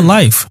nut, completion- one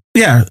life.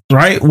 yeah,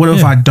 right? What if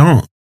Yeah. I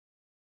don't?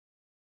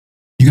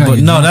 You gotta But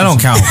get no, drunk that or don't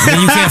something. count. I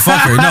mean, you can't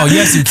fuck her. No,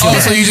 yes, you Oh,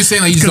 can. so you just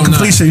saying like you just don't know.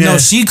 Completion, yeah. No,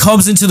 she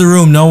comes into the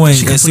room knowing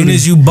She as soon completed.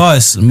 as you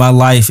bust, my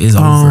life is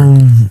over.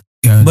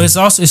 Yeah, But it's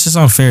just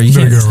unfair. You You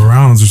better can't. go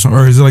rounds or something.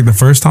 Or is it like the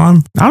first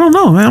time? I don't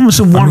know, man. I'm gonna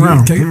say one mean,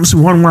 round. okay. I'm gonna say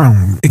one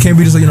round. It can't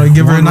be just like,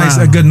 give her a One nice, a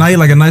round. good night,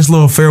 like a nice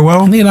little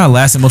farewell. Nigga not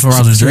lasting multiple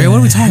rounds with Dre. What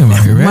are we talking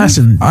about here, man?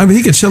 Listen, I mean,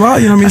 he could chill out.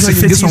 You know what I mean? that's,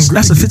 It's like, get some,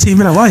 that's a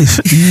 15-minute life.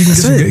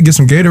 That's it. get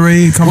some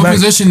Gatorade, come what back.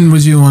 position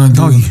would you want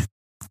to do? Doggy.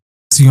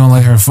 So you gonna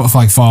let her fall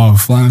flat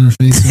on her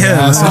face?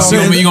 Yeah, So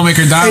you gonna make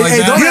her die like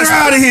that? Get her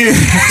out of here.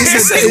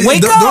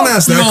 Wake don't, up. Don't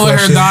ask You that gonna let her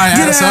question. die?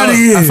 Get ass out up? of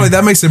here. I feel like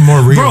that makes it more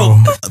real.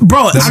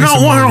 Bro, That I makes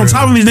don't it want her more on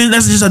top of me. Then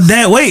that's just a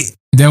dead weight.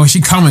 Then when she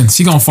coming,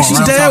 she gonna fall She's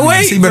right on dead top of you.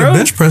 weight. So you better bro.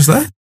 bench press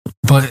that.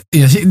 But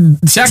yeah,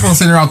 Shaq gonna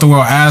send her out the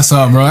world ass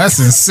up, bro. That's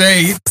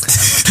insane.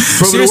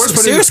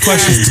 Serious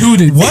question.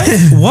 Tooted.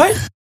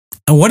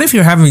 What if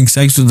you're having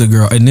sex with the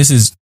girl and if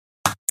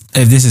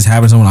this is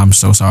happening to someone, I'm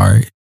so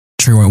sorry.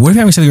 True. What if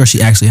you're having sex with a girl,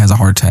 she actually has a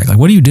heart attack? Like,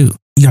 what do you do?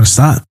 You gotta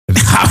stop.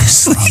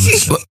 Obviously.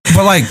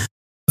 But like,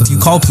 do you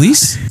call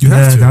police? You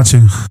have to. got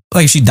to.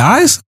 Like, she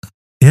dies?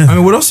 I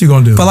mean, what else are you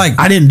gonna do? But like,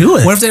 I didn't do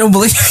it. what if they don't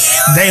believe?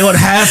 They would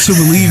have to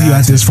believe you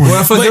at this point.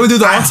 well, I feel like they would do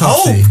the I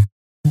autopsy. hope.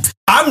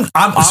 I'm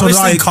obviously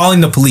like,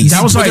 calling the police.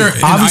 that was like-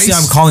 obviously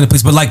ice? I'm calling the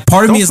police, but like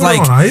part of Don't me is put it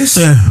like, on ice.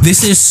 Yeah.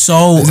 this is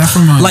so Is that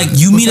from, like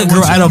you what's meet a that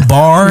girl one at song? a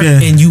bar Yeah.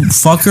 and you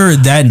fuck her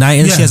that night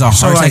and Yeah. she has a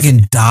So, heart attack like,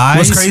 and dies.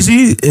 What's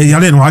crazy? Y'all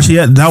didn't watch it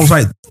yet. That was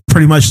like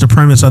pretty much the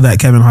premise of that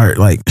Kevin Hart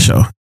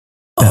show.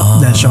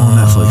 That show on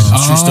Netflix.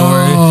 True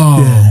story.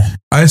 Oh. Yeah.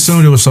 I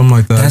assumed it was something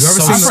like that. That's You ever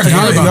so- seen I the- forgot you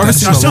ever- about you ever that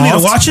seen I The still need to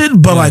Loft? watch it,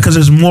 but like, because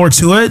there's more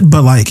to it.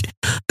 But like,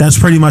 that's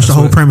pretty much the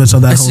whole premise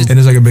of that It's whole. just- And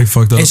it's like a big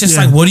fucked up. It's just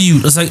Yeah. like, what do you?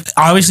 It's like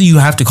obviously you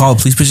have to call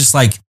the police, but just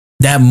like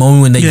that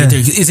moment when they Yeah. get there,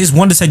 it's just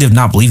one detective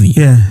not believing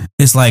you. Yeah.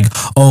 It's like,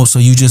 oh, so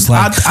you just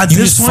like At you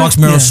this just point, fucked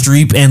Meryl yeah.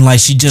 Streep and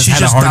like she just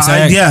had a heart died.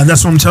 attack. Yeah,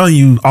 that's what I'm telling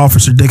you,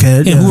 Officer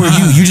Dickhead. Yeah, who are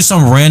you? You just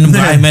some random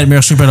guy Yeah. met Meryl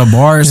Streep at a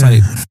bar. It's Yeah.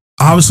 like,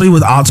 Obviously,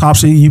 with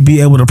autopsy, you'd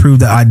be able to prove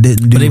that I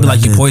didn't do. but they be what I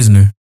like, you did. poisoned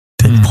her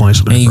 10 points.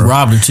 and you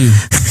robbed her too.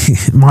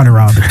 Minor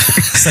robber.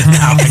 It's like,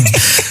 nah, like,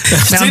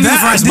 Now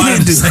that I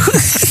did do.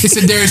 He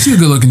said, Darius, you a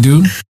good looking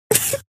dude.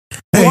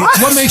 Hey,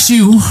 what makes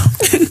you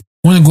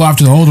want to go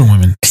after the older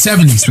women?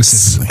 70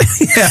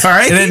 specifically. Yeah, all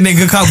right. and then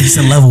nigga called me. He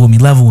said, level with me,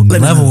 level with me,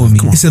 level with me.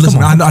 He said,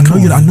 "Listen, I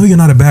know you're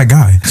not a bad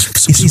guy."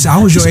 He said,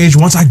 "I was your age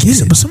once. I get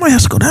it." But somebody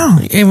has to go down.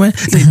 Hey man,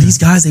 these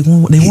guys they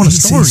want a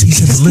story. He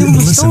said,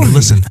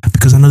 listen,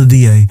 because I know the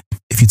DA.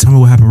 If you tell me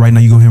what happened right now,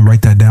 you go ahead and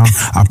write that down.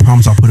 I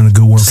promise I'll put in a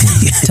good word for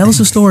you. Tell us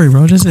a story,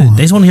 bro. That's it.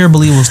 They just want to hear a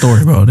believable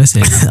story, bro. That's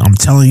it. I'm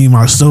telling you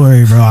my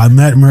story, bro. I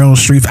met Meryl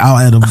Streep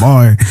out at a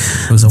bar.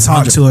 Was a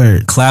Talked to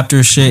her. clapped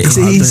her shit.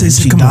 He said,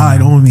 She "Come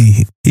died on." on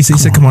me. He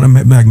said, "Come on, I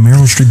met back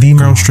Meryl Streep, the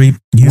Meryl Streep.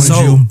 You and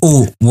So, you."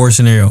 oh, worst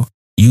scenario,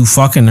 you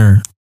fucking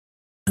her,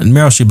 and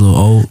Meryl Streep a little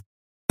old,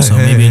 so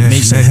maybe it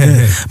makes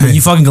sense. But you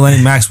fucking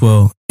Ghislaine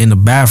Maxwell in the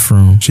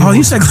bathroom. Oh,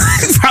 you said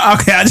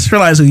okay? I just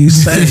realized who you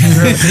said.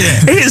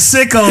 He is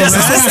sicko, man.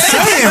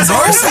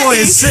 This boy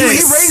is sick. He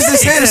raised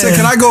his hand and said,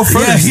 "Can I go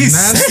first?" Yeah, he's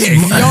Nasty.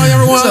 sick.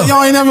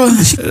 Y'all ain't never.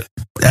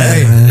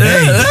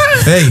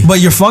 Hey, But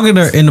you're fucking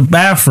her in the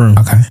bathroom.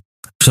 Okay.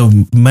 So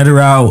met her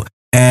out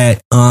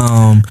at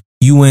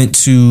you went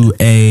to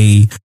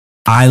a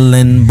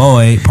Island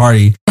Boy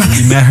party.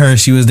 You met her.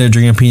 She was there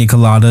drinking pina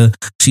colada.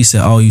 She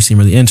said, "Oh, you seem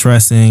really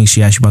interesting."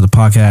 She asked you about the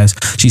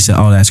podcast. She said,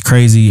 "Oh, that's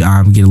crazy.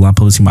 I'm getting a lot of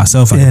publicity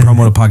myself. I can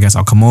promote the podcast.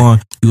 I'll come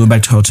on." You went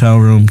back to the hotel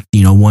room.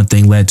 You know, one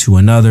thing led to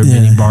another.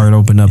 Mini bar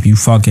opened up. You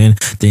fucking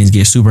things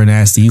get super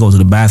nasty. You go to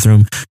the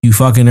bathroom. You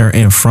fucking her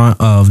in front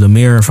of the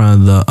mirror, in front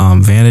of the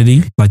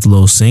vanity, like the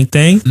little sink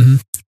thing.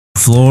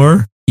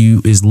 Floor.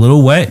 You is a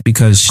little wet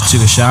because she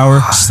took a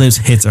shower, slips,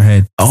 hits her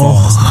head,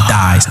 falls,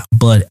 dies,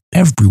 blood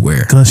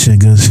everywhere. Good shit.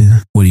 Good shit.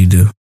 What do you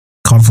do?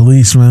 Call the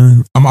police,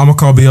 man. I'm gonna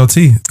call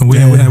BLT.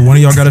 And one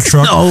of y'all got a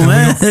truck. No, and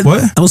man.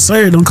 What? Don't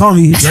sir. Don't call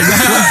me.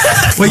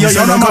 Wait,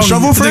 y'all know my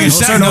shovel friend?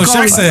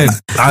 Shaq said.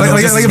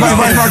 Like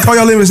if I call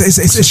y'all name, it's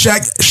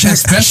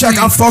Shaq.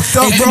 I'm fucked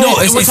up, bro. No,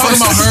 we're talking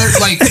about her.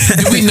 Like,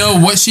 do we know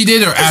what she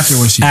did or after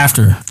what she did?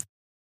 After.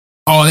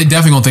 Oh, they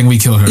definitely gonna think we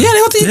killed her. Yeah, they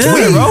don't think you killed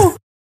her, bro.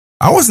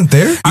 I wasn't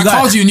there. I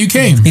called you and you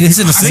came. He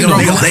said the I said, signal.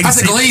 I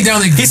said, lay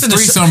down the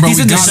threesome, bro. He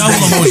said the shovel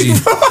emoji.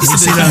 He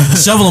said the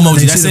shovel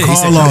emoji. That's it.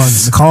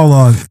 The call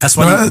log. That's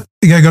why.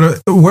 You gotta go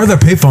to where are the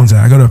payphones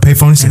at? I go to a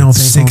payphone. Ain't no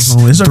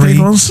payphone. Is there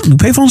payphones? Do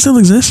payphones still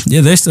exist?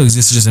 Yeah, they still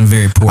exist, just in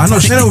very poor. I know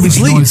Shannon will be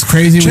You asleep. know, it's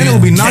crazy. Shannon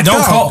will be knocked Don't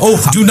out. call.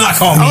 Do not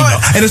call me.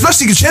 And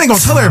especially because Shannon gonna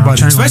tell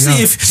everybody.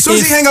 Especially if As soon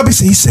as he hang up,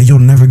 he said,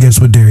 "You'll never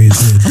guess what Darius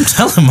did." I'm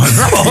telling my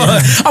girl,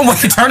 I'm like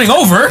turning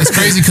over. It's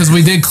crazy because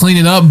we did clean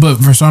it up, but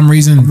for some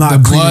reason not the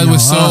blood cleaning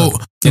was y'all so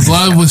the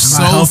blood was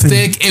so helping.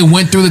 thick it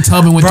went through the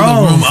tub and went through the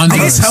room under.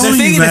 I'm us. telling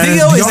you, man.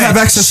 though, Y'all have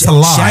access to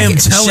live. I am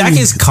telling Shaq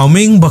you. is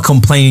coming but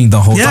complaining the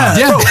whole time.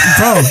 Yeah.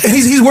 Bro, and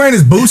he's wearing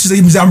his boots.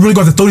 He said, "I'm really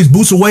going to throw these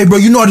boots away, bro.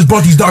 You know I just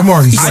bought these Doc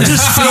Martens." I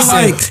just feel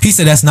like He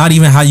said that's not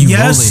even how you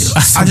roll yes.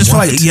 it. I just feel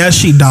like yes,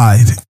 she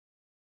died,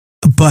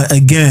 but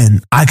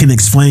again, I can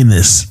explain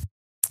this.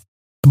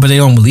 But they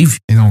don't believe you.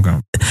 They don't go.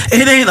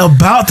 It ain't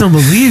about them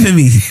believing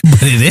me,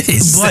 But it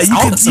is. but That's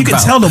all it's you can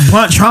about. tell the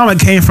blunt trauma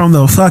came from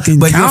the fucking.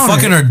 But you're counter.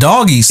 fucking her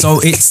doggy, so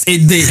it's And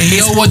you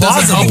know what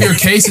doesn't help your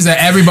case is that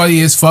everybody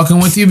is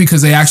fucking with you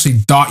because they actually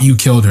thought you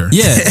killed her.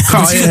 Yeah,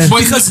 yeah.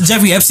 because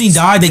Jeffrey Epstein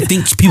died, they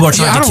think people are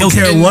trying I to kill don't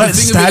care him. And what the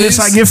thing of it status is,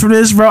 I get from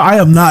this, bro. I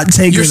am not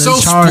taking You're so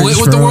a charge, split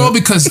with the bro. world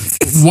because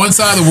one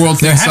side of the world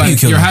thinks happy you like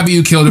killed you're her. happy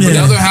you killed her, but the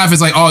Yeah. other half is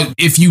like, oh,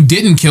 if you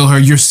didn't kill her,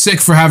 you're sick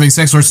for having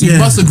sex with her. So you Yeah.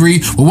 must agree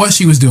with what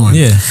she was doing.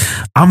 Yeah,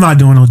 I'm not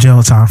doing no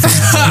jail time for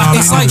that.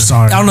 it's I'm like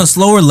sorry. on a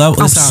slower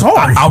level. I'm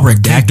sorry. I'll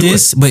redact Can't do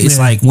this, it. but it's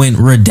Yeah. like when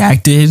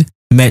Redacted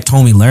met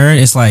Tommy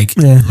Lahren, it's like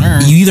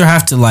Yeah. you either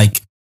have to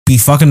like be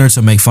fucking her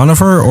to make fun of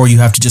her, or you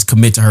have to just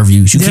commit to her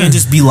views. You Yeah. can't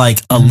just be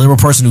like a liberal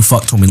person who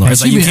fucked Tommy Lahren.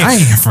 It's like you I can't.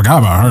 ain't forgot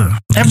about her.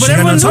 But She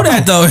everyone had knew no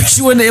that though.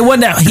 She wasn't. It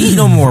wasn't that heat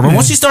no more. But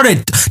once she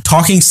started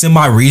talking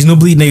semi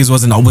reasonably, niggas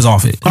was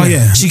off it. Oh,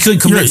 yeah. she couldn't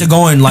commit to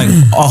going like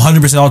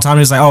 100% all the time.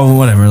 It's like, oh,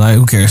 whatever. Like,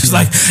 who cares? It's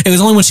like it was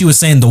only when she was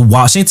saying the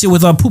wild. She ain't sit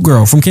with a Poop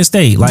Girl from Kent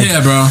State. Like,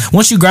 Yeah, bro.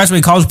 Once you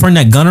graduate college, putting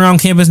that gun around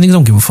campus, niggas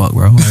don't give a fuck,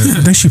 bro. Like,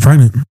 I think she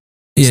pregnant.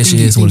 yeah,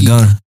 she is with a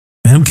gun.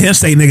 Man, them Kent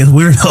State niggas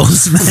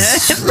weirdos, man.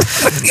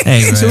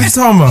 Hey, So what man. you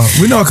talking about?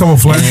 We know a couple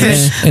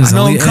flashes. It's I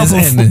know elite- a couple.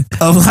 and-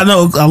 I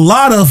know a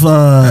lot of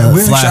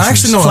Flashes. I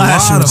actually know a lot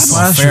of Flashes.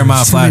 flashes. Fair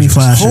amount of Too many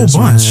flashes. flashes,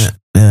 Whole bunch. man.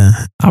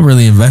 Yeah, I'm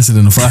really invested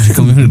in the flasher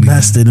community.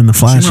 invested in the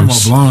She remember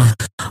flashes. blonde.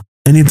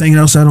 Anything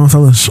else add on,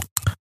 fellas?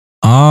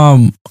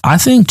 I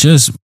think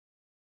just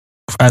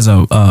as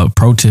a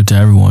pro tip to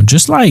everyone,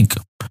 just like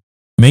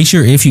make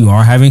sure if you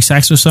are having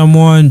sex with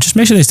someone, just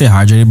make sure they stay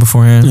hydrated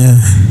beforehand. Yeah,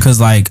 Because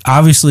like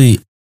obviously,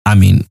 I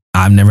mean,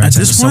 I've never had At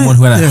sex this with point, someone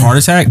who had a yeah. heart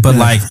attack, but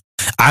Yeah. like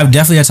I've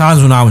definitely had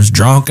times when I was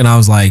drunk and I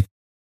was like,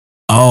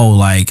 oh,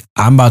 like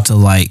I'm about to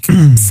like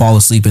fall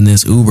asleep in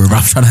this Uber, but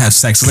I'm trying to have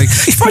sex. Like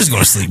you probably just go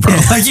to sleep, bro.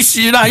 Like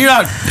you're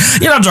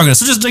not drunk enough.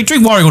 So just like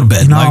drink water and go to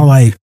bed. you know,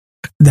 Like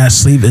that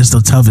sleep is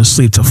the toughest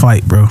sleep to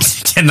fight, bro.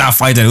 you cannot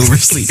fight that Uber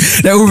sleep.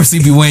 That Uber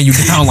sleep be weighing you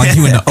down like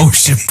you in the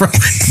ocean, bro,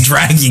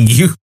 dragging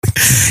you.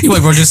 You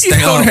like, bro, just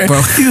stay up,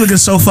 bro. You looking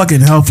so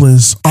fucking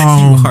helpless. You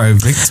are a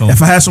victim.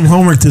 If I had some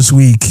homework this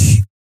week,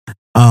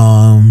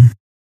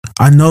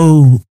 I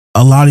know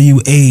a lot of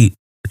you ate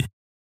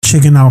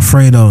chicken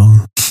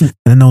Alfredo, and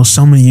I know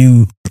some of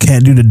you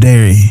can't do the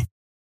dairy.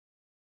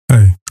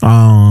 Hey.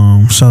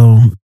 So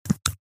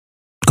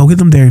go get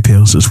them dairy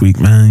pills this week,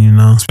 man. You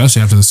know,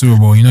 Especially after the Super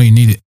Bowl. You know you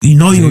need it. you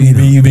know you You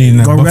need been eating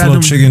that Go grab buffalo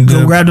them, chicken go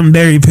dip. grab them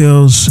dairy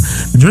pills.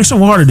 And drink some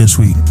water this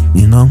week.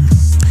 You know,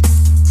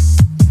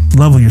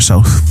 level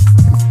yourself.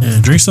 Yeah,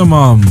 drink some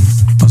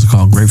what's it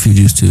called? Grapefruit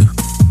juice too.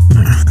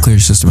 Clear your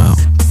system out.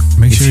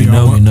 Make If sure you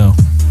know, you know.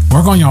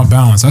 work on y'all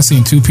balance. I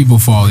seen 2 people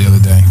fall the other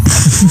day.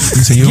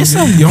 So you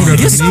don't got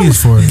the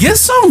knees for it. Get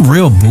some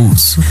real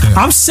boots. Yeah.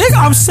 I'm sick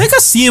of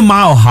seeing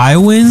Mile High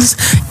Winds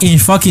in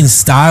fucking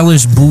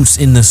stylish boots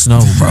in the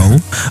snow, bro.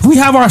 We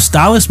have our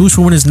stylish boots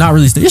for when it's not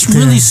really it's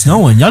really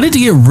snowing. Y'all need to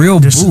get real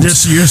boots.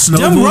 Just your snow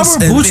Them boots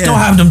rubber and- boots yeah. don't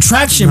have them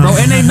traction, bro,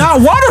 and they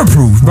not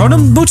waterproof, bro.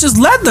 Them boots is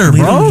leather,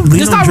 bro.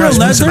 leave It's them not real dress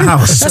boots in leather. the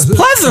house. That's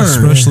pleather.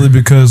 Especially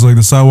because like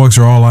the sidewalks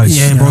are all ice.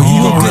 Yeah, bro, You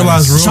you gonna gonna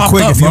realize real chopped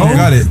quick up, if you bro. don't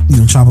got it. You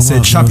gonna chop them Said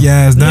up, chop bro. your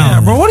ass down.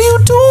 Yeah, bro, what are you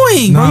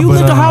doing? Nah, bro, you but,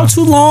 lived the house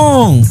too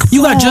long.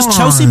 You got just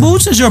Chelsea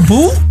boots as your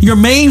boot? Your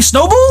main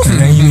snow boot?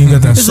 And you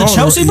got that Is it salt.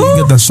 Chelsea You boot?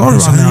 got that salt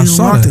That's around there. how I you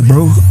saw rocked that. it,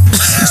 bro.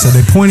 He said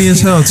they pointy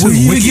as hell too.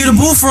 Where you get a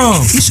boot from?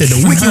 He said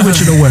the wicked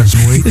witch of the west,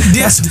 boy.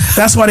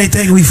 That's why they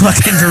think we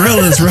fucking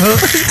gorillas, bro.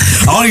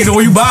 I don't even know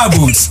where you buy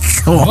boots.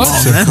 Come on,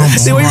 man.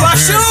 See where you buy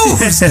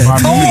shoes.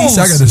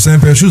 I got the same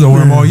pair of shoes. I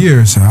wear them all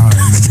year. So I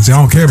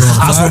don't care about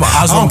all the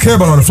I I don't care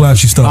about all the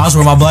flashy I stuff. was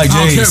wearing my black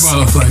I don't care J's.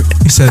 about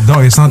it. He said,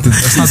 "Dog, it's not the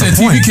that's He not said the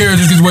TV point."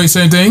 characters get away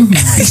same thing.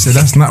 He said,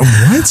 "That's not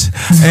what."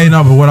 Hey,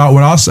 no, but what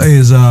I'll say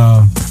is,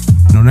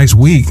 next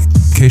week,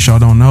 in case y'all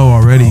don't know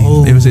already,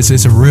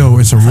 it's a real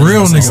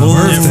nigga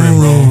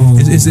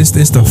birthday.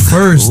 It's the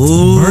first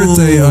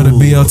birthday of the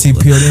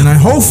BLTPLD, and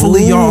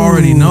hopefully y'all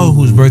already know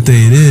whose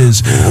birthday it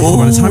is.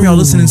 By the time y'all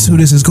listening to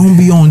this, it's gonna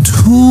be on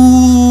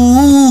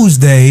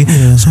Tuesday.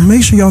 Yeah. So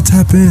make sure y'all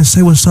tap in and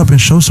say what's up and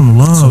show some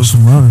love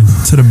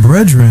to the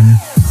brethren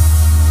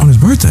on his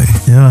birthday.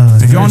 Yeah.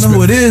 If y'all know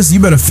who it is, you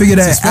better figure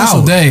that out. It's a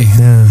special day.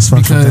 Yeah,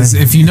 because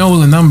if you know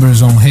the numbers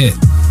gonna hit.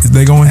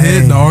 They gonna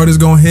hit, the artist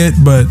gonna hit,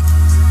 but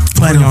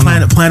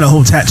plan a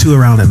whole tattoo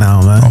around it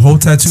now, man. A whole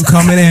tattoo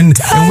coming in,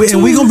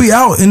 and we gonna be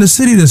out in the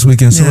city this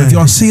weekend. So if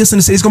y'all see us in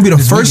the city, it's gonna be the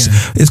first.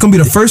 It's gonna be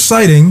the first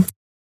sighting.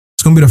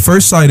 It's gonna be the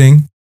first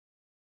sighting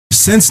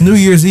since New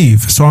Year's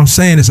Eve. So I'm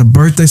saying it's a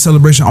birthday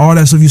celebration, all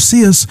that. So if you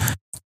see us,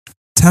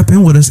 tap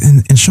in with us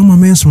and show my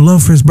man some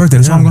love for his birthday.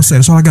 That's all I'm gonna say.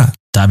 That's all I got.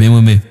 Tap in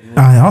with me.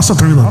 I also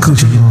threw a little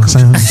coochie, you know what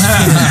I'm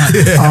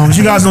saying?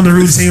 You guys know the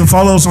routine.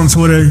 Follow us on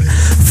Twitter.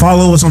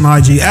 Follow us on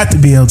IG at the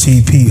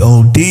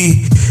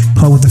BLTPOD.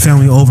 Plug with the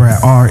family over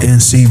at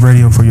RNC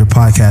Radio for your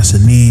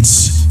podcasting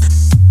needs.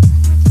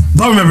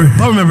 But remember,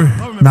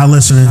 not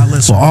listening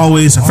will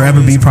always and forever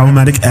be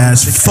problematic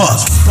as fuck.